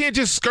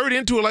just skirt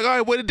into it like, all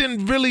right, well, it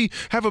didn't really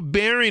have a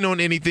bearing on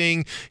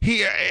anything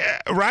here,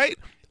 right?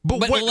 But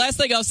the last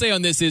thing I'll say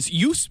on this is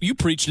you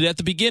preached it at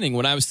the beginning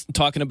when I was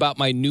talking about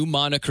my new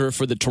moniker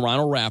for the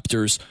Toronto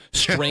Raptors,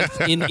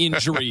 strength in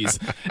injuries.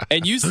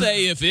 And you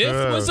say if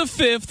was a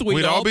fifth,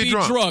 we'd all be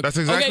drunk. That's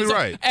exactly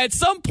right. At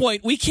some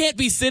point, we can't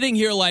be sitting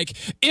here like,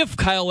 if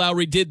Kyle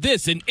Lowry did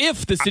this and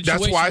if the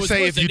situation was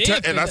this.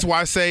 That's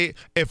why I say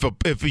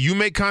if you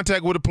make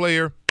contact with a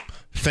player,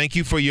 thank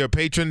you for your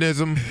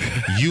patronism.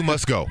 You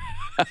must go.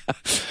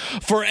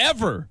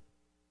 Forever.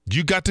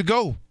 You got to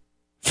go.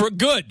 For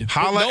good.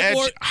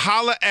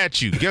 Holla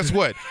at you. Guess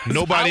what?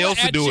 Nobody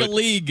else would do it.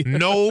 League.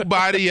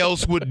 Nobody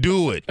else would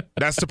do it.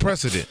 That's the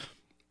precedent.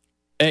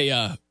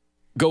 Hey,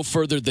 go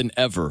further than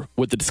ever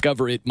with the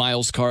Discover It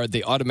Miles card.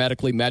 They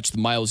automatically match the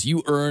miles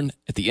you earn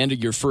at the end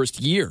of your first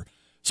year.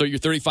 So your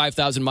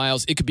 35,000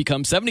 miles, it could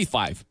become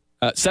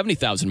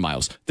 70,000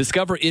 miles.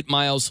 Discover It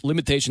Miles.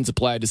 Limitations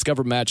apply.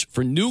 Discover Match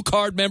for new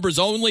card members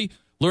only.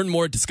 Learn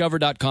more at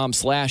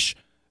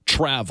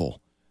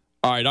discover.com/travel.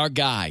 All right, our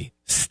guy,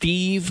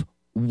 Steve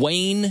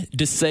Wayne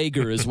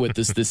DeSager, is with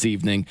us this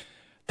evening.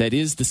 That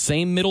is the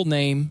same middle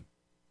name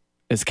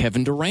as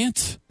Kevin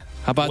Durant.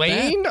 How about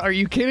Wayne? Are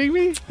you kidding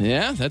me?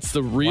 Yeah, that's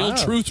the real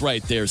truth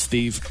right there,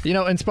 Steve. You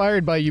know,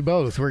 inspired by you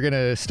both, we're going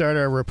to start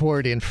our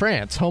report in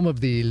France, home of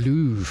the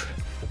Louvre.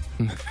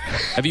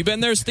 Have you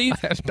been there, Steve?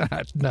 I have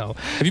not, no.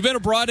 Have you been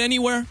abroad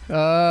anywhere?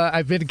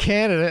 I've been to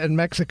Canada and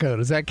Mexico.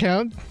 Does that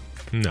count?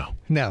 No.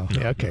 Yeah,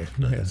 okay.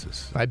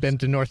 I've been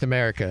to North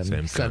America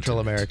and Central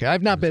America.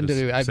 I've not been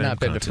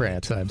to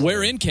France.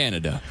 Where in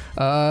Canada?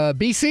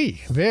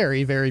 BC.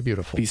 Very, very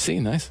beautiful.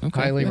 BC, nice.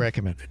 Okay, highly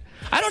recommended.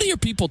 I don't hear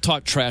people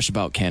talk trash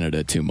about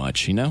Canada too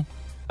much, you know?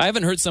 I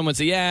haven't heard someone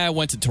say, I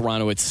went to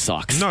Toronto, it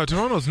sucks. No,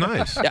 Toronto's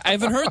nice. Yeah, I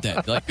haven't heard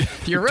that.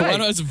 You're right.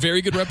 Toronto has a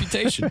very good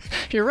reputation.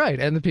 You're right,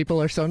 and the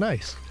people are so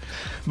nice.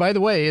 By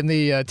the way, in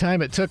the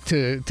time it took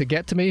to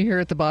get to me here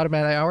at the bottom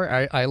of the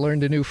hour, I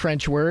learned a new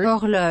French word.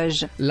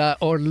 Horloge. La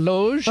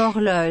horloge.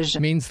 Horloge.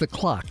 Means the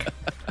clock.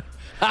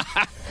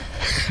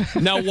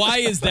 Now, why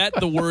is that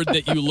the word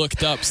that you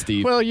looked up,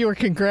 Steve? Well, you were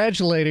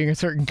congratulating a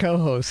certain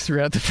co-host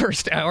throughout the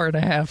first hour and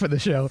a half of the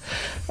show,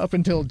 up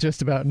until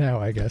just about now,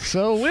 I guess.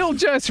 So we'll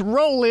just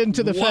roll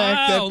into the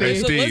fact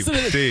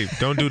that Steve,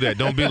 don't do that.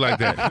 Don't be like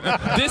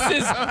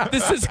that.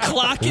 This is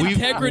clock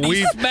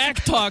integrity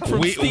smack talk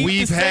from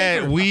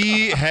Steve.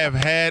 We have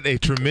had a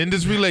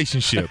tremendous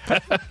relationship.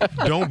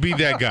 Don't be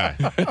that guy.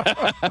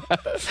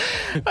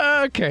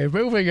 Okay,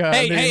 moving on.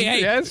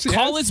 Hey! Yes,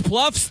 call his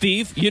bluff,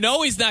 Steve. You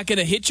know he's not going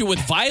to hit you with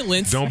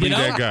violence. Don't be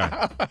that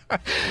guy.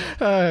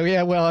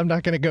 Yeah, well, I'm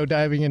not going to go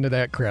diving into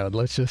that crowd.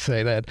 Let's just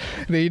say that.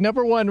 The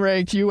number one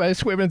ranked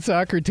U.S. women's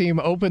soccer team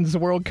opens the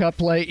World Cup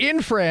play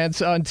in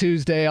France on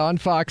Tuesday on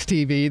Fox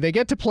TV. They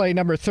get to play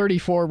number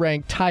 34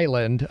 ranked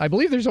Thailand. I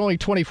believe there's only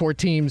 24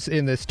 teams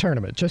in this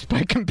tournament, just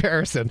by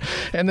comparison.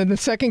 And then the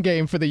second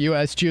game for the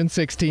U.S., June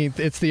 16th,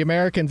 it's the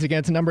Americans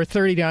against number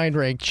 39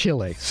 ranked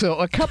Chile. So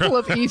a couple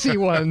of easy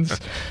ones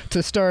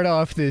to start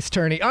off this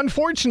tourney.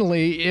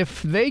 Unfortunately,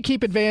 if they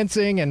keep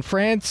advancing and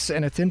France,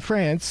 and it's in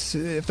France,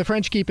 if the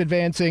French keep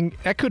advancing,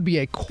 that could be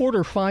a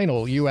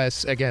quarterfinal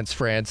U.S. against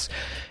France.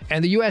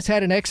 And the U.S.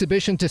 had an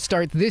exhibition to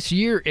start this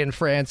year in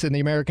France, and the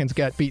Americans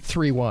got beat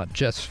 3-1,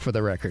 just for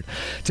the record.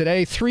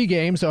 Today, 3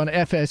 games on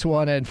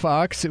FS1 and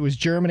Fox. It was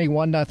Germany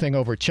 1-0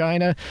 over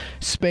China.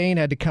 Spain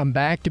had to come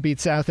back to beat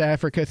South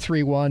Africa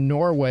 3-1.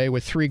 Norway,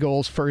 with 3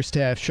 goals first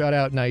half, shut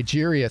out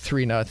Nigeria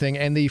 3-0.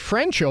 And the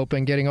French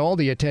Open getting all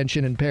the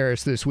attention in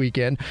Paris this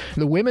weekend.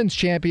 The women's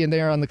champion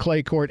there on the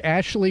clay court,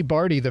 Ashley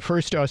Barty, the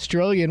first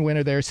Australian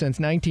winner there since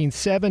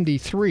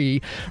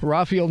 1973.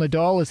 Rafael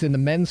Nadal is in the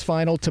men's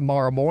final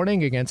tomorrow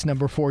morning against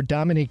number 4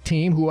 Dominic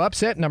Thiem, who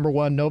upset number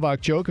 1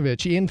 Novak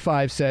Djokovic in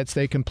 5 sets.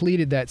 They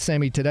completed that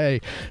semi today,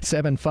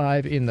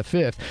 7-5 in the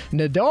 5th.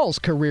 Nadal's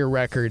career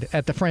record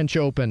at the French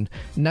Open,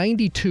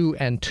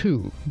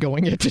 92-2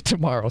 going into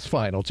tomorrow's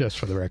final, just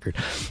for the record.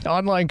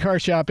 Online car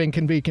shopping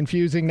can be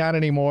confusing, not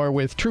anymore.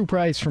 With True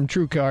Price from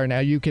TrueCar, now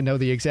you can know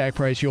the exact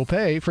price you'll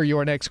pay for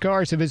your next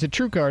car. So visit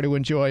TrueCar to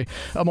enjoy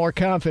a more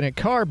confident infinite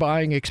car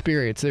buying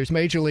experience. There's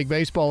Major League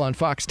Baseball on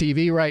Fox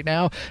TV right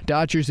now.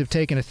 Dodgers have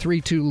taken a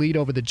 3-2 lead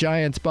over the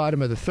Giants,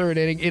 bottom of the third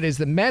inning. It is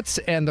the Mets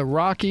and the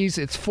Rockies.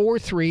 It's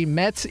 4-3.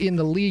 Mets in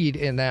the lead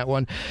in that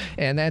one,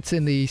 and that's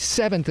in the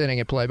seventh inning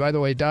of play. By the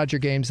way, Dodger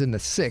game's in the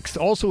sixth.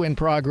 Also in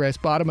progress,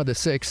 bottom of the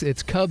sixth,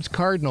 it's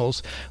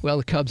Cubs-Cardinals. Well,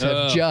 the Cubs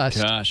have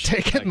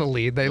taken the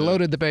lead. They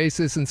loaded the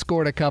bases and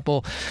scored a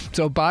couple.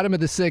 So bottom of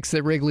the sixth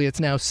at Wrigley, it's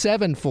now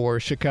 7-4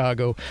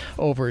 Chicago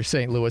over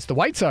St. Louis. The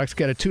White Sox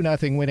got a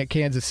 2-0 win at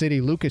Kansas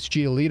City. Lucas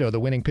Giolito, the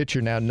winning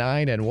pitcher, now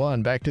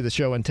 9-1. Back to the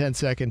show in 10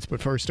 seconds,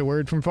 but first a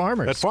word from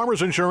Farmers. At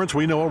Farmers Insurance,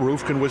 we know a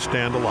roof can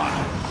withstand a lot.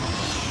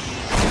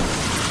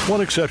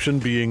 One exception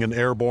being an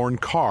airborne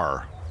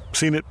car.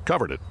 Seen it,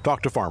 covered it.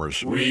 Talk to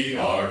Farmers. We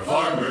are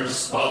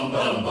Farmers. Bum,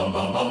 bum, bum,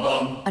 bum, bum,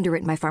 bum.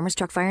 Underwritten by Farmers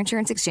Truck Fire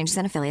Insurance Exchanges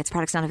and Affiliates.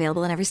 Products not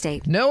available in every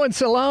state. No and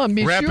Salam.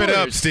 Wrap it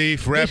up,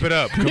 Steve. Wrap it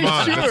up. Come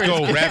on. Let's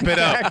go. Wrap it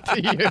up. Back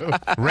to you.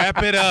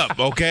 Wrap it up,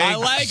 okay? I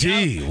like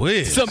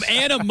some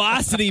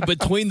animosity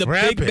between the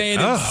big man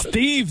and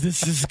Steve.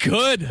 This is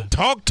good.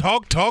 Talk.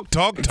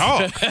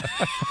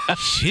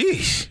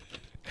 Sheesh.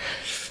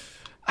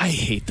 I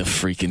hate the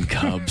freaking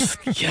Cubs.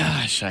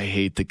 Gosh, I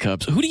hate the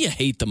Cubs. Who do you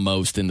hate the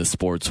most in the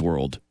sports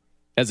world?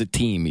 As a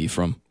team,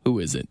 Ephraim, who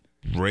is it?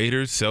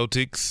 Raiders,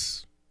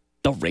 Celtics.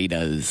 The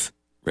Raiders.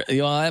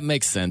 That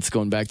makes sense,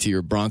 going back to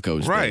your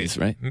Broncos days,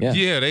 right?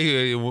 Yeah,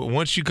 they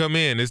once you come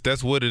in,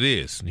 that's what it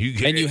is.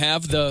 And you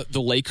have the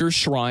Lakers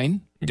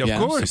shrine. Of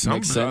course.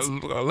 Makes sense.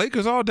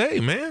 Lakers all day,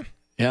 man.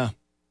 Yeah.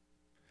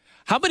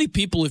 How many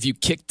people have you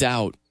kicked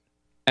out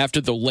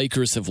after the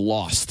Lakers have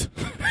lost?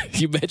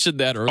 You mentioned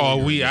that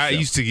earlier. I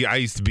used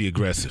to be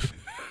aggressive.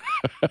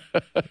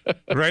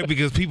 Right?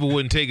 Because people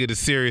wouldn't take it as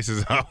serious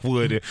as I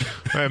would.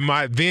 And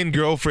my then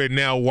girlfriend,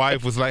 now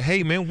wife, was like,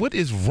 "Hey man, what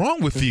is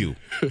wrong with you?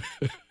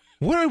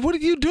 What are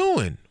you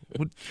doing?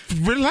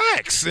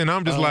 Relax." And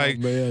I'm just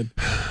man.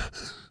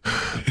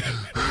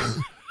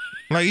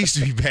 Like, it used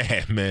to be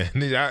bad, man.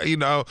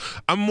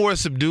 I'm more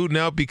subdued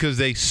now because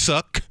they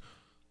suck.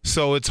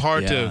 So it's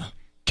hard to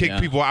kick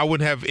people. I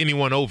wouldn't have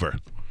anyone over.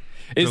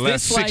 The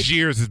last 6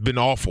 years has been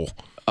awful.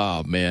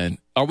 Oh, man.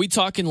 Are we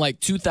talking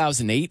like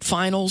 2008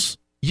 finals?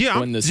 Yeah.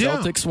 When the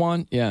Celtics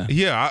won? Yeah.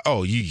 Yeah.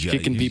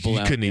 Kicking people out.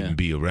 You couldn't even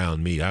be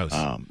around me.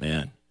 Oh,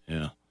 man.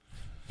 Yeah.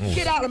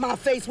 Get out of my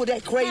face with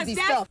that crazy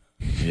stuff.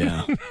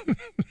 Yeah.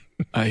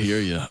 I hear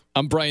you.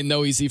 I'm Brian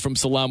Noisy from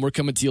Salam. We're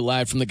coming to you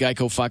live from the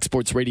Geico Fox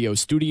Sports Radio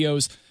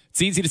studios.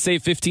 It's easy to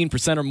save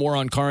 15% or more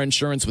on car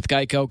insurance with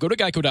Geico. Go to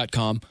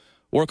geico.com.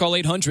 Or call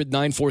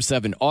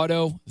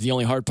 800-947-AUTO. The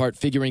only hard part,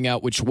 figuring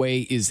out which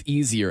way is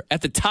easier.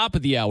 At the top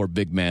of the hour,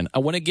 big man, I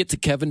want to get to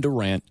Kevin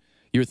Durant.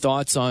 Your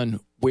thoughts on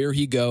where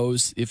he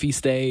goes, if he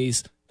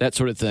stays, that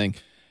sort of thing.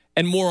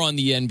 And more on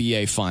the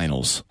NBA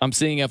Finals. I'm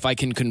seeing if I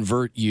can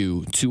convert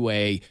you to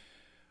a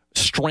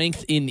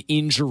strength in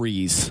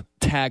injuries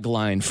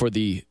tagline for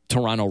the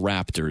Toronto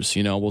Raptors.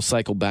 We'll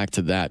cycle back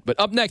to that. But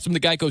up next from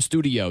the Geico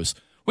Studios,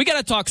 we got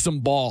to talk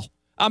some ball.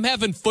 I'm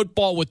having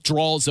football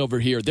withdrawals over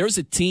here. There's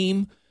a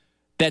team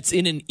that's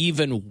in an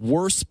even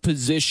worse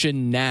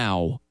position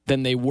now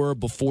than they were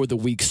before the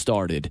week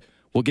started.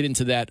 We'll get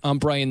into that. I'm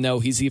Brian Noe.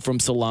 He's from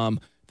Salam.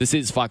 This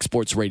is Fox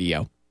Sports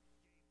Radio.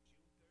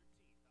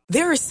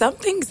 There are some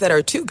things that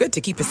are too good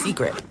to keep a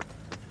secret.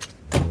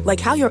 Like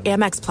how your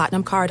Amex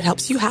Platinum card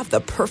helps you have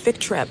the perfect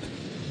trip.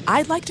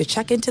 I'd like to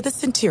check into the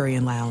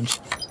Centurion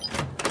Lounge.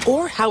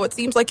 Or how it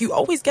seems like you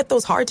always get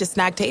those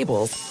hard-to-snag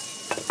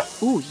tables.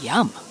 Ooh,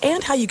 yum.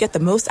 And how you get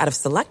the most out of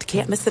select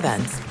can't-miss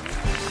events.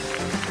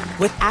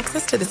 With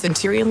access to the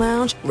Centurion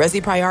Lounge,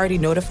 Resi Priority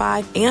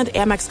Notified, and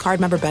Amex card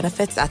member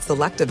benefits at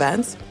select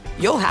events,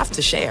 you'll have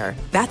to share.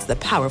 That's the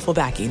powerful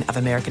backing of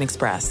American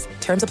Express.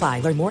 Terms apply.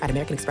 Learn more at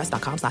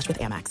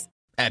americanexpress.com/withAmex.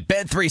 At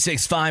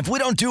Bet365, we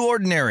don't do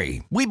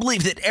ordinary. We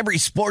believe that every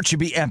sport should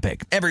be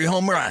epic. Every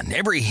home run,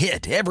 every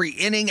hit, every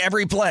inning,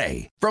 every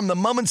play. From the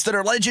moments that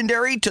are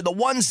legendary to the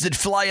ones that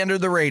fly under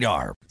the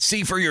radar.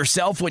 See for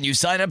yourself when you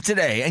sign up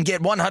today and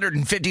get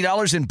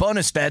 $150 in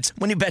bonus bets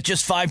when you bet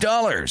just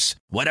 $5.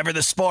 Whatever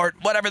the sport,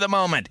 whatever the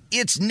moment,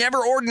 it's never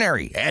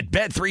ordinary at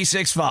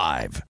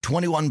Bet365.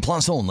 21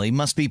 plus only.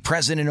 Must be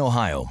present in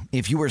Ohio.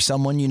 If you or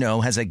someone you know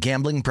has a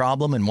gambling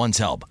problem and wants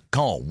help,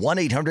 call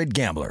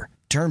 1-800-GAMBLER.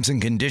 Terms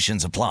and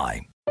conditions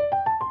apply.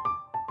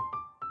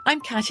 I'm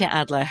Katya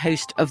Adler,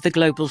 host of The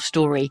Global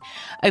Story.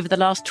 Over the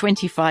last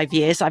 25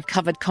 years, I've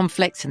covered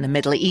conflicts in the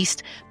Middle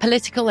East,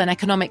 political and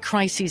economic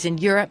crises in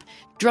Europe,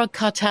 drug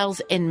cartels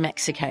in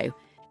Mexico.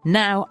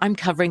 Now I'm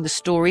covering the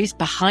stories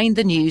behind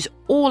the news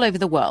all over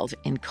the world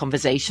in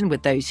conversation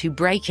with those who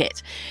break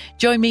it.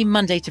 Join me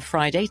Monday to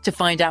Friday to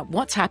find out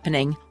what's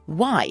happening,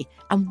 why,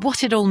 and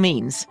what it all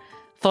means.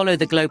 Follow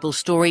The Global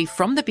Story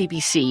from the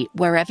BBC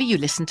wherever you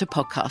listen to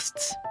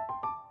podcasts.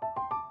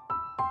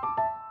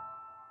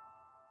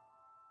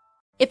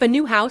 If a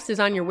new house is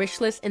on your wish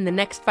list in the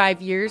next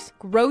 5 years,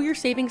 grow your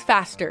savings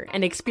faster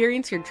and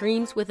experience your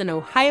dreams with an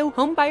Ohio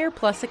Homebuyer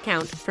Plus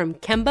account from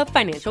Kemba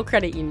Financial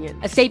Credit Union.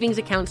 A savings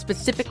account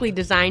specifically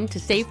designed to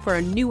save for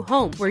a new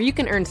home where you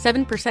can earn 7%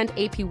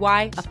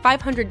 APY,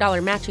 a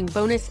 $500 matching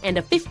bonus, and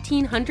a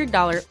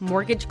 $1,500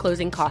 mortgage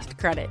closing cost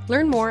credit.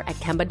 Learn more at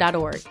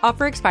Kemba.org.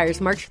 Offer expires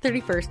March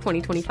 31st,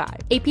 2025.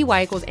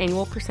 APY equals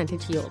annual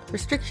percentage yield.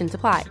 Restrictions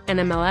apply.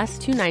 NMLS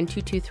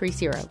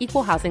 292230.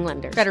 Equal housing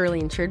lender.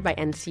 Federally insured by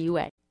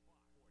NCUA.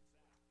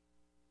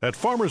 At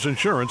Farmers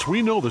Insurance,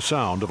 we know the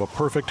sound of a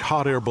perfect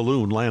hot air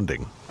balloon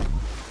landing.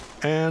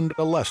 And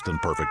a less than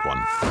perfect one.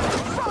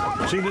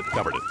 Seen it,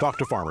 covered it. Talk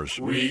to Farmers.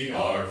 We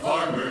are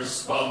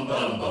Farmers. Bum,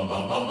 bum, bum,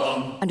 bum, bum,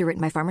 bum. Underwritten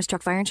by Farmers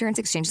Truck Fire Insurance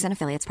Exchanges and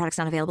Affiliates. Products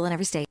not available in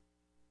every state.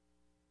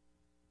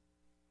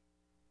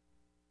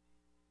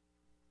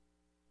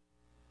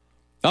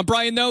 I'm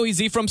Brian Noe.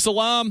 He's Ephraim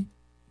Salam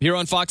here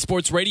on Fox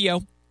Sports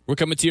Radio. We're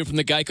coming to you from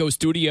the Geico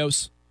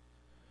Studios.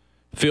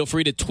 Feel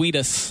free to tweet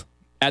us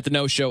at The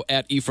No Show,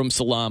 at Ephraim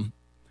Salam.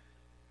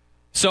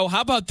 So how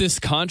about this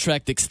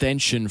contract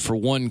extension for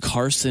one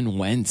Carson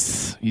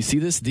Wentz? You see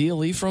this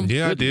deal, Ephraim?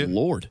 Yeah, Good I did.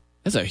 Lord.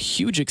 That's a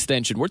huge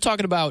extension. We're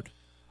talking about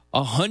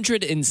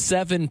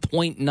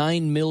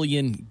 $107.9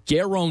 million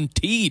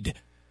guaranteed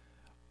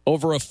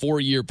over a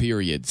 4-year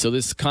period. So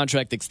this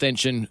contract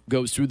extension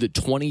goes through the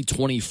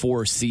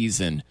 2024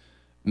 season.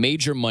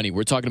 Major money.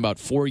 We're talking about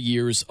 4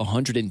 years,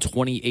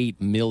 $128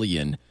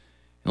 million.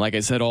 And like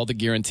I said, all the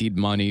guaranteed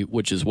money,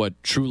 which is what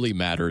truly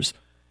matters.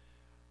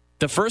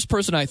 The first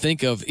person I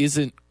think of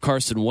isn't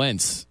Carson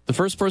Wentz. The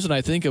first person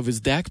I think of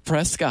is Dak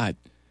Prescott.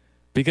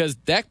 Because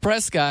Dak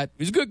Prescott,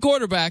 he's a good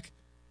quarterback.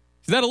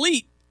 He's not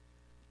elite.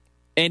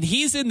 And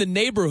he's in the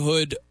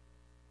neighborhood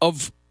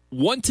of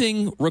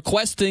wanting,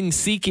 requesting,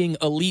 seeking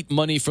elite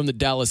money from the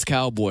Dallas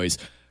Cowboys.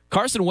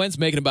 Carson Wentz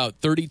making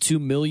about $32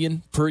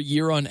 million per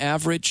year on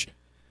average.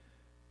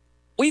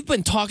 We've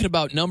been talking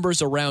about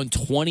numbers around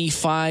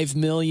 $25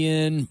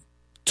 million,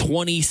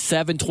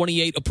 27,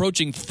 28,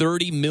 approaching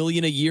 $30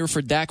 million a year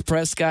for Dak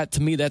Prescott.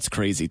 To me, that's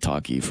crazy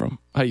talk, Ephraim.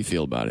 How do you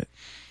feel about it?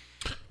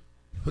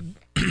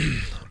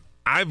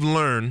 I've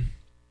learned,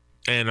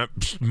 and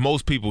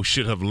most people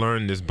should have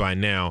learned this by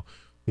now,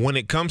 when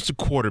it comes to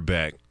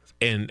quarterback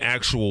and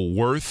actual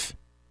worth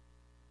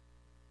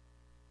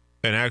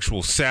and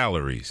actual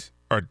salaries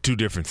are two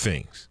different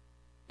things.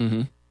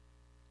 Mm-hmm.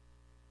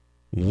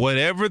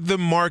 Whatever the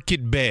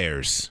market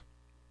bears,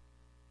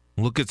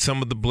 look at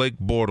some of the Blake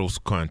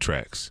Bortles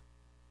contracts,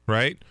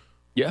 right?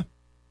 Yeah.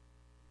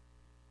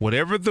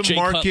 Whatever the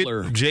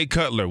Jay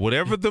Cutler,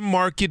 whatever the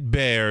market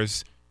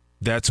bears,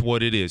 that's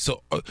what it is.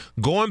 So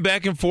going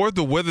back and forth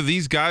of whether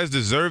these guys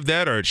deserve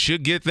that or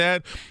should get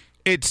that,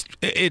 it's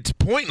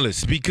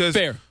pointless because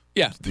fair.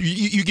 Yeah.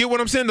 You get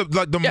what I'm saying?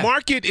 The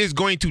market is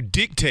going to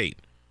dictate,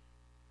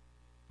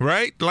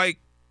 right? Like,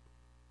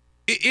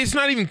 it's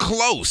not even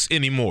close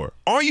anymore.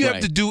 All you have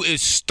to do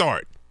is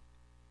start.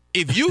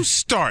 If you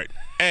start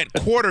at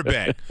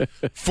quarterback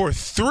for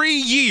 3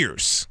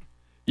 years,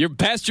 you're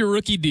past your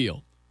rookie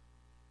deal.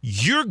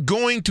 You're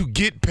going to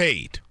get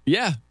paid.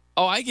 Yeah.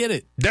 Oh, I get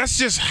it. That's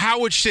just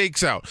how it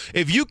shakes out.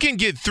 If you can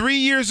get 3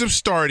 years of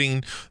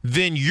starting,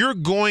 then you're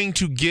going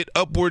to get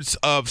upwards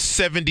of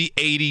 $70,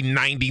 $80,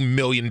 $90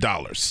 million.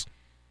 That's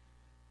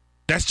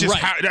just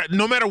how,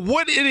 no matter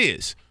what it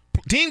is.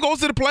 Team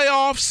goes to the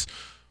playoffs,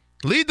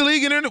 lead the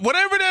league in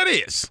whatever that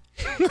is.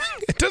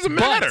 It doesn't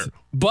matter.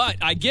 But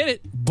I get it.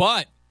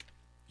 But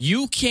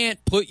you can't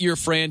put your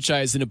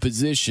franchise in a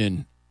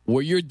position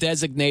where you're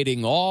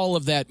designating all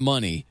of that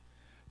money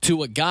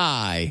to a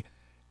guy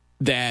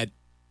that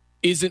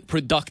isn't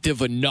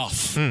productive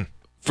enough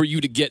for you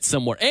to get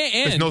somewhere.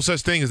 And there's no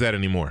such thing as that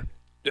anymore.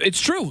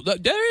 It's true.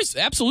 There's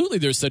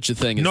such a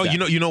thing as no,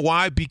 that. You know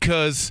why?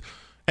 Because,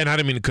 and I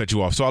didn't mean to cut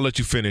you off, so I'll let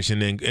you finish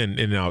and then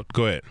and now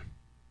go ahead.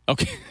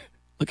 Okay.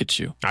 Look at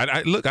you.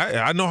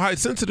 I know how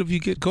sensitive you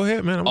get. Go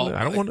ahead, man.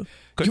 I don't want to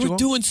cut you off. You were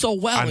doing so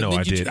well. I know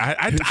I did.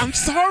 I'm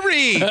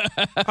sorry.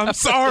 I'm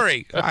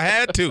sorry. I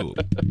had to.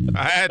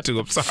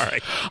 I'm sorry.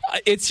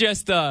 It's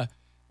just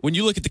when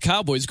you look at the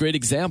Cowboys, great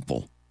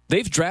example.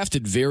 They've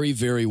drafted very,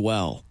 very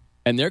well,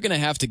 and they're going to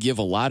have to give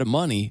a lot of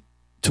money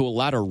to a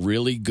lot of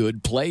really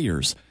good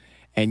players.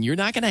 And you're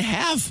not going to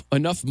have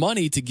enough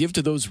money to give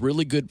to those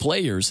really good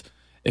players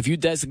if you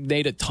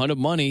designate a ton of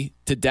money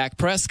to Dak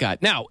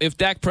Prescott. Now, if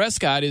Dak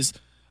Prescott is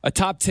a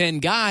top 10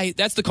 guy,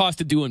 that's the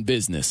cost of doing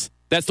business.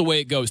 That's the way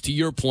it goes. To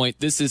your point,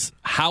 this is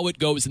how it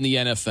goes in the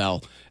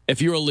NFL.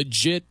 If you're a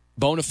legit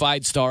bona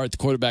fide star at the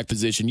quarterback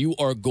position, you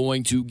are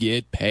going to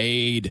get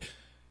paid.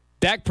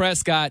 Dak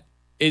Prescott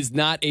is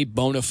not a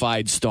bona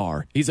fide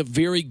star. He's a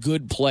very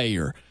good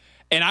player.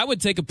 And I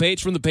would take a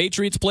page from the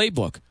Patriots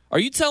playbook. Are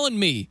you telling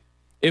me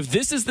if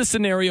this is the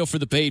scenario for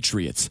the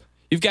Patriots,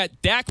 you've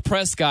got Dak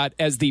Prescott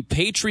as the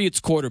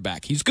Patriots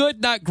quarterback. He's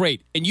good, not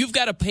great. And you've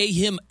got to pay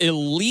him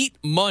elite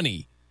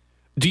money.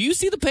 Do you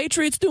see the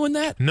Patriots doing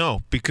that?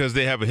 No, because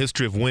they have a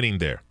history of winning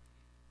there.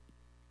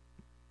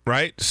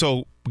 Right?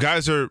 So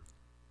guys are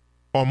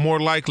more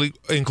likely,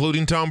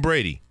 including Tom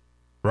Brady,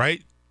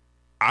 right?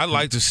 I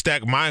like to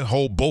stack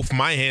both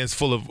my hands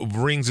full of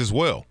rings as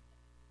well.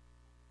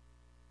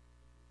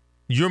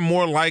 You're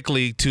more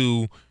likely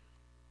to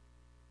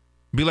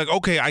be like,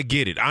 okay, I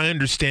get it. I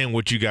understand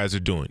what you guys are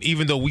doing,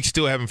 even though we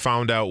still haven't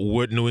found out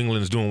what New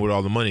England's doing with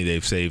all the money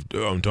they've saved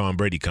on Tom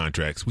Brady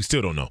contracts. We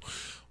still don't know.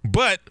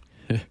 But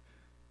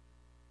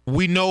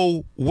we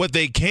know what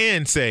they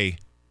can say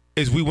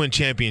is we win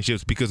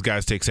championships because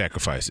guys take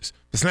sacrifices.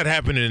 It's not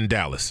happening in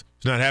Dallas.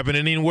 It's not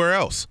happening anywhere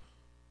else.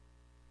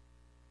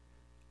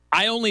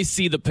 I only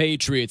see the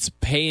Patriots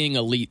paying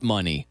elite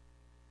money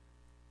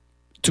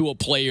to a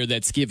player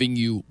that's giving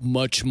you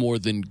much more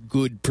than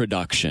good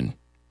production,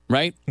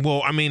 right?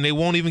 Well, I mean, they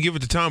won't even give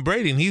it to Tom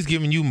Brady, and he's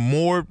giving you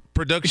more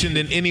production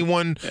than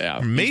anyone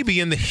maybe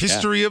in the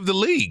history of the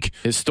league.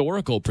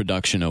 Historical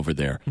production over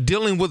there.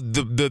 Dealing with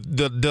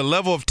the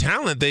level of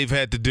talent they've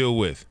had to deal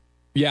with.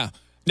 Yeah.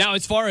 Now,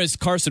 as far as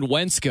Carson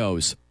Wentz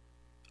goes,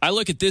 I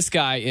look at this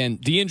guy,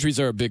 and the injuries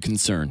are a big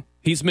concern.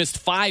 He's missed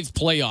 5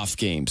 playoff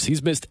games.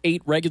 He's missed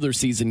 8 regular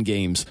season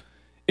games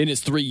in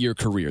his 3-year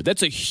career.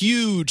 That's a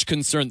huge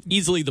concern,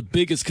 easily the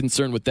biggest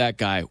concern with that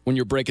guy when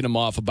you're breaking him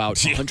off about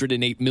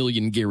 $108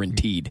 million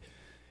guaranteed.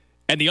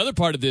 And the other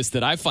part of this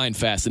that I find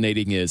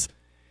fascinating is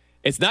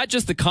it's not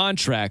just the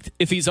contract.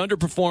 If he's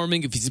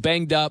underperforming, if he's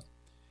banged up,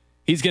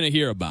 he's going to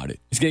hear about it.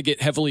 He's going to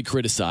get heavily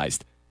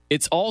criticized.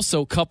 It's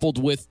also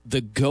coupled with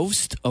the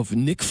ghost of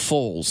Nick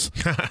Foles.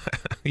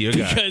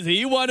 Because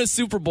he won a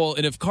Super Bowl,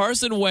 and if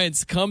Carson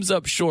Wentz comes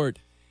up short,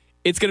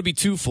 it's going to be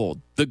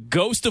twofold. The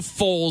ghost of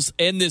Foles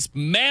and this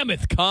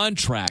mammoth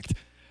contract.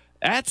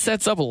 That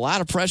sets up a lot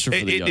of pressure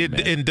for the young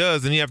man. It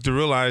does, and you have to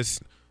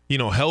realize,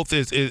 health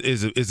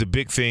is a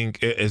big thing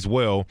as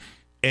well.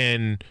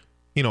 And,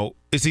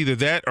 it's either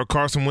that or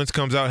Carson Wentz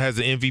comes out, has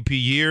an MVP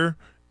year,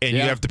 and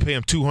you have to pay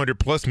him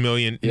 $200+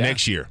 million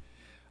next year.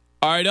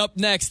 All right, up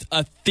next,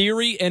 a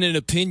theory and an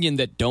opinion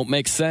that don't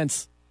make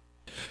sense.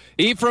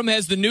 Ephraim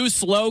has the new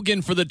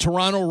slogan for the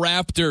Toronto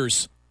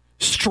Raptors,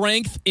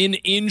 strength in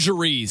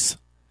injuries.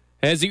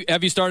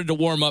 Have you started to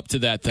warm up to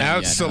that thing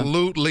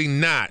Absolutely yet, huh?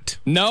 not.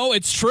 No,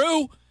 it's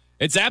true.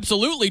 It's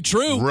absolutely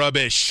true.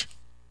 Rubbish.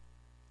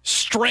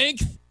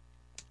 Strength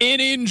in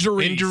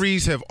injuries.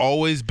 Injuries have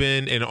always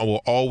been and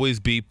will always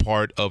be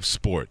part of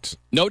sports.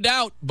 No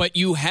doubt, but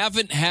you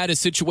haven't had a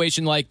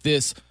situation like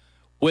this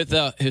with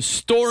a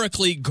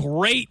historically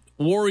great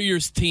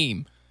Warriors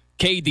team.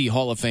 KD,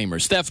 Hall of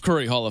Famer. Steph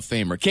Curry, Hall of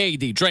Famer.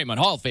 KD, Draymond,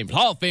 Hall of Famers.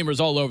 Hall of Famers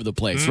all over the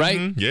place,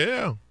 right?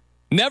 Yeah.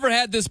 Never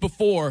had this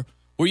before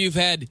where you've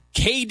had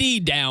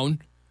KD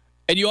down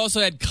and you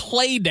also had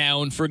Clay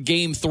down for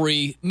Game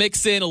 3.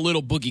 Mix in a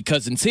little Boogie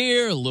Cousins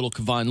here, a little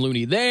Kevon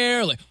Looney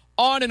there, like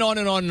on and on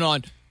and on and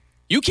on.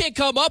 You can't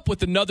come up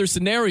with another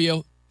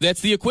scenario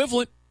that's the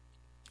equivalent.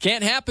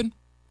 Can't happen.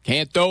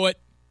 Can't do it.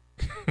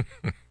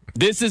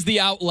 This is the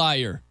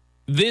outlier.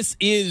 This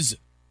is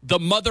the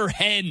mother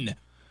hen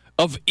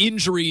of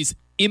injuries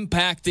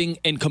impacting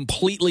and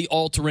completely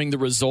altering the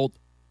result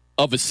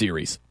of a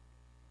series.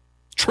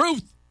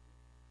 Truth.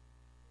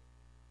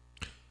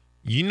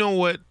 You know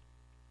what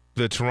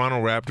the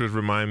Toronto Raptors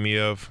remind me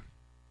of?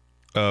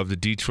 Of the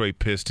Detroit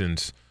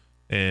Pistons.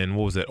 And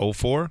what was that,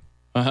 2004?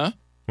 Uh-huh.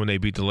 When they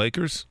beat the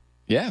Lakers?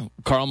 Yeah.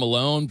 Karl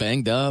Malone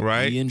banged up,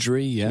 right? The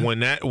injury, yeah.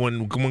 When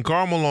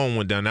Karl Malone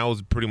went down, that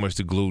was pretty much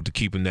the glue to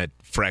keeping that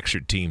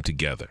fractured team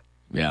together.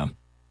 Yeah.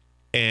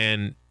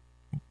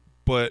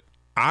 But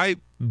I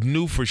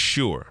knew for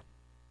sure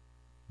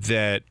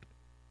that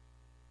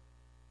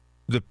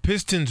the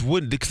Pistons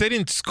wouldn't, because they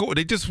didn't score.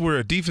 They just were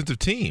a defensive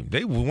team.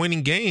 They were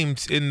winning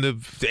games in the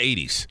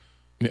 80s.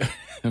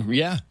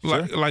 Yeah.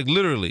 Like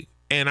literally.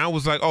 And I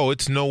was like, oh,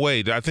 it's no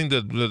way. I think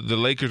the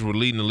Lakers were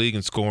leading the league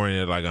in scoring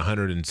at like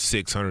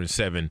 106,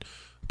 107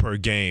 per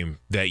game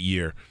that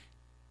year.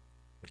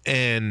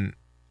 And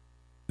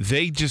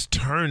they just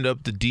turned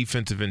up the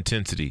defensive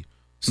intensity,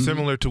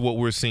 similar to what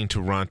we're seeing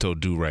Toronto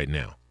do right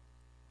now.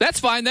 That's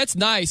fine. That's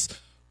nice.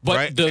 But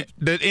right?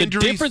 the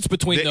difference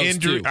between those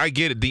two. I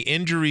get it. The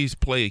injuries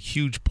play a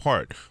huge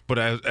part. But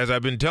as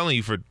I've been telling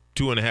you for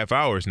 2.5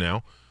 hours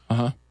now,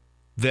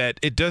 that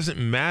it doesn't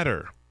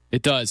matter.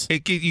 It does.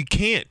 You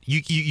can't.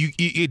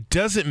 It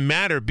doesn't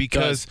matter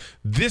because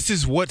this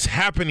is what's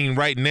happening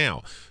right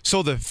now.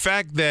 So the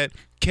fact that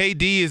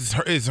KD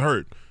is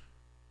hurt,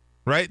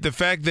 right? The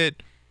fact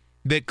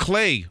that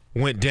Clay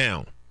went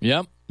down.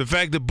 Yep. The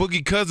fact that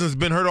Boogie Cousins has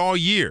been hurt all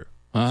year.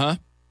 Uh-huh.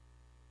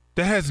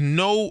 That has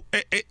no –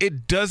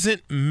 it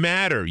doesn't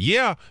matter.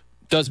 Yeah,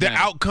 the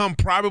outcome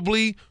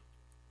probably,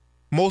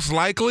 most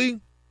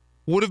likely,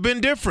 would have been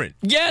different.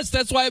 Yes,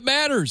 that's why it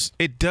matters.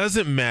 It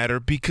doesn't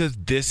matter because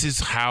this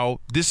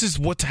is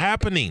what's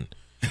happening.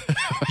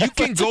 You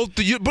can go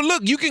through – but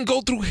look, you can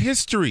go through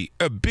history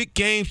of big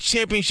games,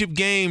 championship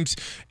games,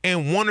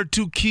 and one or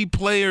two key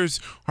players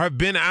have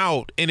been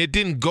out, and it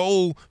didn't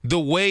go the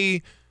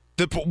way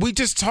 – we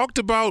just talked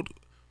about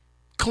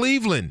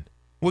Cleveland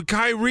with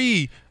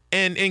Kyrie –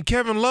 and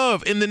Kevin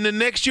Love, and then the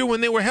next year when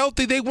they were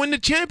healthy, they win the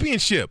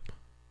championship.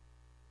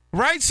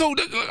 Right? So,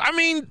 I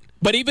mean,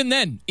 But even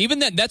then,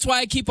 that's why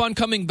I keep on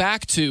coming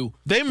back to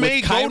they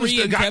made Kyrie Golden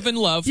State and Kevin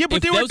Love. Yeah,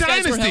 but they were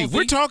dynasty.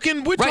 We're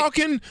talking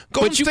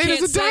Golden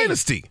State as a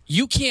dynasty.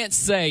 You can't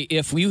say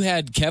if you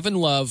had Kevin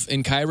Love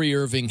and Kyrie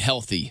Irving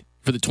healthy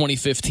for the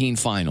 2015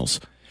 finals,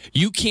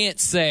 you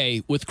can't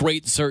say with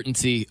great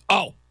certainty,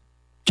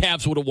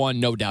 Cavs would have won,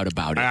 no doubt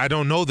about it. I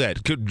don't know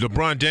that.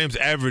 LeBron James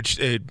averaged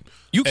a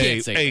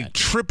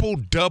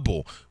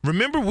triple-double.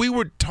 Remember, we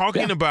were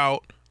talking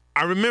about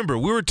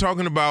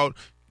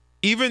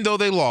even though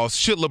they lost,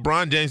 should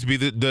LeBron James be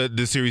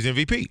the series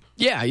MVP?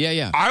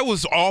 Yeah. I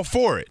was all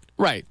for it.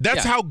 Right.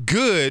 That's how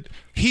good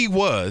he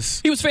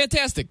was. He was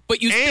fantastic.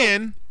 But you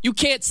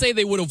can't say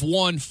they would have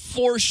won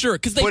for sure.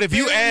 But if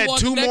you add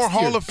two more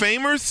Hall of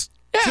Famers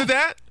to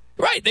that,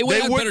 right, they would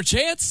have had a better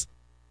chance.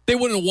 They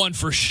wouldn't have won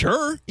for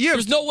sure. Yeah,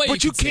 there's no way.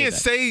 But you can't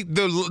say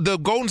the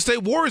Golden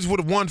State Warriors would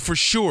have won for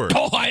sure.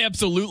 Oh, I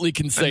absolutely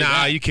can say that.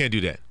 Nah, you can't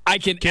do that. I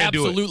can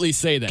absolutely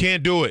say that.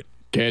 Can't do it.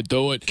 Can't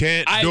do it.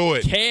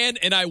 I can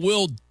and I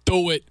will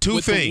do it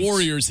with the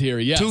Warriors here,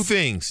 yes. Two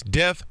things.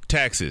 Death,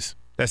 taxes.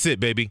 That's it,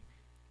 baby.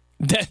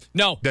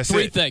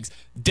 Three things.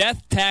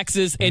 Death,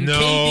 taxes, and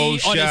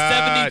KD on a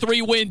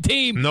 73-win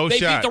team. They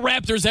beat the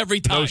Raptors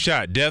every time. No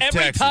shot. Death,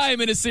 taxes. Every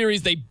time in a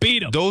series, they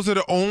beat them. Those are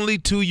the only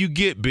two you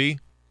get, B.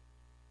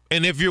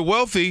 And if you're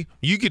wealthy,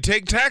 you could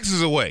take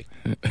taxes away.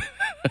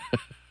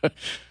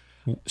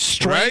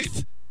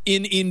 Strength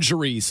in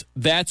injuries.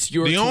 That's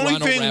your Toronto only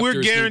thing Raptors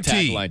we're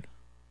guaranteed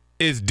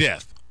is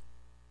death.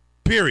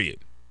 Period.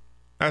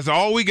 That's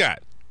all we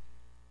got.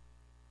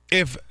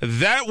 If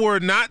that were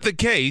not the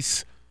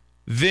case,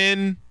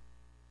 then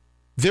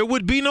there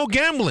would be no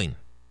gambling.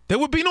 There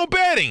would be no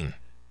betting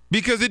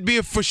because it'd be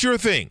a for sure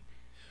thing.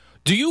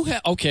 Do you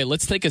have? Okay,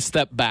 let's take a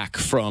step back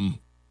from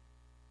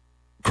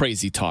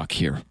crazy talk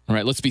here. All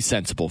right, let's be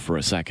sensible for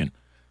a second.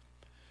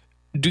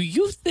 Do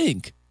you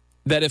think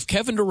that if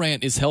Kevin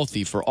Durant is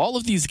healthy for all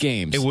of these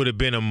games, it would have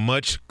been a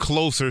much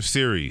closer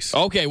series?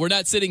 Okay, we're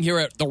not sitting here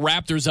at the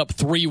Raptors up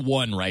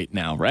 3-1 right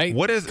now, right?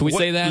 Can we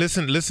say that?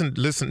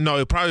 Listen. No,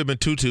 it probably been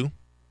 2-2.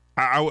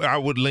 I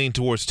would lean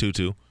towards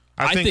 2-2.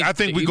 I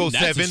think we go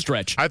 7.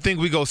 Stretch. I think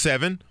we go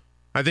 7.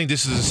 I think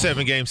this is a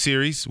 7-game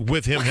series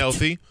with him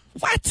healthy.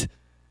 What?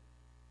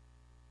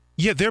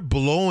 Yeah, they're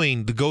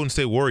blowing the Golden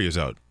State Warriors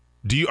out.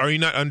 Are you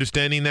not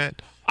understanding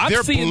that?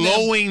 They're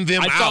blowing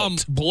them out. I saw them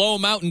blow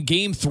them out in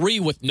Game 3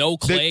 with no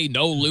Clay,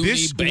 no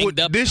Looney, banged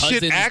up This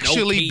Cousins, should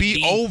actually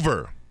be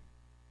over.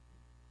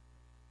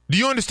 Do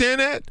you understand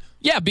that?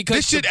 Yeah, because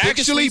this should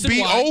actually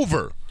be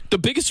over. The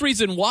biggest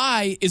reason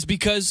why is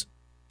because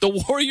the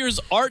Warriors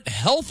aren't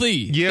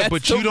healthy. Yeah, That's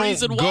but the you don't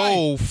reason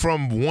go why.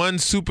 from one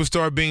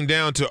superstar being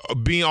down to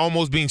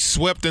almost being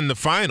swept in the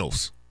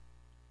finals.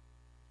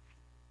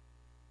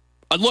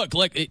 Look,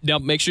 now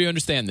make sure you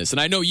understand this,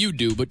 and I know you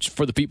do, but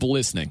for the people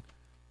listening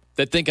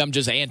that think I'm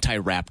just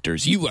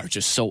anti-Raptors, you are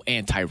just so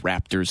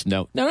anti-Raptors.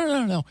 No.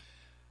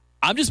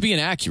 I'm just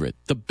being accurate.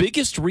 The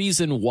biggest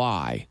reason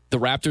why the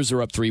Raptors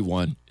are up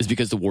 3-1 is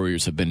because the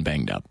Warriors have been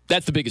banged up.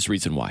 That's the biggest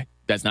reason why.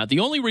 That's not the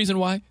only reason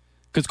why,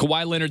 because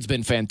Kawhi Leonard's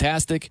been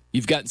fantastic.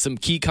 You've gotten some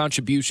key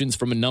contributions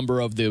from a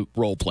number of the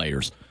role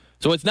players.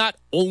 So it's not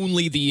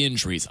only the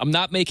injuries. I'm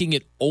not making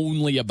it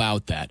only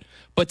about that.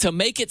 But to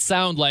make it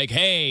sound like,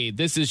 hey,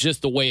 this is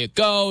just the way it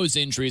goes,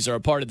 injuries are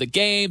a part of the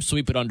game,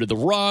 sweep it under the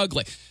rug.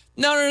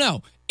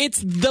 No.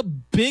 It's the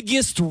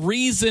biggest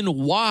reason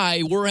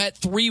why we're at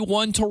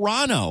 3-1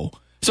 Toronto.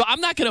 So I'm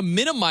not going to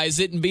minimize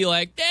it and be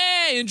like,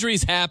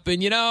 injuries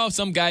happen.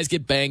 Some guys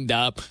get banged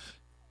up.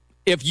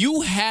 If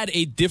you had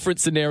a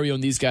different scenario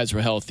and these guys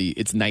were healthy,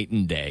 it's night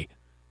and day.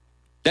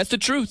 That's the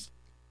truth.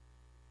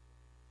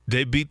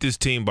 They beat this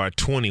team by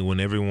 20 when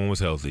everyone was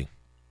healthy.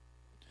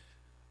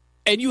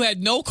 And you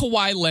had no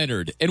Kawhi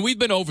Leonard. And we've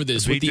been over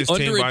this with the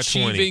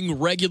underachieving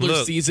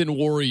regular season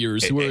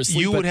Warriors who are asleep at the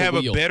wheel. You would have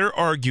a better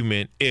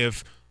argument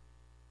if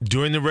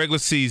during the regular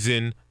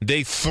season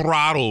they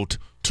throttled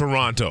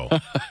Toronto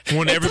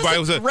when everybody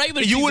was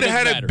you would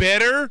have had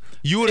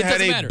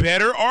a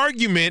better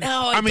argument.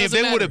 No, if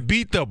they would have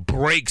beat the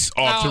brakes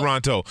off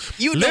Toronto.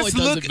 It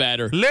doesn't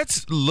matter.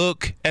 Let's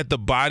look at the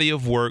body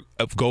of work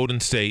of Golden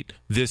State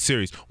this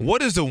series.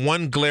 What is the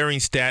one glaring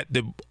stat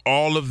that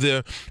all of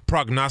the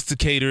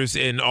prognosticators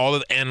and all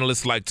of the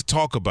analysts like to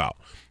talk about?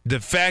 The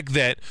fact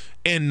that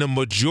in the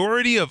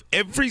majority of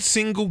every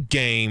single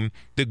game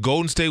the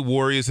Golden State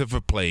Warriors have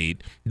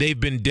played, they've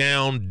been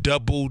down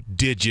double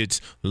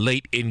digits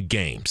late in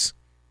games.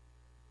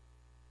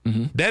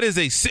 Mm-hmm. That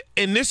is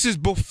and this is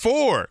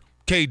before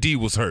KD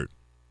was hurt.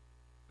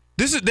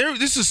 This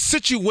is a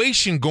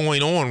situation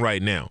going on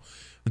right now.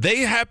 They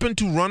happen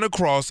to run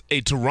across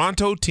a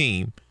Toronto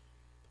team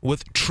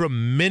with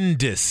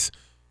tremendous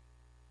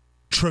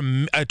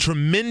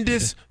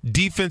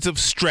defensive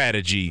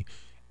strategy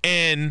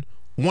and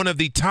one of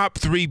the top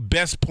 3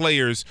 best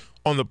players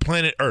on the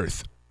planet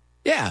Earth.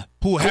 Yeah.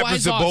 Who Kawhi's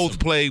happens to awesome. both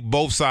play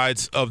both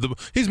sides of the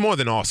 – he's more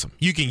than awesome.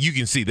 You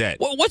can see that.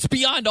 Well, what's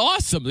beyond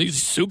awesome?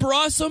 He's super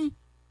awesome?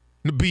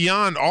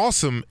 Beyond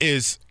awesome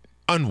is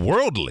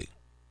unworldly.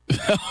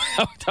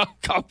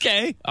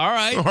 Okay. All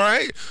right. All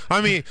right.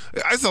 I mean,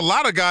 it's a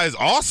lot of guys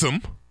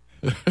awesome.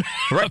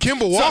 Right?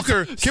 Kemba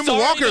Walker. Kemba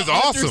Walker is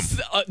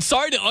awesome.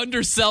 Sorry to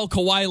undersell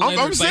Kawhi Leonard.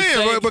 I'm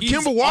saying, but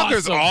Kemba Walker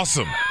is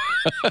awesome.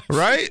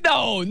 Right?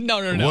 No.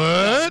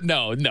 What?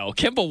 No.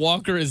 Kemba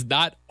Walker is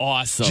not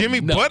awesome. Jimmy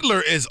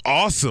Butler is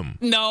awesome.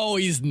 No,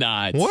 he's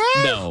not.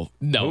 What?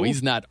 No,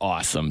 he's not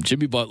awesome.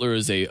 Jimmy Butler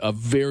is a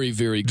very,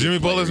 very good Jimmy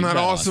player. Butler's not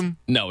awesome?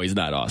 No, he's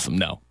not awesome.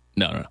 No.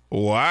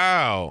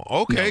 Wow.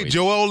 Okay. No,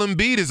 Joel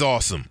Embiid is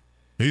awesome.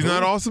 He's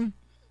not awesome?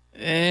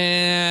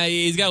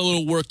 He's got a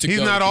little work to go.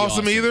 He's not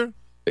awesome either?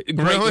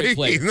 Really?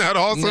 Great He's not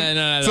awesome?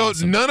 No, so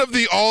awesome. None of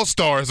the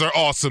All-Stars are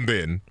awesome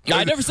then?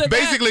 I never said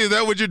Basically, that. Is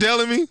that what you're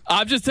telling me?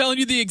 I'm just telling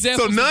you the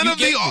example. So none of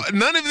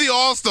the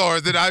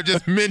All-Stars that I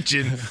just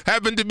mentioned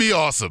happen to be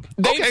awesome.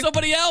 Name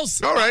somebody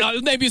else. All right. I'll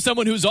name you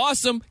someone who's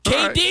awesome.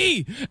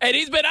 KD. Right. And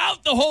he's been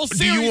out the whole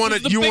series. Do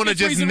you want to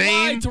just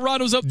name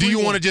Toronto's up 3-1. Do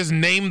you want to just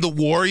name the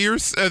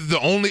Warriors as the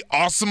only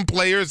awesome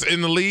players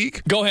in the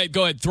league? Go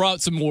ahead. Throw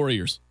out some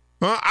Warriors.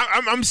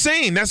 I'm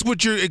saying that's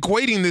what you're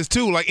equating this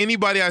to. Like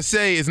anybody I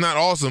say is not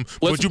awesome,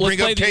 but you bring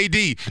up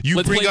KD,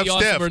 you bring up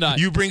Steph,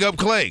 you bring up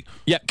Clay.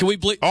 Yeah, can we?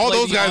 All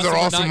those guys are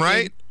awesome,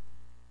 right?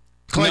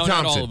 Klay Thompson,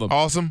 not all of them.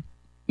 Awesome.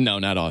 No,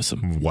 not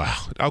awesome. Wow,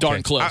 okay.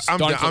 Darn close. I'm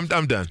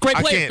done. Great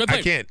player.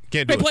 I can't do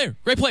it.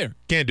 Great player.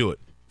 Can't do it.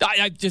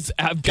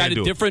 I've got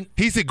a different.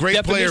 He's a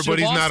great player, but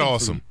he's not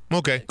awesome.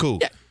 Okay, cool.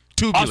 Yeah.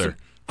 Tubular. Awesome.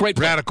 Great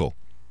player. Radical.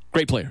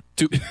 Great player.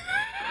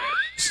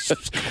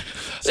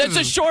 That's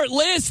a short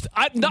list.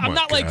 I'm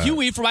not like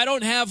you, Ephraim. I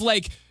don't have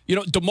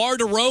DeMar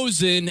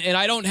DeRozan and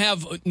I don't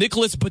have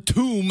Nicholas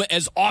Batum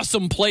as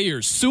awesome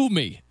players. Sue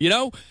me.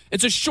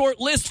 It's a short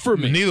list for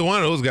me. Neither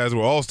one of those guys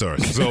were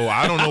all-stars, so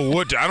I don't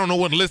know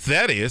what list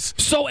that is.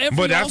 So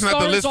every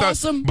all-star is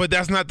awesome. But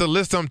that's not the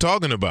list I'm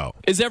talking about.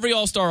 Is every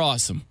all-star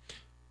awesome?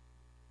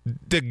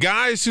 The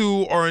guys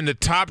who are in the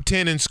top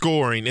 10 in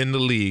scoring in the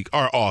league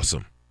are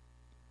awesome.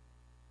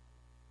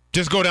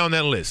 Just go down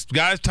that list.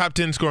 Guys top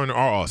 10 scoring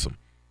are awesome.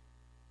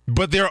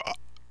 But they're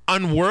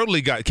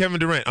unworldly guys. Kevin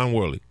Durant,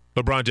 unworldly.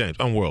 LeBron James,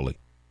 unworldly.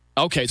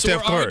 Okay, so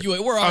Steph Curry,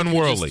 we're arguing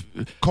unworldly.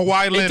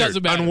 Kawhi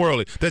Leonard,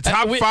 unworldly. The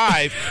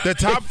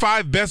top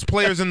five best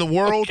players in the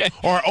world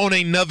are on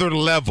another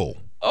level.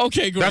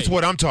 Okay, great. That's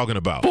what I'm talking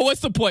about. But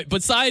what's the point?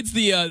 Besides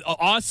the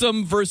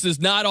awesome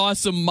versus not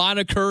awesome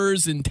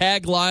monikers and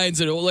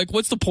taglines, and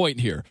what's the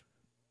point here?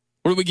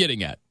 What are we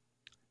getting at?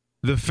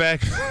 The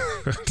fact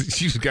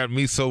you got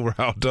me so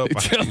riled up.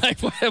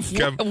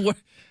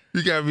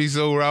 You got me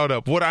so riled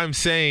up. What I'm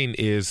saying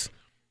is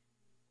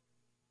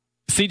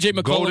CJ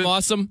McCollum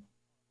awesome?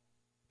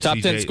 Top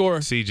 10 scorer.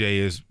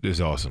 CJ is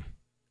awesome.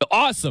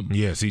 Awesome.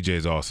 Yeah, CJ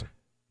is awesome.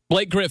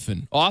 Blake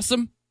Griffin,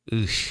 awesome?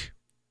 Oosh.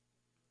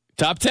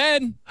 Top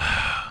 10.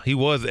 He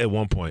was at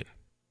one point.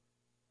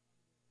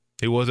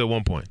 Oh, we're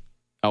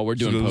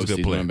doing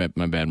postseason.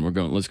 My bad.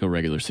 Let's go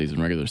regular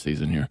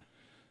season here.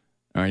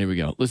 All right, here we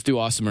go. Let's do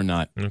awesome or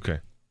not. Okay.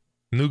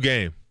 New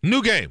game.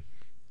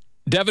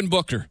 Devin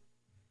Booker.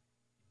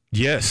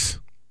 Yes.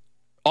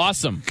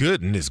 Awesome.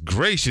 Goodness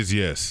gracious,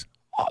 yes.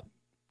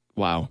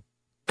 Wow.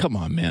 Come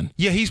on, man.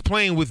 Yeah, he's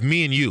playing with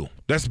me and you.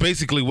 That's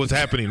basically what's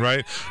happening,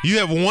 right? You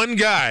have one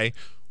guy,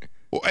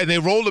 and they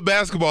roll the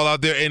basketball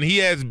out there, and he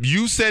has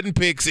you setting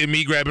picks and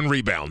me grabbing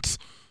rebounds.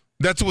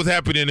 That's what's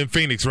happening in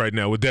Phoenix right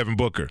now with Devin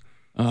Booker.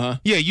 Uh-huh.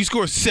 Yeah, you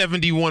score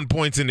 71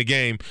 points in the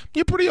game.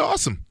 You're pretty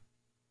awesome.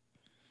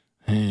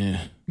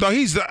 Yeah. No,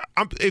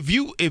 if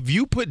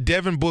you put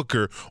Devin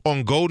Booker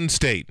on Golden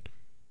State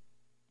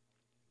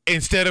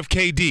instead of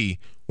KD,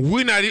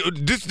 we're not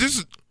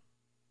this.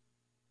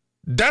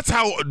 That's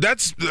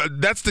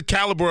the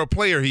caliber of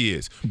player he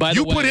is.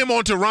 You put him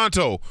on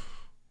Toronto.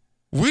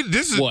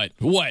 This is what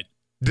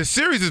the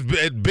series has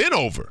been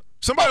over.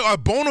 Somebody a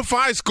bona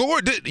fide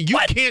scorer. You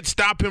can't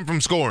stop him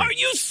from scoring. Are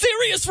you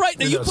serious right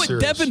now? You put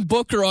Devin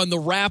Booker on the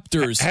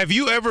Raptors. Have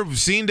you ever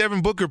seen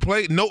Devin Booker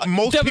play? No,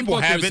 most Devin people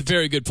Booker haven't. Is a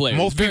very good player.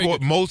 Most people,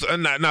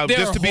 now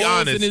just to be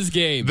honest, in his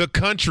game. The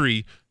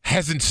country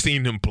hasn't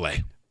seen him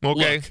play.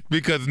 Okay,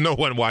 because no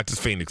one watches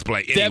Phoenix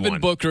play. Devin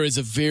Booker is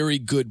a very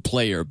good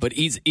player, but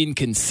he's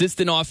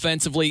inconsistent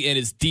offensively, and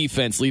his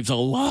defense leaves a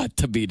lot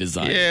to be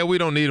desired. Yeah, we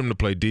don't need him to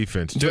play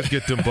defense. Just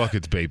get them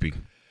buckets, baby.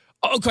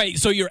 Okay,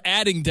 so you're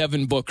adding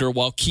Devin Booker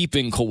while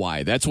keeping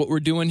Kawhi. That's what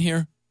we're doing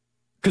here?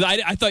 Because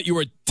I thought you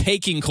were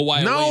taking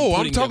Kawhi away. No,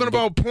 I'm talking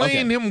about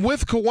playing him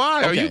with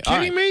Kawhi. Are you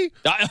kidding me?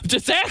 I'm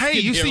just asking. Hey,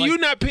 you see, you're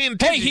not paying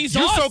attention. Hey, he's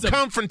you're awesome. so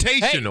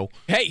confrontational.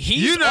 Hey,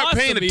 he's you're not awesome,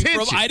 paying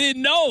attention. I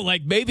didn't know.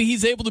 Maybe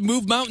he's able to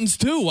move mountains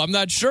too. I'm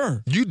not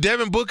sure. You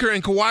Devin Booker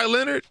and Kawhi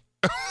Leonard?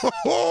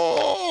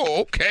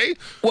 Oh, okay.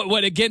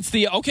 What against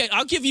the? Okay,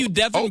 I'll give you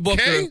Devin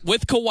Booker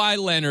with Kawhi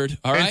Leonard.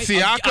 All right,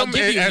 and Siakam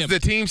as the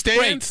team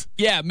stands.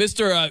 Great. Yeah,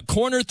 Mr.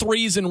 Corner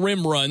threes and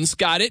rim runs.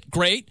 Got it.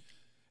 Great.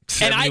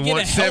 71, and I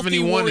get a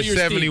 71 to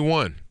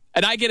 71. Team.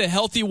 And I get a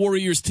healthy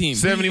Warriors team.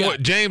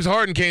 71. James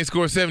Harden can't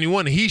score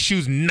 71. He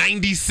shoots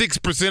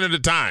 96% of the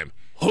time.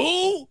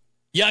 Who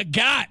you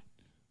got?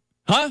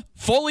 Huh?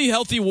 Fully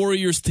healthy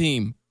Warriors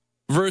team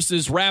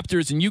versus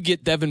Raptors, and you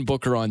get Devin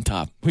Booker on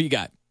top. Who you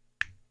got?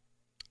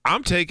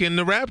 I'm taking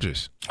the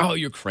Raptors. Oh,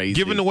 you're crazy.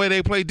 Given the way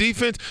they play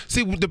defense.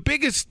 See, the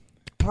biggest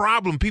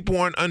problem people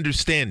aren't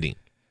understanding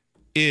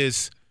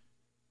is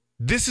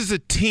this is a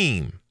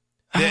team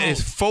that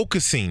is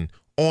focusing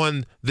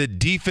on the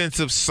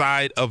defensive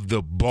side of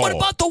the ball. What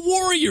about the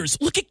Warriors?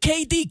 Look at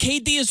KD.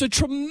 KD is a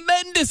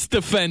tremendous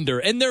defender,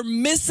 and they're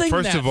missing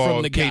First that of all,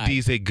 from the guy.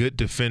 KD's a good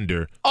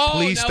defender. Oh,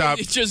 please no, stop.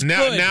 it's just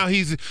now, good. now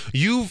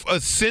you've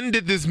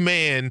ascended this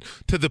man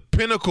to the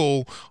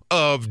pinnacle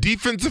of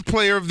defensive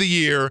player of the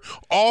year,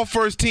 all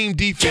first team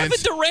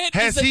defense. Kevin Durant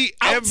has is he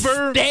an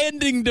ever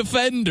outstanding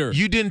defender.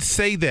 You didn't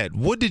say that.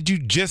 What did you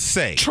just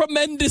say?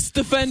 Tremendous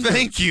defender.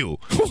 Thank you.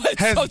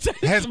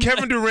 Has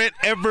Kevin Durant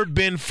ever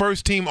been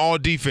first team all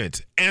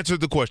defense? Answer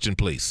the question,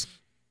 please.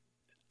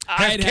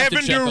 Has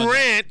Kevin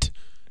Durant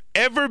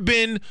ever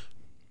been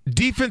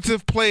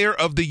defensive player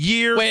of the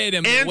year? Wait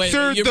a minute.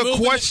 Answer the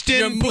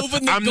question.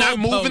 I'm not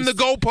moving the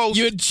goalpost.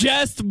 You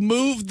just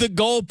moved the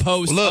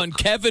goalpost on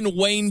Kevin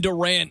Wayne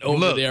Durant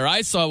over there.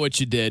 I saw what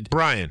you did.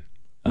 Brian,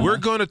 we're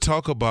going to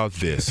talk about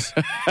this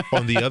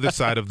on the other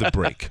side of the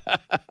break.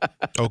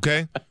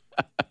 Okay?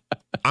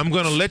 I'm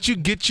going to let you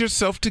get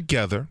yourself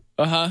together.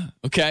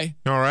 Okay.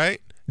 All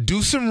right?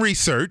 Do some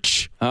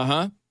research.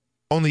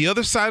 On the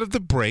other side of the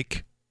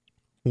break,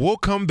 we'll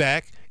come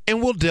back and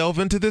we'll delve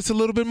into this a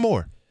little bit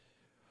more.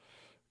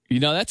 You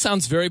know, that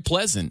sounds very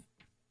pleasant.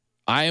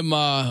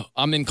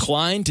 I'm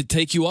inclined to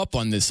take you up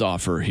on this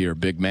offer here,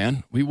 big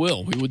man. We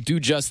will do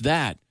just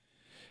that.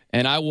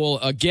 And I will,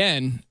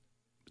 again,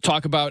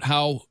 talk about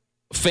how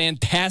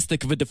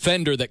fantastic of a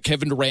defender that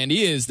Kevin Durant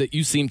is that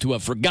you seem to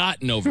have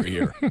forgotten over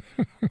here.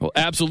 We'll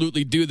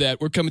absolutely do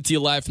that. We're coming to you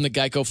live from the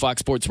Geico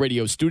Fox Sports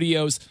Radio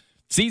studios.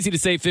 It's easy to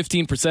save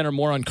 15% or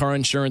more on car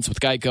insurance with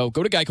Geico.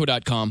 Go to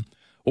geico.com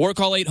or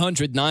call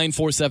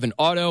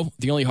 800-947-AUTO.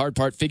 The only hard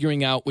part,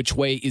 figuring out which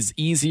way is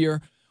easier.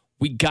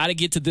 We got to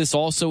get to this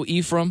also,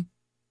 Ephraim.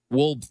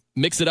 We'll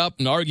mix it up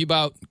and argue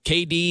about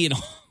KD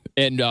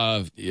and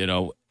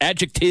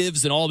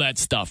adjectives and all that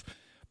stuff.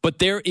 But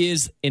there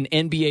is an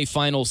NBA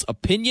Finals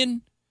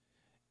opinion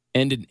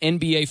and an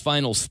NBA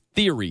Finals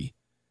theory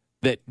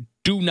that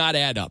do not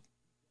add up.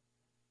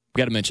 We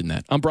got to mention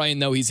that. I'm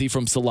Brian Noheasy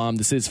from Salam.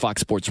 This is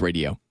Fox Sports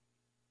Radio.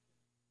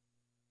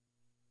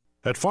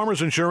 At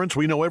Farmers Insurance,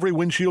 we know every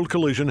windshield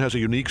collision has a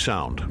unique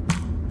sound.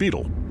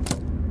 Beetle.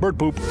 Bird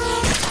poop.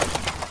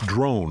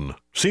 Drone.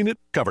 Seen it,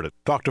 covered it.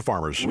 Talk to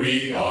Farmers.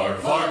 We are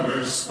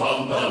Farmers.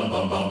 Bum, bum,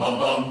 bum, bum, bum,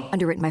 bum.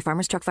 Underwritten by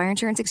Farmers Truck Fire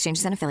Insurance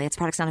Exchanges and Affiliates.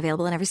 Products not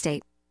available in every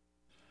state.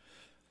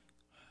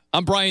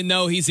 I'm Brian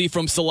Noheasy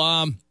from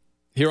Salam.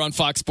 Here on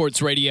Fox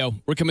Sports Radio.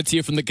 We're coming to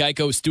you from the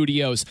Geico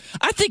studios.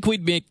 I think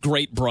we'd make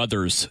great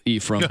brothers,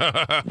 Ephraim.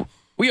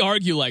 We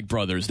argue like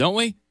brothers, don't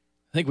we? I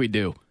think we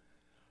do.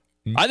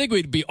 I think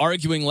we'd be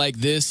arguing like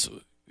this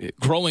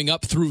growing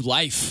up through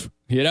life,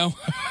 you know?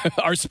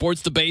 Our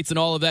sports debates and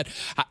all of that.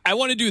 I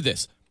want to do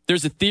this.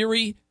 There's a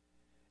theory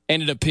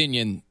and an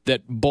opinion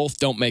that both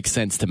don't make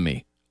sense to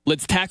me.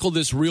 Let's tackle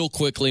this real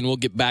quickly, and we'll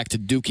get back to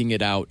duking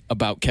it out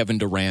about Kevin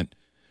Durant,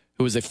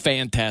 who is a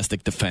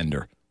fantastic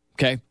defender,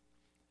 okay?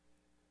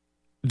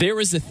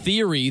 There is a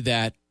theory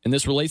that, and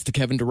this relates to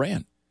Kevin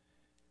Durant,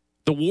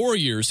 the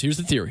Warriors, here's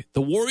the theory,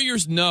 the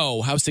Warriors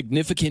know how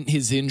significant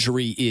his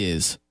injury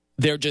is.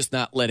 They're just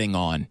not letting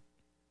on.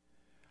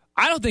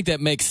 I don't think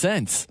that makes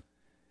sense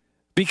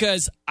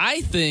because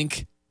I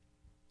think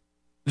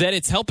that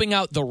it's helping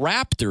out the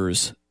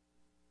Raptors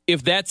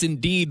if that's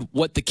indeed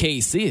what the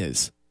case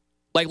is.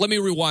 Like, let me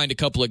rewind a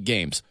couple of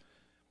games.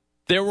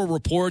 There were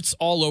reports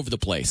all over the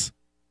place.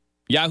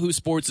 Yahoo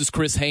Sports'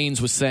 Chris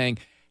Haynes was saying,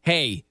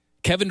 hey,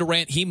 Kevin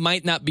Durant, he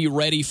might not be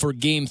ready for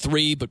Game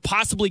 3, but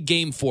possibly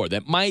Game 4.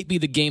 That might be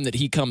the game that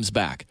he comes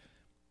back.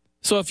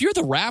 So if you're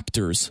the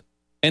Raptors,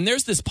 and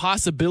there's this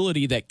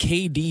possibility that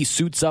KD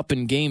suits up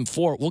in Game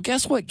 4, well,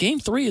 guess what? Game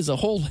 3 is a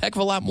whole heck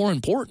of a lot more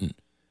important.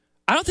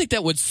 I don't think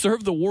that would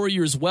serve the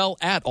Warriors well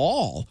at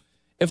all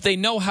if they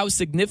know how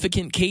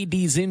significant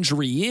KD's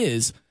injury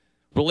is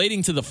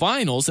relating to the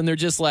finals, and they're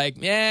just like,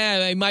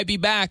 yeah, he might be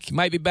back, he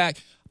might be back.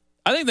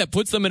 I think that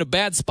puts them in a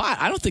bad spot.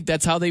 I don't think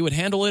that's how they would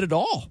handle it at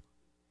all.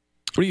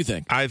 What do you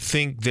think? I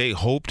think they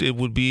hoped it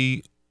would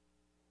be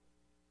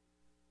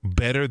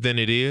better than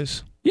it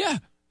is. Yeah.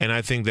 And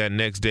I think that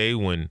next day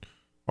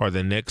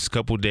the next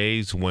couple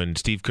days when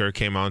Steve Kerr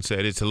came out and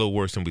said it's a little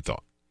worse than we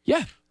thought.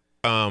 Yeah.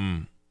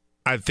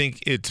 I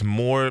think it's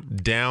more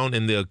down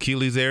in the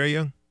Achilles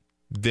area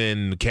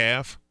than the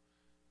calf.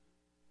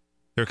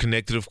 They're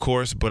connected, of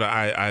course, but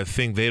I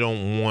think they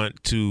don't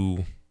want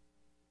to.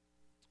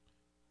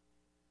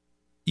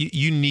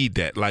 You need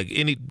that. Like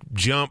any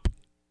jump,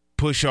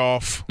 push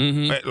off,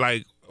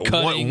 like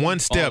Cutting, one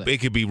step, it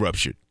could be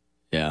ruptured.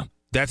 Yeah.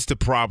 That's the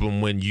problem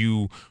when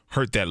you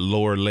hurt that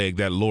lower leg,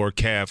 that lower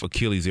calf,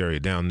 Achilles area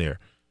down there.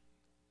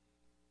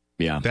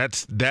 Yeah.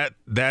 That's the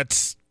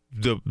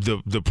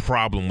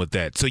problem with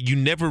that. So you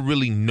never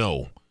really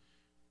know,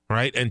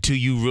 right, until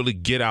you really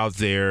get out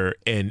there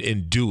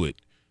and do it.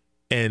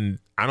 And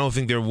I don't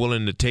think they're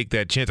willing to take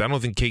that chance. I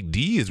don't think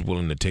KD is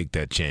willing to take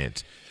that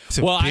chance.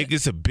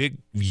 It's a big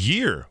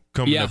year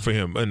coming up for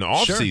him in the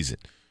offseason.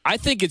 I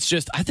think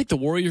the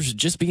Warriors are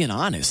just being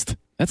honest.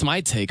 That's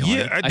my take on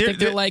it. I think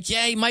they're like,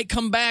 yeah, he might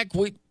come back.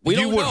 We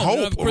don't know. Hope, we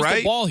don't have a crystal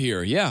right? ball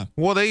here. Yeah.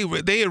 Well,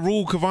 they had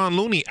ruled Kevon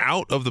Looney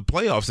out of the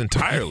playoffs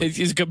entirely.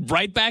 He's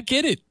right back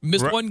in it.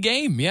 Missed one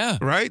game. Yeah.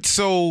 Right.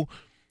 So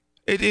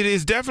it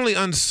is definitely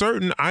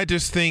uncertain. I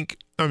just think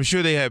I'm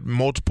sure they have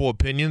multiple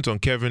opinions on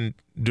Kevin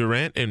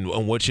Durant and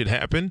on what should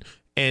happen,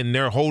 and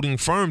they're holding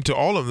firm to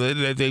all of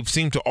it. They've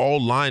seemed to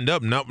all lined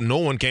up. No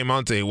one came out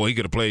and say, well, he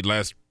could have played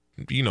last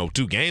 2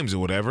 games or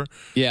whatever.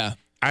 Yeah.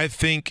 I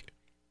think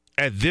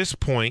at this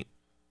point,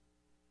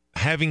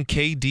 having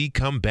KD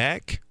come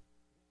back,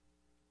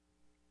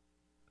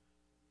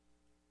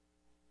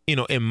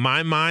 in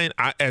my mind,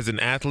 as an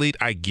athlete,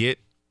 I get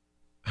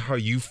how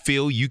you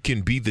feel you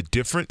can be the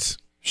difference.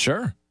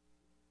 Sure.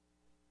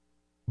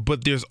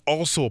 But there's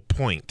also a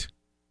point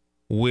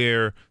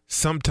where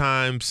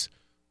sometimes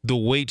the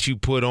weight you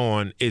put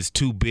on is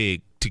too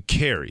big to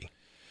carry.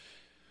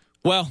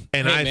 Well,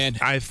 and man.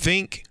 I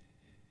think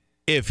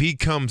if he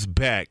comes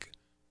back,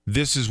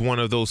 this is one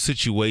of those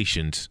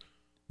situations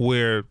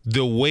where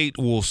the weight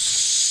will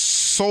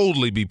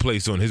solely be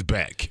placed on his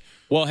back.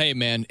 Well, hey,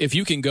 man, if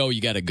you can go,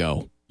 you got to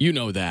go. You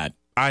know that.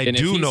 I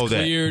do know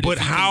that. But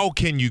how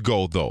can you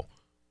go, though?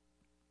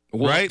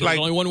 Well, right? There's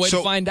only one way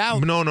to find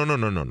out.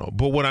 No.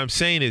 But what I'm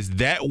saying is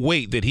that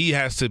weight that he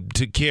has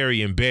to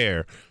carry and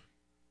bear,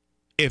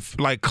 if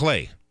like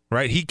Clay,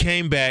 right? He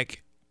came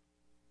back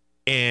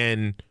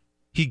and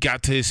he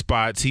got to his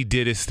spots. He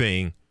did his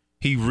thing.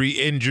 He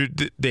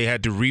re-injured. They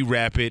had to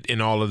re-wrap it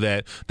and all of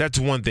that. That's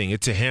one thing.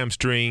 It's a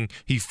hamstring.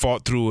 He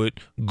fought through it.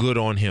 Good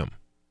on him.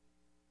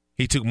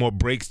 He took more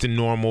breaks than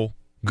normal.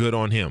 Good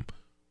on him.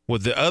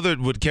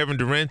 With Kevin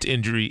Durant's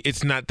injury,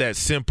 it's not that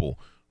simple,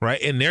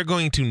 right? And they're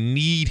going to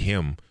need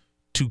him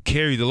to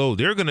carry the load.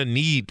 They're going to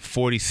need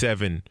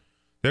 47.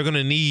 They're going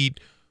to need,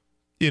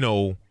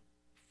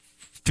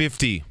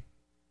 50.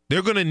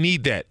 They're going to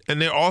need that, and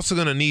they're also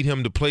going to need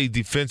him to play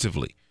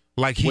defensively,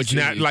 like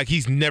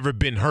he's never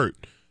been hurt.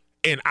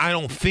 And I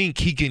don't think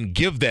he can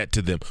give that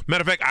to them.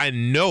 Matter of fact, I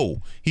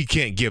know he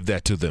can't give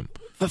that to them.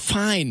 But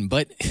fine,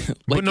 but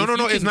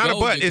no, it's not a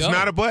but. It's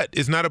not a but.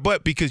 It's not a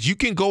but because you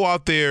can go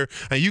out there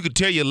and you can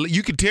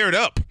tear it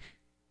up,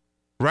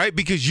 right?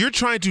 Because you're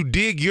trying to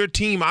dig your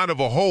team out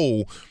of a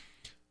hole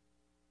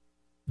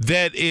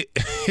that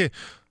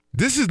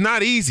this is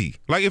not easy.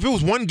 Like if it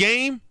was one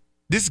game,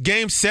 this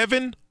game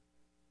 7,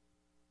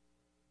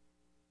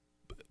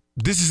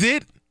 this is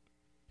it.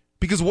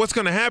 Because what's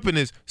going to happen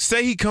is,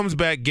 say he comes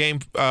back game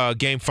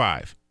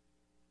 5.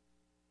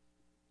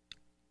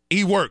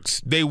 He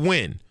works. They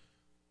win.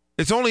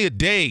 It's only a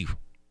day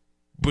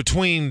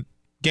between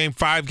game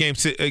 5, game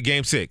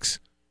 6.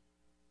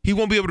 He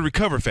won't be able to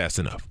recover fast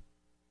enough.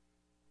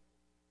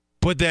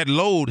 But that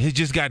load has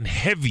just gotten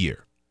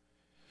heavier.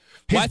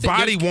 His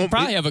body won't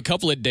probably have a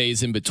couple of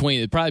days in between.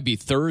 It'd probably be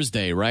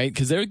Thursday, right?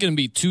 Because there's going to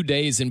be 2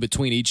 days in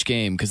between each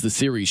game because the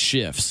series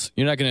shifts.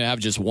 You're not going to have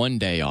just one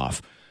day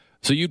off.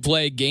 So you'd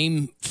play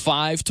game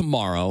 5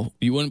 tomorrow.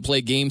 You wouldn't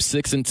play game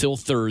 6 until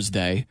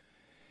Thursday.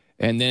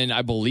 And then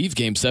I believe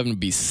game 7 would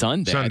be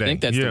Sunday. I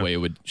think that's the way it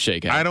would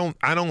shake out.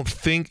 I don't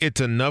think it's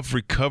enough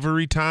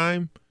recovery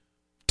time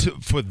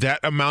for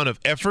that amount of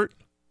effort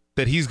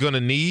that he's going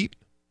to need.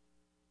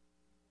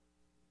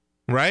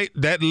 Right?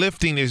 That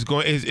lifting is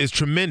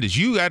tremendous.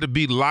 You got to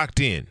be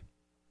locked in.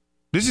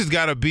 This has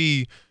got to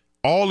be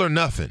all or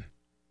nothing.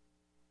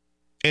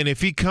 And if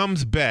he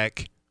comes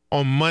back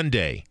on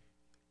Monday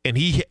and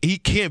he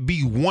can't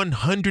be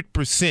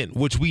 100%,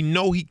 which we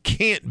know he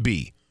can't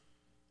be,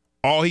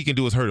 all he can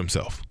do is hurt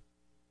himself.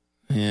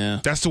 Yeah.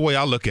 That's the way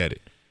I look at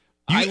it.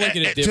 I look at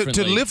it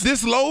differently. To lift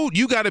this load,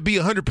 you got to be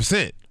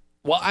 100%.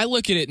 Well, I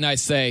look at it and I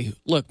say,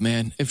 look,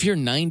 man, if you're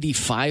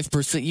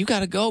 95%, you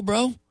got to go,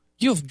 bro.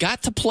 You've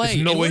got to play.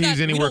 There's no way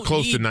he's anywhere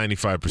close to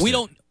 95%. We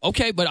don't.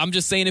 Okay, but I'm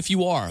just saying if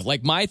you are.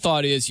 Like, my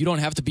thought is you don't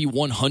have to be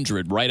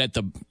 100 right at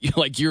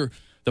you're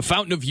the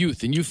fountain of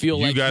youth and you feel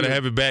like you got to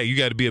have it back. You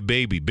got to be a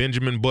baby.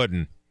 Benjamin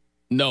Button.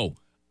 No.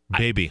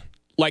 Baby.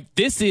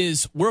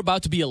 We're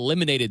about to be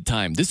eliminated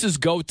time. This is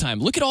go time.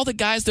 Look at all the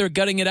guys that are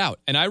gutting it out.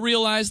 And I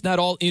realize not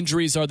all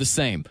injuries are the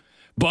same.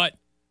 But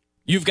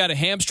you've got a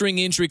hamstring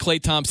injury.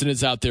 Klay Thompson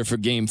is out there for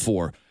game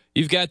 4.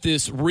 You've got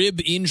this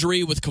rib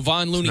injury with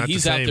Kevon Looney.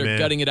 He's out there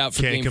gutting it out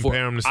for game 4. Can't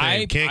compare them the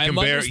same. You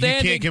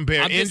can't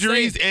compare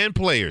injuries and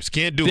players.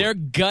 Can't do it. They're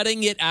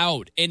gutting it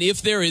out. And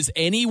if there is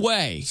any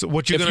way,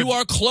 you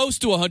are close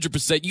to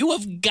 100%, you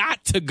have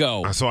got to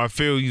go. So I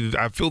feel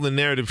the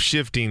narrative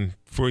shifting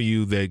for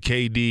you that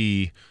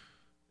KD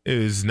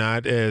is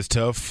not as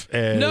tough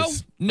as No.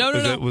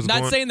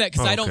 Not saying that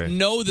because I don't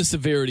know the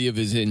severity of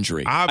his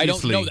injury.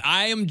 Obviously. I don't know.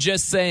 I am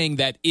just saying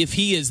that if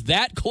he is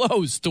that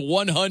close to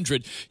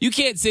 100, you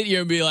can't sit here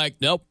and be like,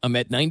 nope, I'm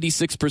at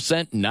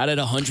 96%, not at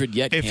 100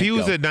 yet. If he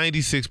was at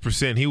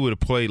 96%, he would have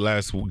played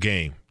last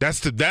game. That's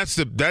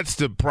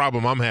the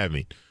problem I'm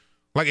having.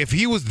 Like if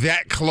he was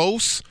that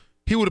close,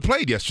 he would have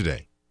played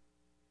yesterday.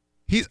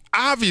 He's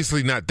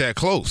obviously not that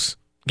close.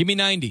 Give me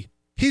 90.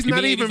 He's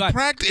not even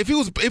practicing.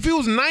 If he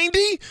was 90,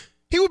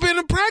 he would have been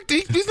in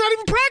practice. He's not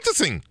even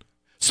practicing.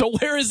 So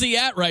where is he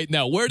at right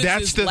now? Where does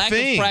his lack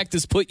of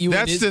practice put you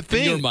in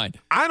your mind?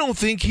 I don't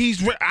think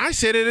I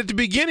said it at the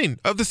beginning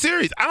of the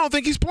series. I don't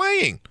think he's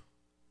playing.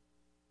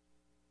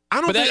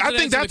 I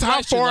think that's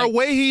how far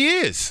away he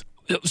is.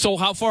 So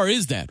how far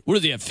is that? What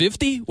is he at,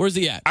 50? Where's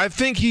he at? I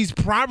think he's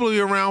probably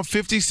around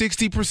 50,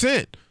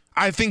 60%.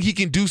 I think he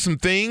can do some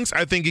things.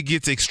 I think it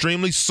gets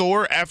extremely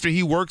sore after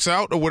he works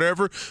out or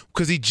whatever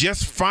because he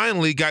just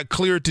finally got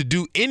cleared to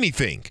do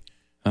anything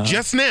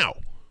just now.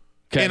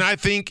 Okay. And I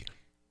think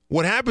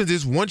what happens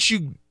is once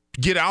you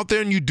get out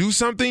there and you do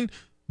something,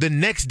 the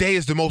next day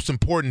is the most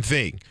important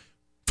thing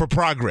for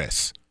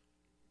progress.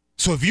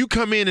 So if you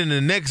come in and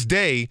the next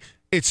day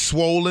it's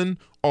swollen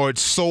or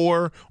it's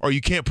sore or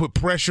you can't put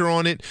pressure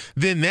on it,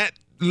 then that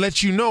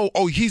lets you know,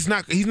 oh, he's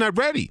not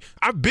ready.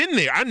 I've been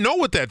there. I know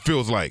what that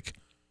feels like.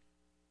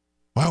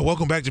 Wow,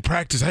 welcome back to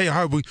practice. Hey,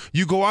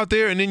 you go out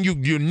there and then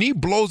your knee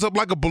blows up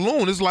like a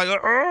balloon. It's like,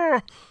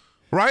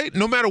 right?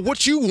 No matter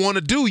what you want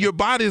to do, your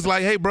body is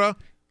like, hey, bro,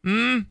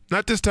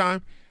 not this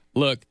time.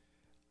 Look,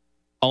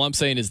 all I'm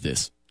saying is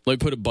this. Let me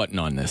put a button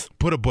on this.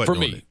 Put a button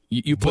on it. For me,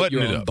 you put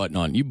your own button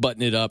on. You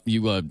button it up.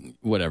 You,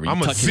 whatever. I'm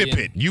going to zip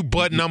it. You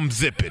button, I'm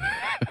zipping.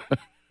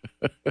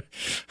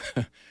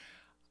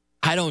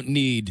 I don't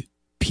need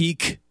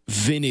peak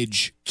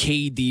vintage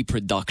KD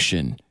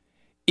production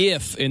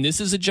if, and this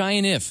is a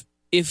giant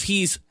if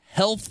he's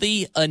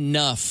healthy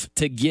enough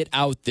to get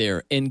out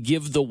there and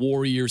give the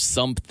Warriors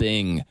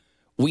something.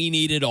 We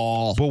need it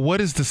all. But what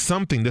is the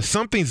something? The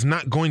something's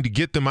not going to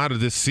get them out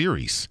of this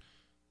series.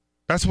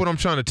 That's what I'm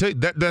trying to tell you.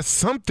 That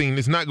something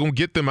is not going to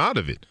get them out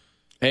of it.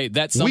 Hey,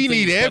 that's something. We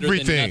need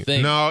everything.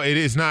 No, it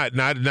is not.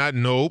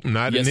 Nope.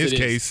 Not yes, in this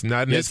case.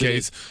 Not in this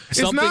case.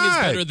 Something is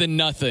better than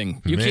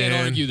nothing. You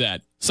can't argue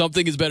that.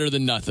 Something is better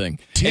than nothing.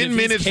 10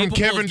 minutes from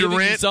Kevin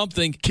Durant.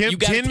 Something.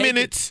 10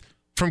 minutes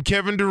from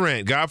Kevin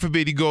Durant. God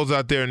forbid he goes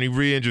out there and he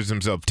re-injures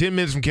himself. 10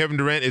 minutes from Kevin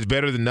Durant is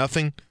better than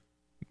nothing.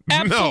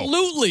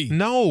 Absolutely.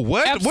 No.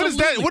 What? Absolutely. What is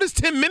that? What is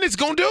 10 minutes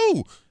going to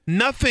do?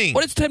 Nothing.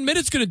 What is 10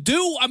 minutes going to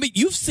do? I mean,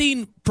 you've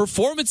seen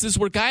performances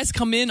where guys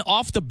come in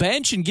off the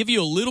bench and give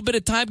you a little bit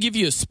of time, give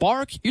you a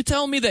spark. You're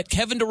telling me that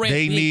Kevin Durant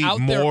being out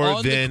there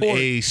on the court,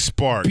 a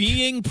spark,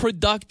 being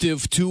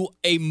productive to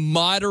a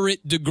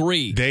moderate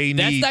degree,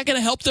 that's not going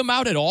to help them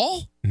out at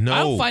all? No.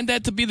 I don't find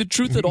that to be the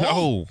truth at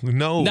all.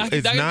 No, it's not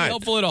going to be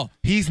helpful at all.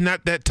 He's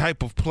not that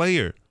type of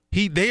player.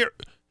 He's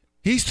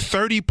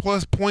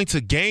 30-plus points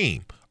a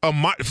game.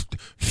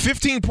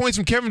 15 points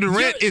from Kevin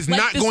Durant is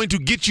not going to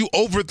get you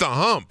over the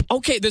hump.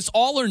 Okay, this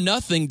all or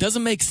nothing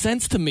doesn't make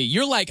sense to me.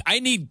 You're like, I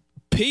need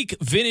peak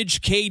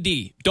vintage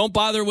KD. Don't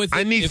bother with it.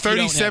 I need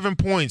 37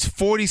 points,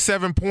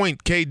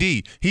 47-point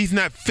KD. He's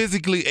not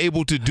physically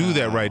able to do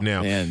that right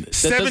now.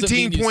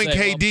 17-point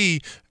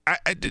KD.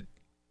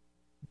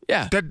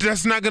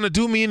 That's not going to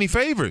do me any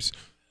favors.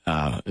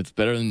 It's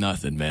better than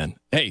nothing, man.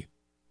 Hey,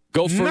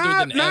 go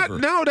further than ever.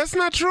 No, that's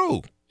not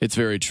true. It's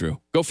very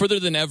true. Go further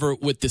than ever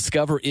with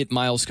Discover It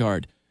Miles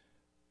Card.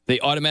 They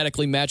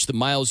automatically match the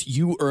miles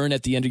you earn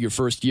at the end of your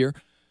first year.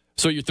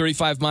 So your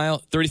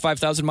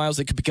 35,000 miles,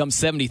 they could become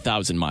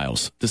 70,000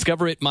 miles.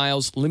 Discover It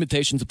Miles,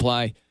 limitations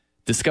apply.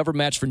 Discover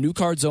match for new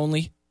cards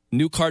only,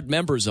 new card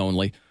members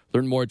only.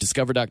 Learn more at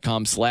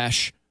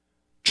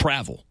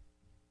discover.com/travel.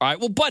 All right,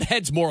 we'll butt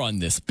heads more on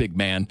this, big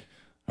man.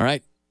 All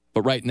right,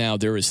 but right now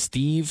there is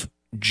Steve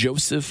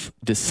Joseph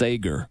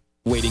DeSager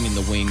waiting in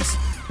the wings.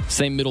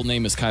 Same middle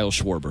name as Kyle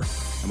Schwarber.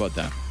 How about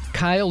that?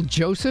 Kyle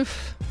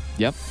Joseph?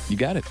 Yep, you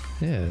got it.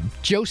 Yeah.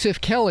 Joseph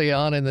Kelly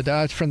on in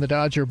from the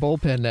Dodger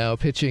bullpen now,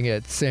 pitching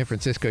at San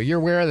Francisco. You're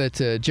aware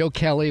that Joe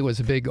Kelly was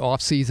a big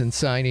offseason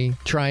signing,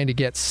 trying to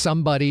get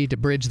somebody to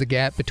bridge the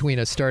gap between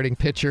a starting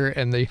pitcher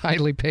and the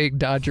highly paid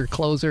Dodger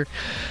closer.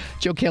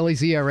 Joe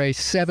Kelly's ERA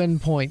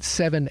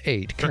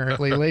 7.78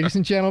 currently, ladies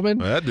and gentlemen.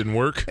 Well, that didn't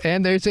work.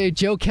 And there's a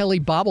Joe Kelly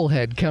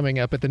bobblehead coming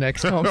up at the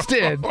next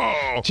Homestead.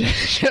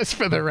 Just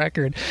for the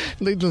record.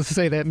 Needless to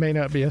say, that may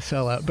not be a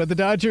sellout. But the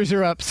Dodgers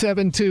are up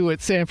 7-2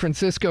 at San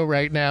Francisco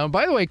right now.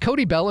 By the way,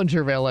 Cody Bellinger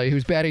of LA,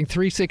 who's batting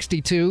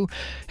 .362,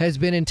 has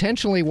been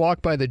intentionally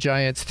walked by the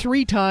Giants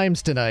 3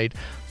 times tonight.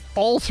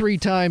 All 3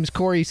 times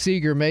Corey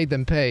Seager made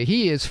them pay.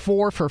 He is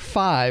 4 for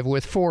 5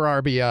 with 4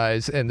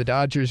 RBIs, and the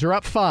Dodgers are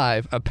up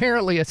 5,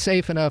 apparently a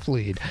safe enough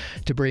lead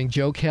to bring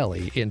Joe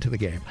Kelly into the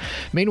game.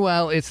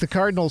 Meanwhile, it's the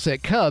Cardinals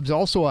at Cubs,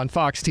 also on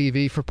Fox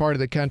TV for part of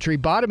the country.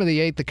 Bottom of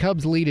the 8th, the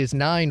Cubs lead is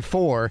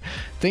 9-4.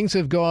 Things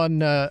have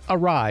gone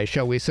awry,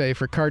 shall we say,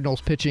 for Cardinals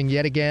pitching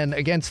yet again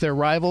against their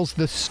rivals.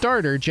 The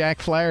starter,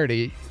 Jack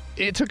Flaherty,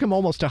 it took him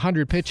almost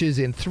 100 pitches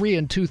in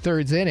 3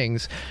 2/3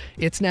 innings.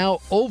 It's now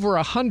over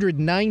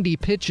 190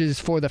 pitches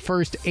for the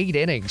first 8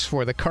 innings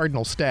for the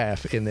Cardinal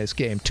staff in this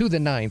game. To the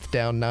 9th,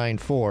 down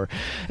 9-4.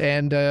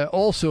 And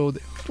also,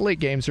 late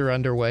games are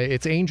underway.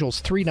 It's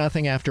Angels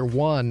 3-0 after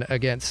 1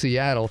 against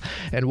Seattle,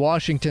 and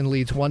Washington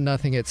leads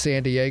 1-0 at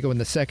San Diego in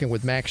the second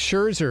with Max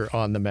Scherzer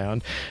on the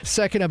mound.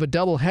 Second of a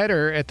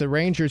doubleheader at the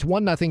Rangers,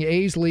 1-0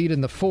 A's lead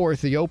in the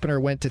fourth. The opener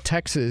went to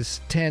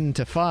Texas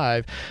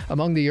 10-5.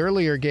 Among the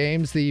earlier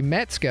games, the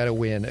Mets got a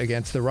win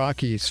against the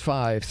Rockies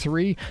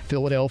 5-3.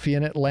 Philadelphia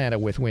and Atlanta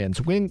with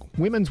wins.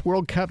 Women's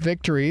World Cup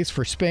victories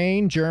for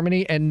Spain,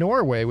 Germany, and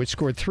Norway, which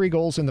scored 3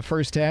 goals in the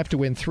first half to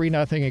win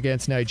 3-0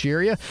 against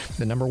Nigeria.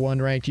 The number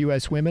 1 ranked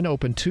U.S. women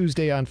opened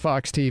Tuesday on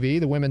Fox TV.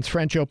 The Women's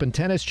French Open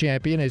tennis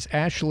champion is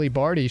Ashley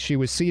Barty. She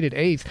was seeded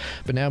 8th,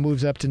 but now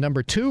moves up to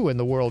number 2 in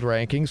the world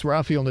rankings.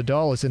 Rafael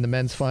Nadal is in the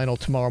men's final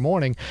tomorrow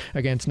morning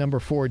against number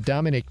 4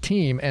 Dominic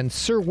Thiem, and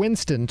Sir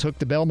Winston took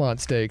the Belmont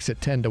Stakes at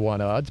 10-1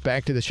 odds.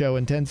 Back to the show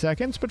in 10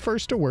 seconds, but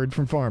first a word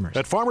from Farmers.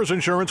 At Farmers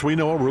Insurance, we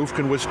know a roof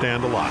can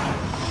withstand a lot.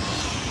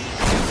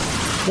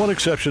 One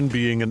exception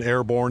being an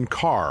airborne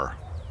car.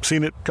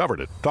 Seen it,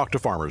 covered it. Talk to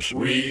Farmers.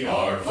 We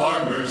are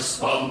Farmers.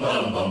 Bum,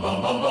 bum, bum,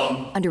 bum, bum,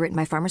 bum. Underwritten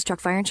by Farmers Truck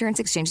Fire Insurance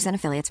Exchanges and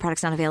Affiliates.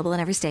 Products not available in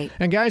every state.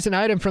 And guys, an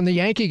item from the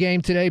Yankee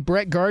game today.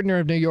 Brett Gardner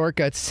of New York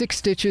got 6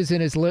 stitches in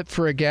his lip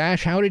for a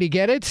gash. How did he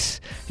get it?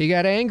 He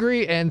got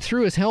angry and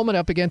threw his helmet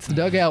up against the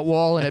dugout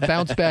wall, and it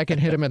bounced back and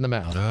hit him in the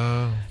mouth.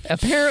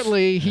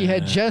 Apparently, he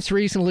had just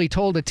recently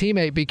told a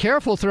teammate, be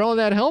careful throwing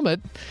that helmet.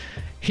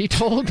 He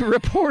told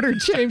reporter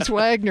James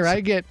Wagner,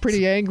 I get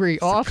pretty angry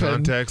often.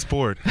 Contact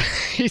sport.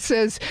 He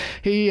says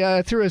he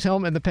threw his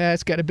helmet in the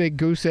past, got a big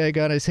goose egg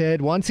on his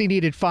head. Once he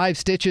needed 5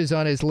 stitches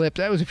on his lip.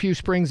 That was a few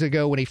springs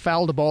ago when he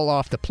fouled a ball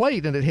off the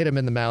plate and it hit him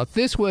in the mouth.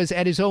 This was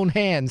at his own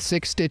hands,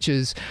 6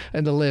 stitches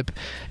in the lip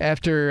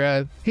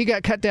after he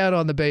got cut down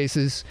on the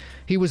bases.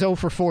 He was 0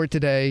 for 4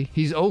 today.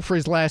 He's 0 for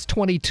his last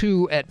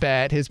 22 at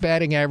bat. His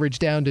batting average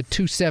down to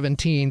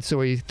 .217,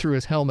 so he threw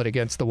his helmet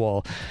against the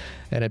wall,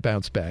 and it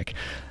bounced back.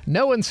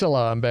 Noah and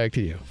Salam, back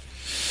to you.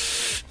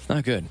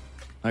 Not good.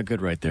 Not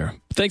good right there.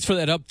 Thanks for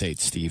that update,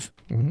 Steve.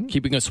 Mm-hmm.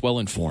 Keeping us well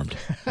informed,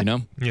 you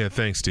know? Yeah,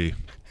 thanks, Steve.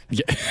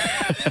 Yeah.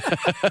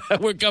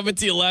 We're coming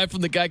to you live from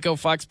the Geico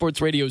Fox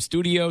Sports Radio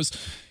studios.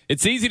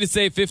 It's easy to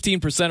save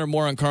 15% or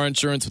more on car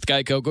insurance with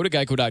Geico. Go to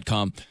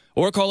geico.com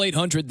or call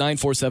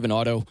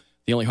 800-947-AUTO.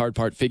 The only hard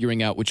part,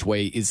 figuring out which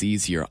way is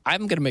easier.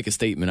 I'm going to make a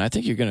statement. I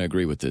think you're going to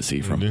agree with this,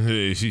 Ephraim.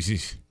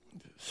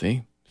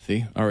 See?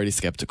 Already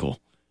skeptical.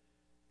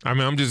 I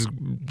mean, I'm just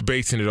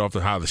basing it off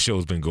of how the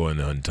show's been going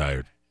the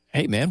entire.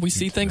 Hey, man, we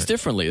see things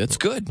differently. That's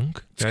good.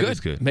 It's That good. is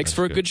good. Makes That's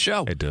for a good. good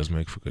show. It does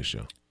make for a good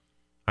show.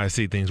 I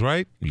see things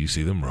right. You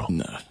see them wrong.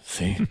 No,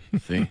 see?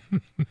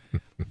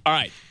 All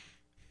right.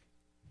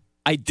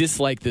 I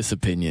dislike this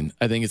opinion.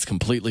 I think it's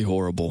completely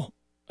horrible,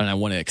 and I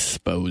want to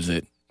expose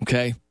it,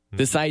 okay?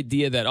 This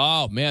idea that,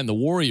 oh, man, the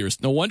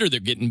Warriors, no wonder they're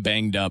getting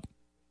banged up.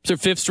 It's their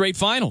 5th straight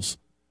finals.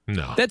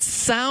 No. That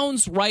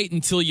sounds right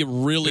until you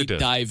really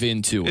dive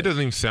into it. It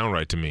doesn't even sound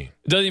right to me.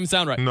 It doesn't even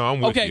sound right. No,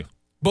 I'm with you.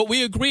 But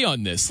we agree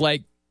on this.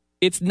 Like,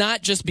 it's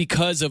not just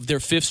because of their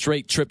 5th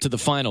straight trip to the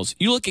finals.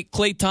 You look at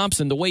Klay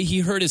Thompson, the way he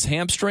hurt his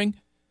hamstring.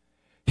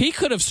 He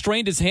could have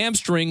strained his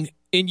hamstring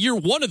in year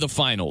 1 of the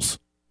finals.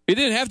 It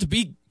didn't have to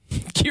be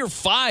year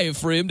 5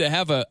 for him to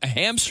have a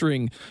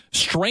hamstring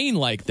strain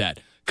like that.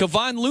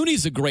 Kevon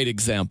Looney's a great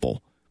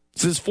example.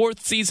 It's his 4th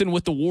season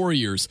with the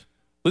Warriors.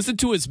 Listen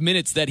to his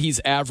minutes that he's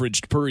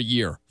averaged per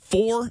year.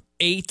 4,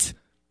 8,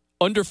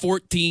 under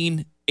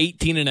 14,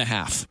 18 and a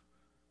half.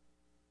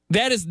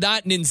 That is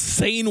not an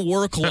insane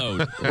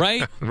workload,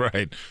 right?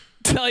 Right.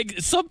 Like,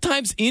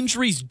 sometimes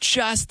injuries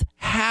just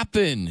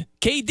happen.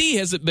 KD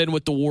hasn't been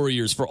with the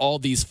Warriors for all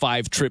these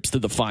 5 trips to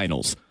the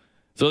finals.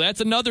 So that's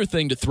another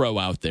thing to throw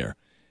out there.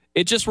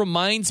 It just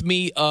reminds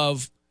me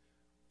of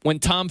when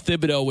Tom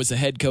Thibodeau was a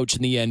head coach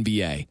in the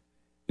NBA,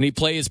 and he'd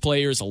play his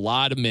players a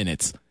lot of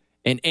minutes.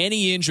 And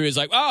any injury is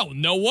like, oh,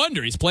 no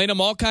wonder. He's playing them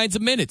all kinds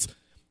of minutes.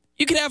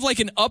 You could have like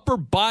an upper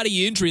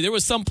body injury. There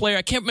was some player,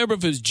 I can't remember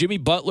if it was Jimmy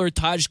Butler,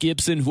 Taj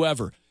Gibson,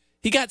 whoever.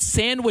 He got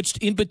sandwiched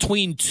in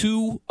between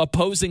 2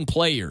 opposing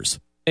players,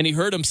 and he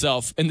hurt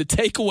himself. And the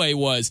takeaway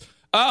was,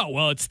 oh,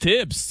 well, it's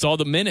Tibbs. It's all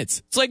the minutes.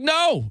 It's like,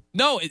 no.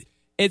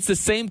 It's the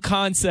same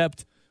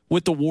concept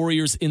with the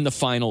Warriors in the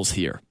finals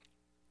here.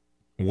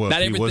 Well,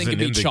 Not if he everything wasn't can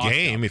be in the chalked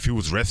game, up. if he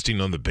was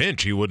resting on the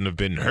bench, he wouldn't have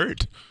been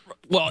hurt.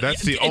 Well,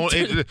 that's the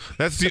only.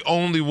 That's the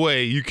only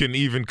way you can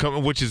even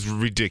come, which is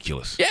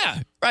ridiculous.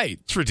 Yeah, right.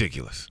 It's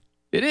ridiculous.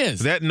 It is.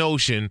 That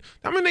notion.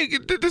 I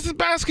mean, this is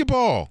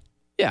basketball.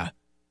 Yeah.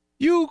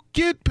 You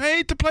get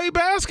paid to play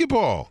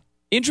basketball.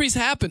 Injuries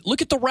happen.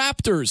 Look at the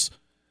Raptors.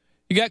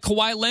 You got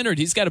Kawhi Leonard.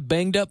 He's got a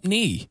banged up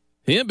knee.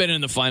 He hasn't been in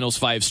the finals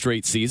 5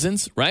 straight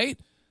seasons, right?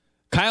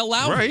 Kyle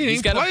Lowry. Right, he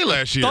he's didn't got play a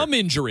last year. thumb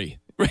injury.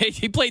 Right?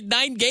 He played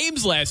 9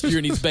 games last year,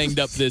 and he's banged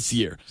up this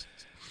year.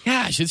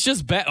 Gosh, it's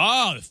just bad.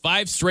 Oh,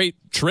 5 straight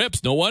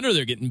trips. No wonder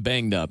they're getting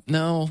banged up.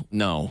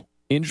 No.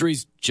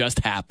 Injuries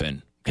just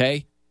happen,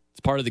 okay? It's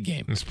part of the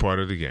game. It's part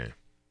of the game.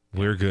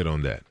 We're good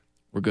on that.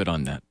 We're good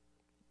on that.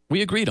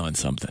 We agreed on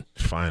something.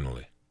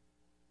 Finally.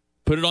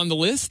 Put it on the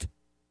list?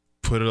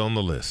 Put it on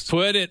the list.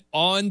 Put it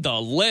on the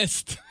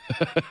list.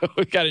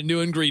 We got a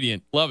new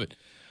ingredient. Love it.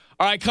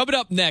 All right, coming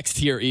up next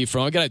here,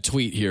 Ephraim, I got a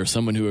tweet here.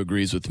 Someone who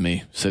agrees with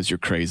me says you're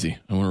crazy.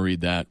 I want to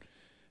read that.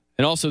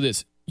 And also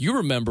this. You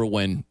remember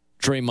when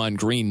Draymond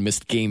Green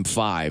missed Game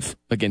 5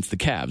 against the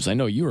Cavs? I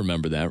know you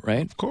remember that,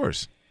 right? Of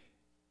course.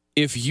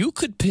 If you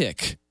could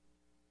pick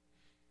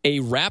a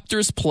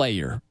Raptors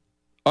player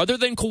other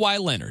than Kawhi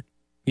Leonard,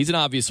 he's an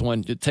obvious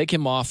one. Take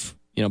him off,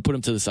 put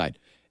him to the side.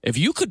 If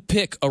you could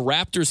pick a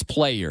Raptors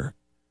player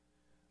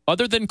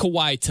other than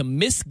Kawhi to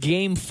miss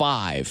Game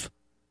 5,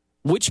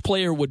 which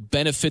player would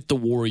benefit the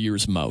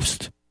Warriors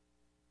most?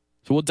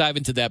 So we'll dive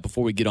into that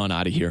before we get on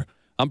out of here.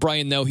 I'm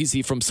Brian Noe. He's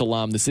E from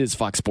Salam. This is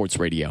Fox Sports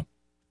Radio.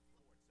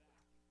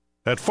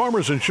 At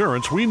Farmers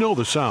Insurance, we know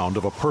the sound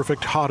of a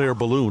perfect hot air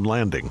balloon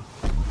landing.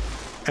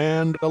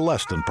 And a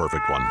less than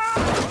perfect one.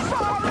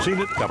 Seen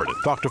it, covered it.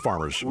 Talk to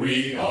Farmers.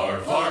 We are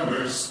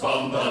Farmers.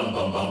 Bum, bum,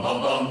 bum, bum,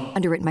 bum, bum.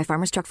 Underwritten by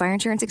Farmers Truck Fire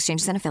Insurance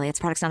Exchanges and Affiliates.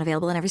 Products not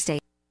available in every state.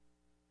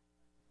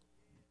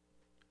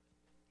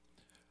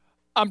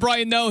 I'm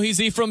Brian Noe. He's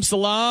E from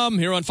Salam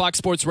here on Fox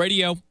Sports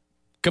Radio.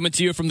 Coming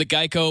to you from the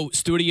Geico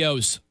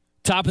Studios.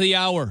 Top of the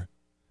hour.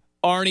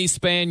 Arnie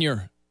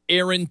Spanier,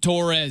 Aaron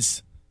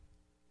Torres.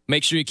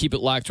 Make sure you keep it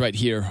locked right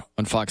here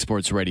on Fox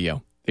Sports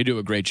Radio. They do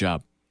a great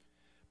job.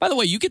 By the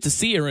way, you get to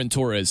see Aaron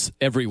Torres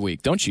every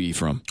week, don't you,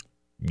 Ephraim?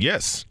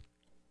 Yes.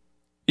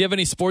 You have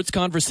any sports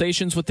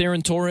conversations with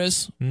Aaron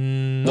Torres?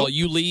 Nope. While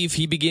you leave,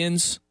 he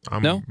begins?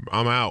 No?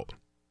 I'm out.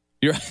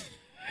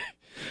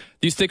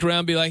 Do you stick around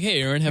and be like, hey,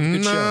 Aaron, have a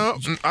good show?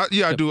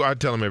 I do. I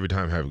tell him every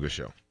time, have a good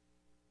show.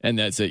 And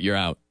that's it. You're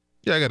out.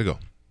 Yeah, I got to go.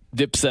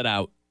 Dipset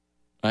out.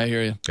 I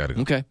hear you. Got to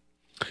go. Okay.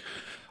 All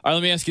right,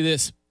 let me ask you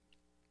this.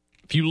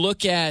 If you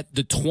look at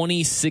the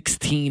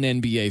 2016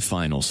 NBA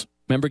Finals,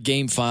 remember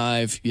Game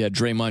 5, you had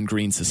Draymond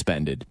Green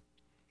suspended.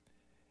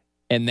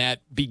 And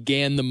that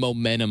began the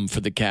momentum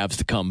for the Cavs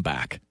to come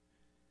back.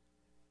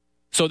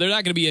 So there are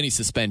not going to be any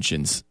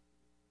suspensions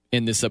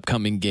in this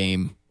upcoming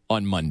game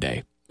on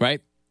Monday, right?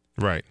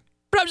 Right.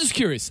 But I'm just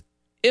curious,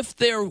 if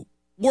there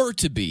were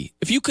to be,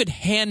 if you could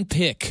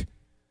handpick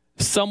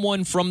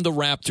someone from the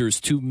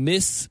Raptors to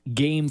miss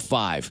Game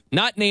 5,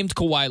 not named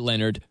Kawhi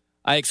Leonard,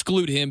 I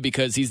exclude him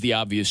because he's the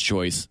obvious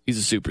choice. He's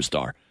a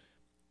superstar.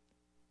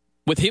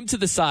 With him to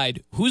the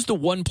side, who's the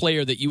one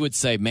player that you would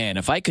say, man,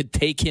 if I could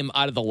take him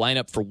out of the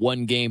lineup for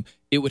one game,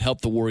 it would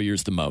help the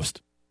Warriors the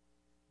most?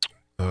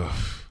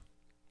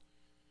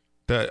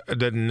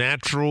 The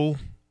natural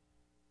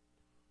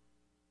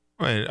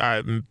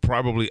and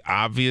probably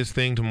obvious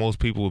thing to most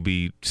people would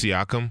be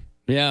Siakam.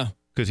 Yeah.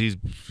 Because he's,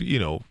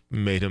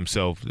 made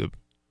himself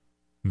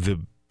the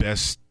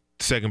best,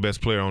 second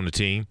best player on the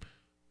team.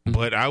 Mm-hmm.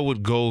 But I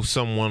would go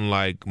someone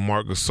like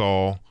Marc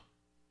Gasol.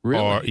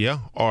 Really?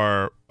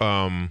 Or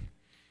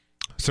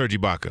Serge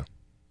Ibaka.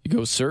 You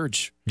go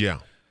Serge. Yeah.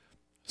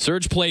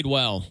 Serge played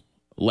well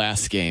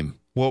last game.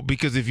 Well,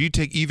 because if you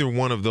take either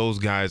one of those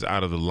guys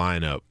out of the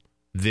lineup,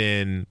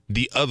 then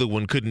the other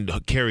one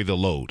couldn't carry the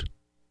load.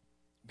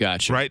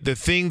 Gotcha. Right? The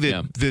thing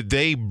that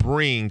they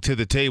bring to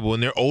the table,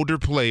 and they're older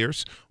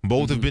players,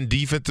 both have been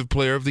Defensive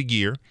Player of the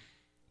Year,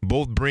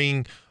 both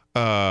bring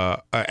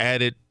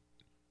added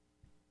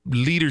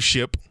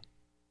leadership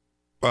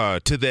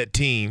to that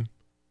team.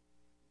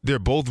 They're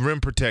both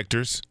rim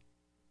protectors.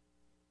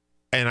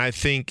 And I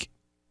think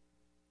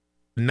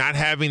not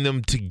having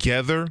them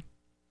together,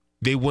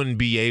 they wouldn't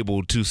be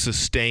able to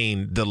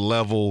sustain the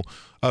level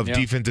of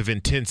defensive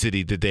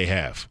intensity that they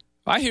have.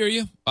 I hear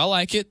you. I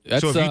like it.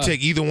 So if you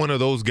take either one of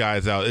those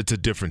guys out, it's a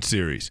different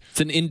series. It's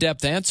an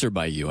in-depth answer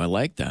by you. I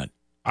like that.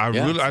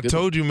 I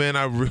told you, man,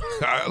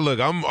 look,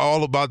 I'm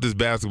all about this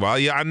basketball.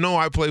 Yeah, I know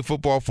I played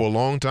football for a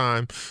long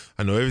time.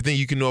 I know everything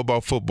you can know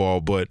about football,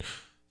 but,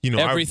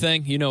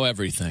 everything? You know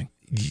everything.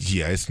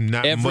 Yeah, it's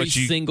not every much.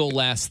 Single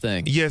last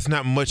thing. Yeah, it's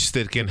not much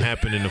that can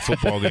happen in a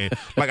football game.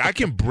 Like, I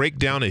can break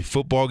down a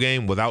football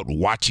game without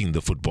watching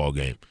the football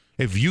game.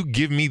 If you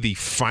give me the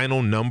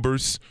final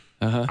numbers,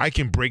 I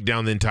can break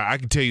down the entire. I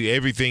can tell you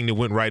everything that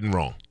went right and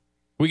wrong.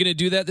 We're going to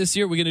do that this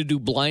year? We're going to do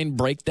blind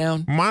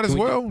breakdown? Might as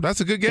well.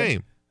 That's a good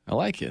game. I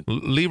like it.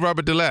 Lee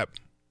Robert Delap.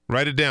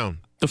 Write it down.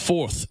 The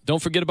fourth.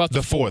 Don't forget about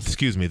the fourth.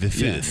 Excuse me, the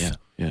fifth.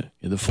 Yeah,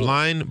 the fourth.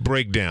 Blind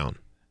breakdown.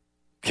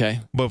 Okay.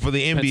 But for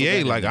the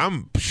NBA,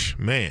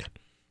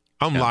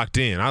 I'm locked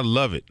in. I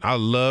love it. I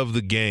love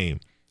the game.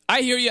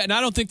 I hear you, and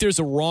I don't think there's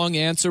a wrong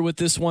answer with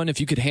this one. If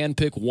you could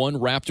handpick one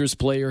Raptors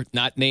player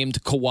not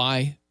named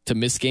Kawhi to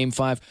miss Game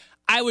 5,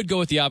 I would go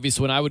with the obvious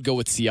one. I would go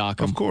with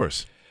Siakam. Of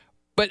course.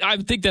 But I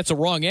think that's a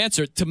wrong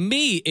answer. To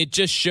me, it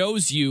just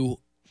shows you,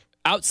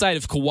 outside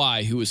of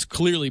Kawhi, who has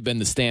clearly been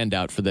the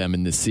standout for them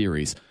in this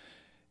series,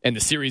 and the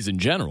series in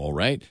general,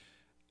 right?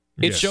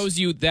 It shows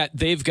you that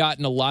they've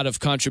gotten a lot of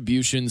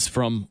contributions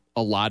from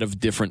a lot of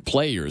different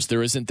players.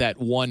 There isn't that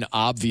one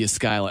obvious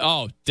guy like,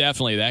 oh,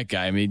 definitely that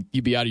guy. I mean,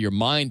 you'd be out of your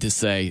mind to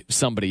say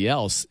somebody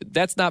else.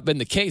 That's not been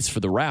the case for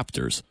the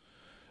Raptors.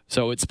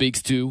 So it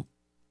speaks to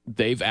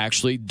they've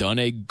actually done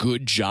a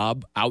good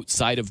job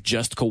outside of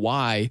just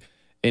Kawhi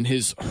in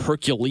his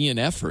Herculean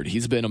effort.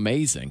 He's been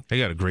amazing. They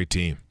got a great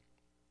team.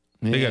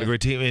 Yeah. They got a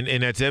great team,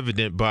 and that's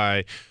evident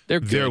by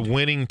their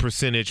winning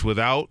percentage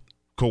without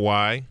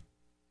Kawhi.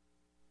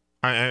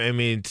 I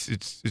mean,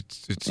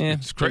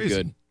 it's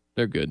crazy.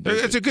 They're good.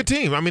 It's a good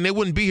team. I mean, they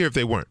wouldn't be here if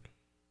they weren't.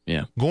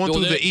 Yeah. Going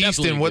through the East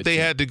and what they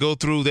had to go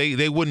through,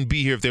 they wouldn't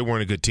be here if they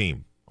weren't a good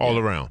team all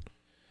around.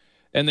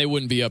 And they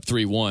wouldn't be up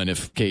 3-1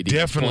 if KD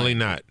Definitely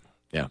not.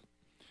 Yeah.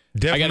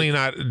 Definitely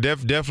not.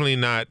 Definitely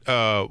not.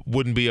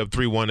 Wouldn't be up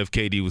 3-1 if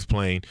KD was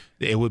playing.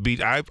 It would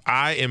be.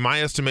 I in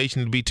my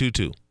estimation, it'd be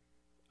 2-2.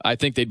 I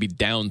think they'd be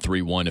down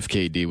 3-1 if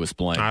KD was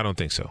playing. I don't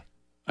think so.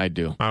 I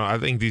do. I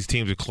think these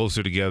teams are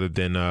closer together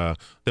than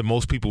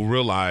most people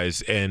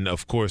realize, and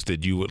of course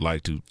that you would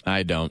like to.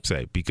 I don't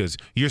say because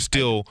you're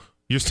still.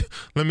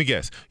 Let me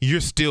guess.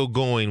 You're still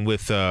going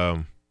with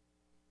the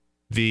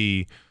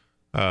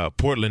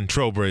Portland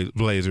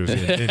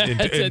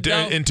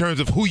Trailblazers in terms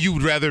of who you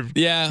would rather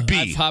be.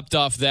 I've hopped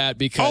off that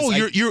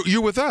because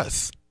you're with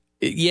us.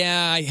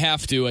 Yeah, I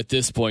have to at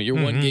this point.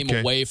 You're one game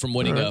away from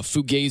winning a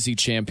Fugazi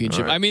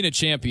championship. Right. I mean a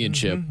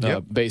championship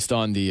based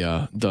on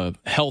the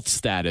health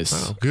status.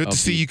 Wow. Good to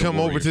see you come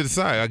over to the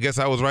side. I guess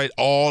I was right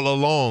all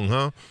along,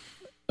 huh?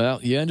 Well,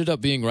 you ended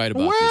up being right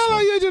about this one.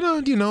 Well,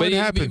 you know, but it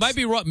happens. It might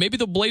be wrong. Maybe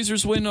the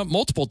Blazers win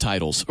multiple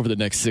titles over the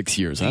next 6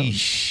 years. All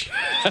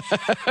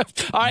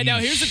right, now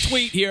here's a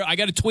tweet here. I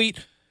got a tweet.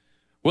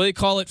 What do they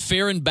call it?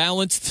 Fair and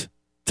balanced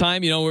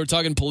time. You know, we're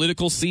talking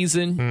political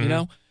season, you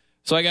know?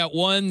 So I got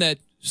one that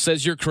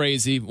says you're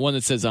crazy, one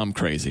that says I'm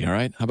crazy, all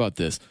right? How about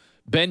this?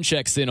 Ben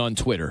checks in on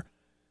Twitter.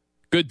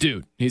 Good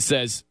dude. He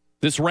says,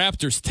 this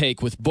Raptors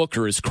take with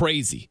Booker is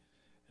crazy.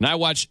 And I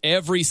watch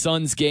every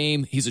Suns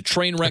game. He's a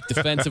train wreck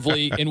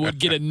defensively and would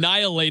get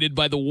annihilated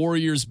by the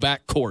Warriors'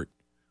 backcourt.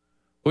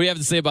 What do you have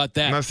to say about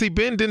that? Now, see,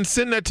 Ben didn't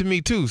send that to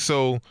me, too,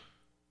 so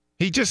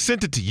he just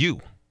sent it to you.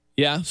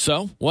 Yeah,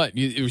 so what?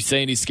 You're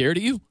saying he's scared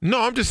of you?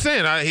 No, I'm just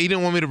saying he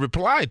didn't want me to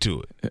reply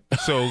to it.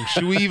 So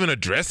should we even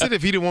address it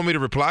if he didn't want me to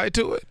reply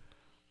to it?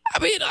 I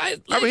mean,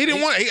 he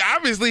didn't want.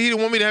 Obviously, he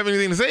didn't want me to have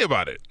anything to say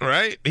about it,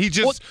 right? He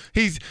just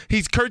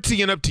he's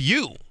curtsying up to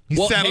you.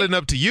 He's saddling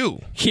up to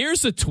you.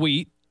 Here's a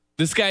tweet.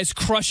 This guy's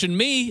crushing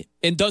me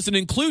and doesn't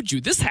include you.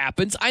 This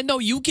happens. I know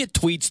you get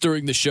tweets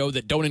during the show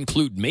that don't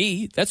include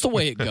me. That's the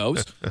way it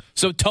goes.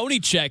 So Tony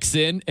checks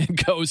in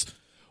and goes,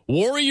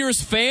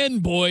 Warriors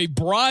fanboy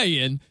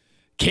Brian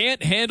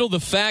can't handle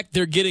the fact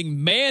they're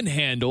getting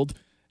manhandled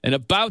and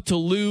about to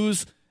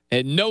lose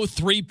and no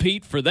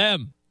three-peat for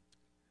them.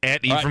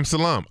 At Ephraim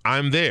Salam.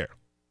 I'm there.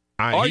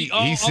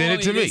 He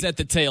sent it to me. It's at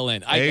the tail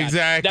end.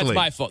 Exactly. That's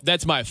my fault.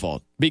 That's my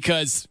fault.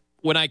 Because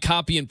when I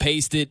copy and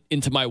paste it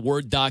into my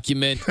Word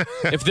document,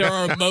 if there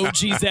are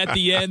emojis at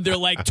the end, they're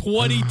like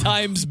 20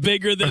 times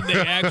bigger than they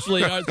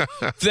actually are.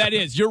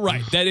 You're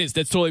right. That's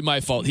totally my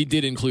fault. He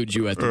did include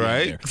you at the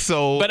end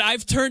there. But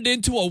I've turned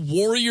into a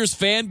Warriors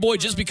fanboy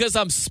just because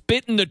I'm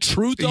spitting the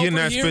truth over here. You're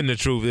not spitting the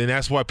truth, and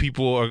that's why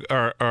people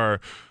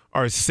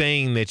are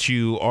saying that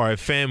you are a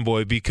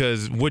fanboy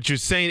because what you're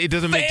saying, it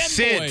doesn't make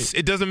sense.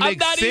 It doesn't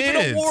make sense. I'm not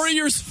even a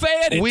Warriors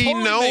fan. We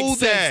know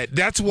that.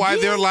 That's why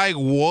they're like,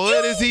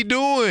 what is he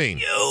doing?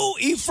 You,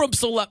 Ephraim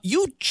Salam,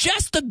 you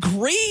just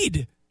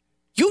agreed.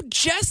 You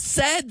just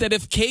said that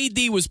if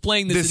KD was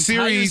playing the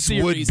series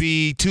would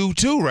be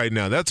 2-2 right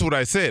now. That's what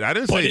I said. I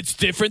didn't say. But it's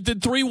different than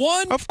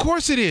 3-1. Of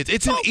course it is.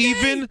 It's an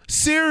even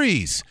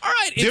series. All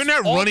right, they're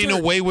not running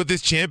away with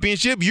this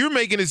championship. You're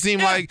making it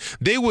seem like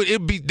they would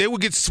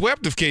get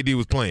swept if KD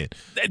was playing.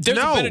 There's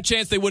a better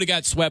chance they would have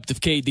got swept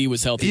if KD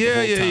was healthy.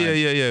 Yeah.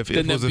 If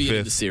it was a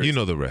fifth, the series. You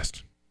know the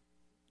rest.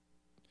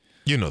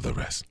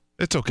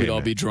 It's okay. We'd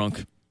all be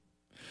drunk.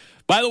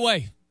 By the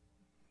way.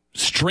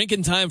 It's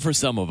drinking time for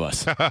some of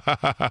us.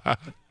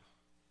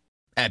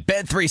 At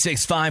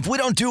Bet365, we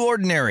don't do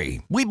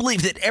ordinary. We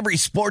believe that every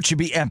sport should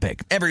be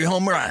epic. Every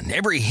home run,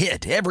 every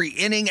hit, every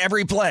inning,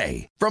 every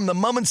play. From the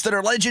moments that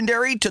are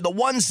legendary to the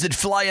ones that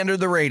fly under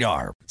the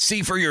radar.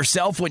 See for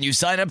yourself when you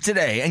sign up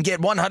today and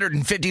get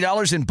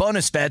 $150 in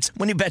bonus bets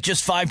when you bet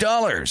just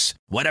 $5.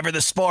 Whatever the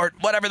sport,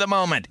 whatever the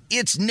moment,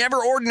 it's never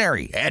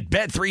ordinary at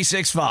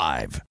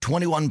Bet365.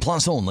 21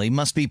 plus only.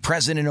 Must be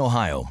present in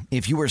Ohio.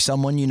 If you or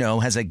someone you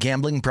know has a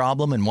gambling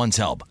problem and wants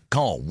help,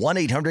 call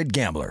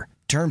 1-800-GAMBLER.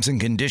 Terms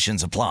and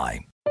conditions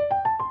apply.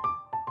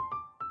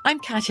 I'm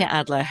Katya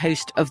Adler,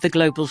 host of The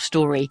Global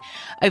Story.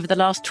 Over the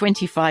last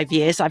 25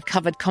 years, I've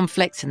covered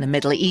conflicts in the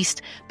Middle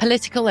East,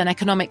 political and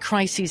economic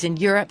crises in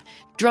Europe,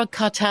 drug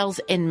cartels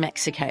in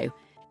Mexico.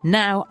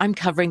 Now I'm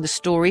covering the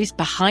stories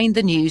behind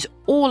the news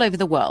all over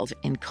the world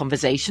in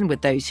conversation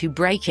with those who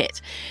break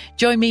it.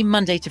 Join me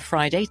Monday to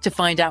Friday to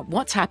find out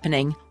what's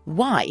happening,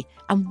 why,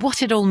 and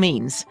what it all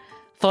means.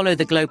 Follow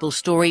The Global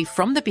Story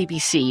from the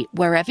BBC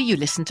wherever you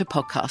listen to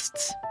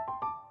podcasts.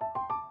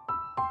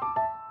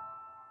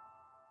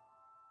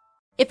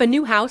 If a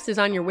new house is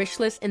on your wish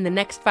list in the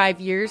next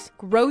 5 years,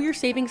 grow your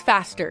savings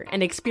faster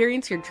and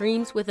experience your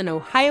dreams with an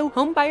Ohio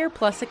Homebuyer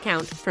Plus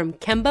account from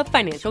Kemba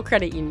Financial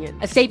Credit Union.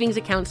 A savings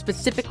account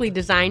specifically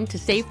designed to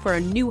save for a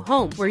new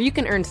home, where you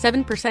can earn 7%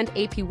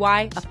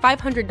 APY,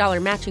 a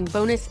 $500 matching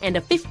bonus, and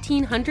a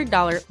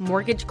 $1,500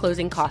 mortgage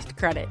closing cost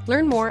credit.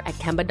 Learn more at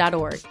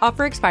Kemba.org.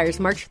 Offer expires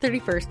March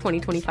 31st,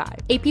 2025.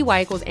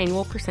 APY equals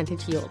annual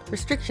percentage yield.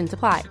 Restrictions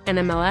apply.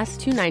 NMLS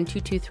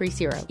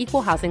 292230.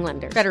 Equal housing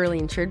lender. Federally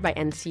insured by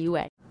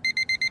NCUA.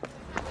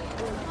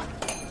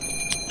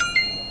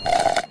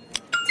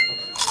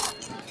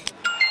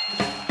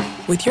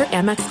 With your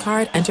Amex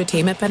card,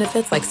 entertainment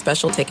benefits like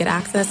special ticket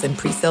access and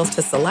pre-sales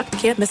to select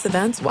can't-miss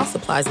events while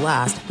supplies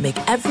last make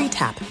every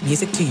tap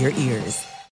music to your ears.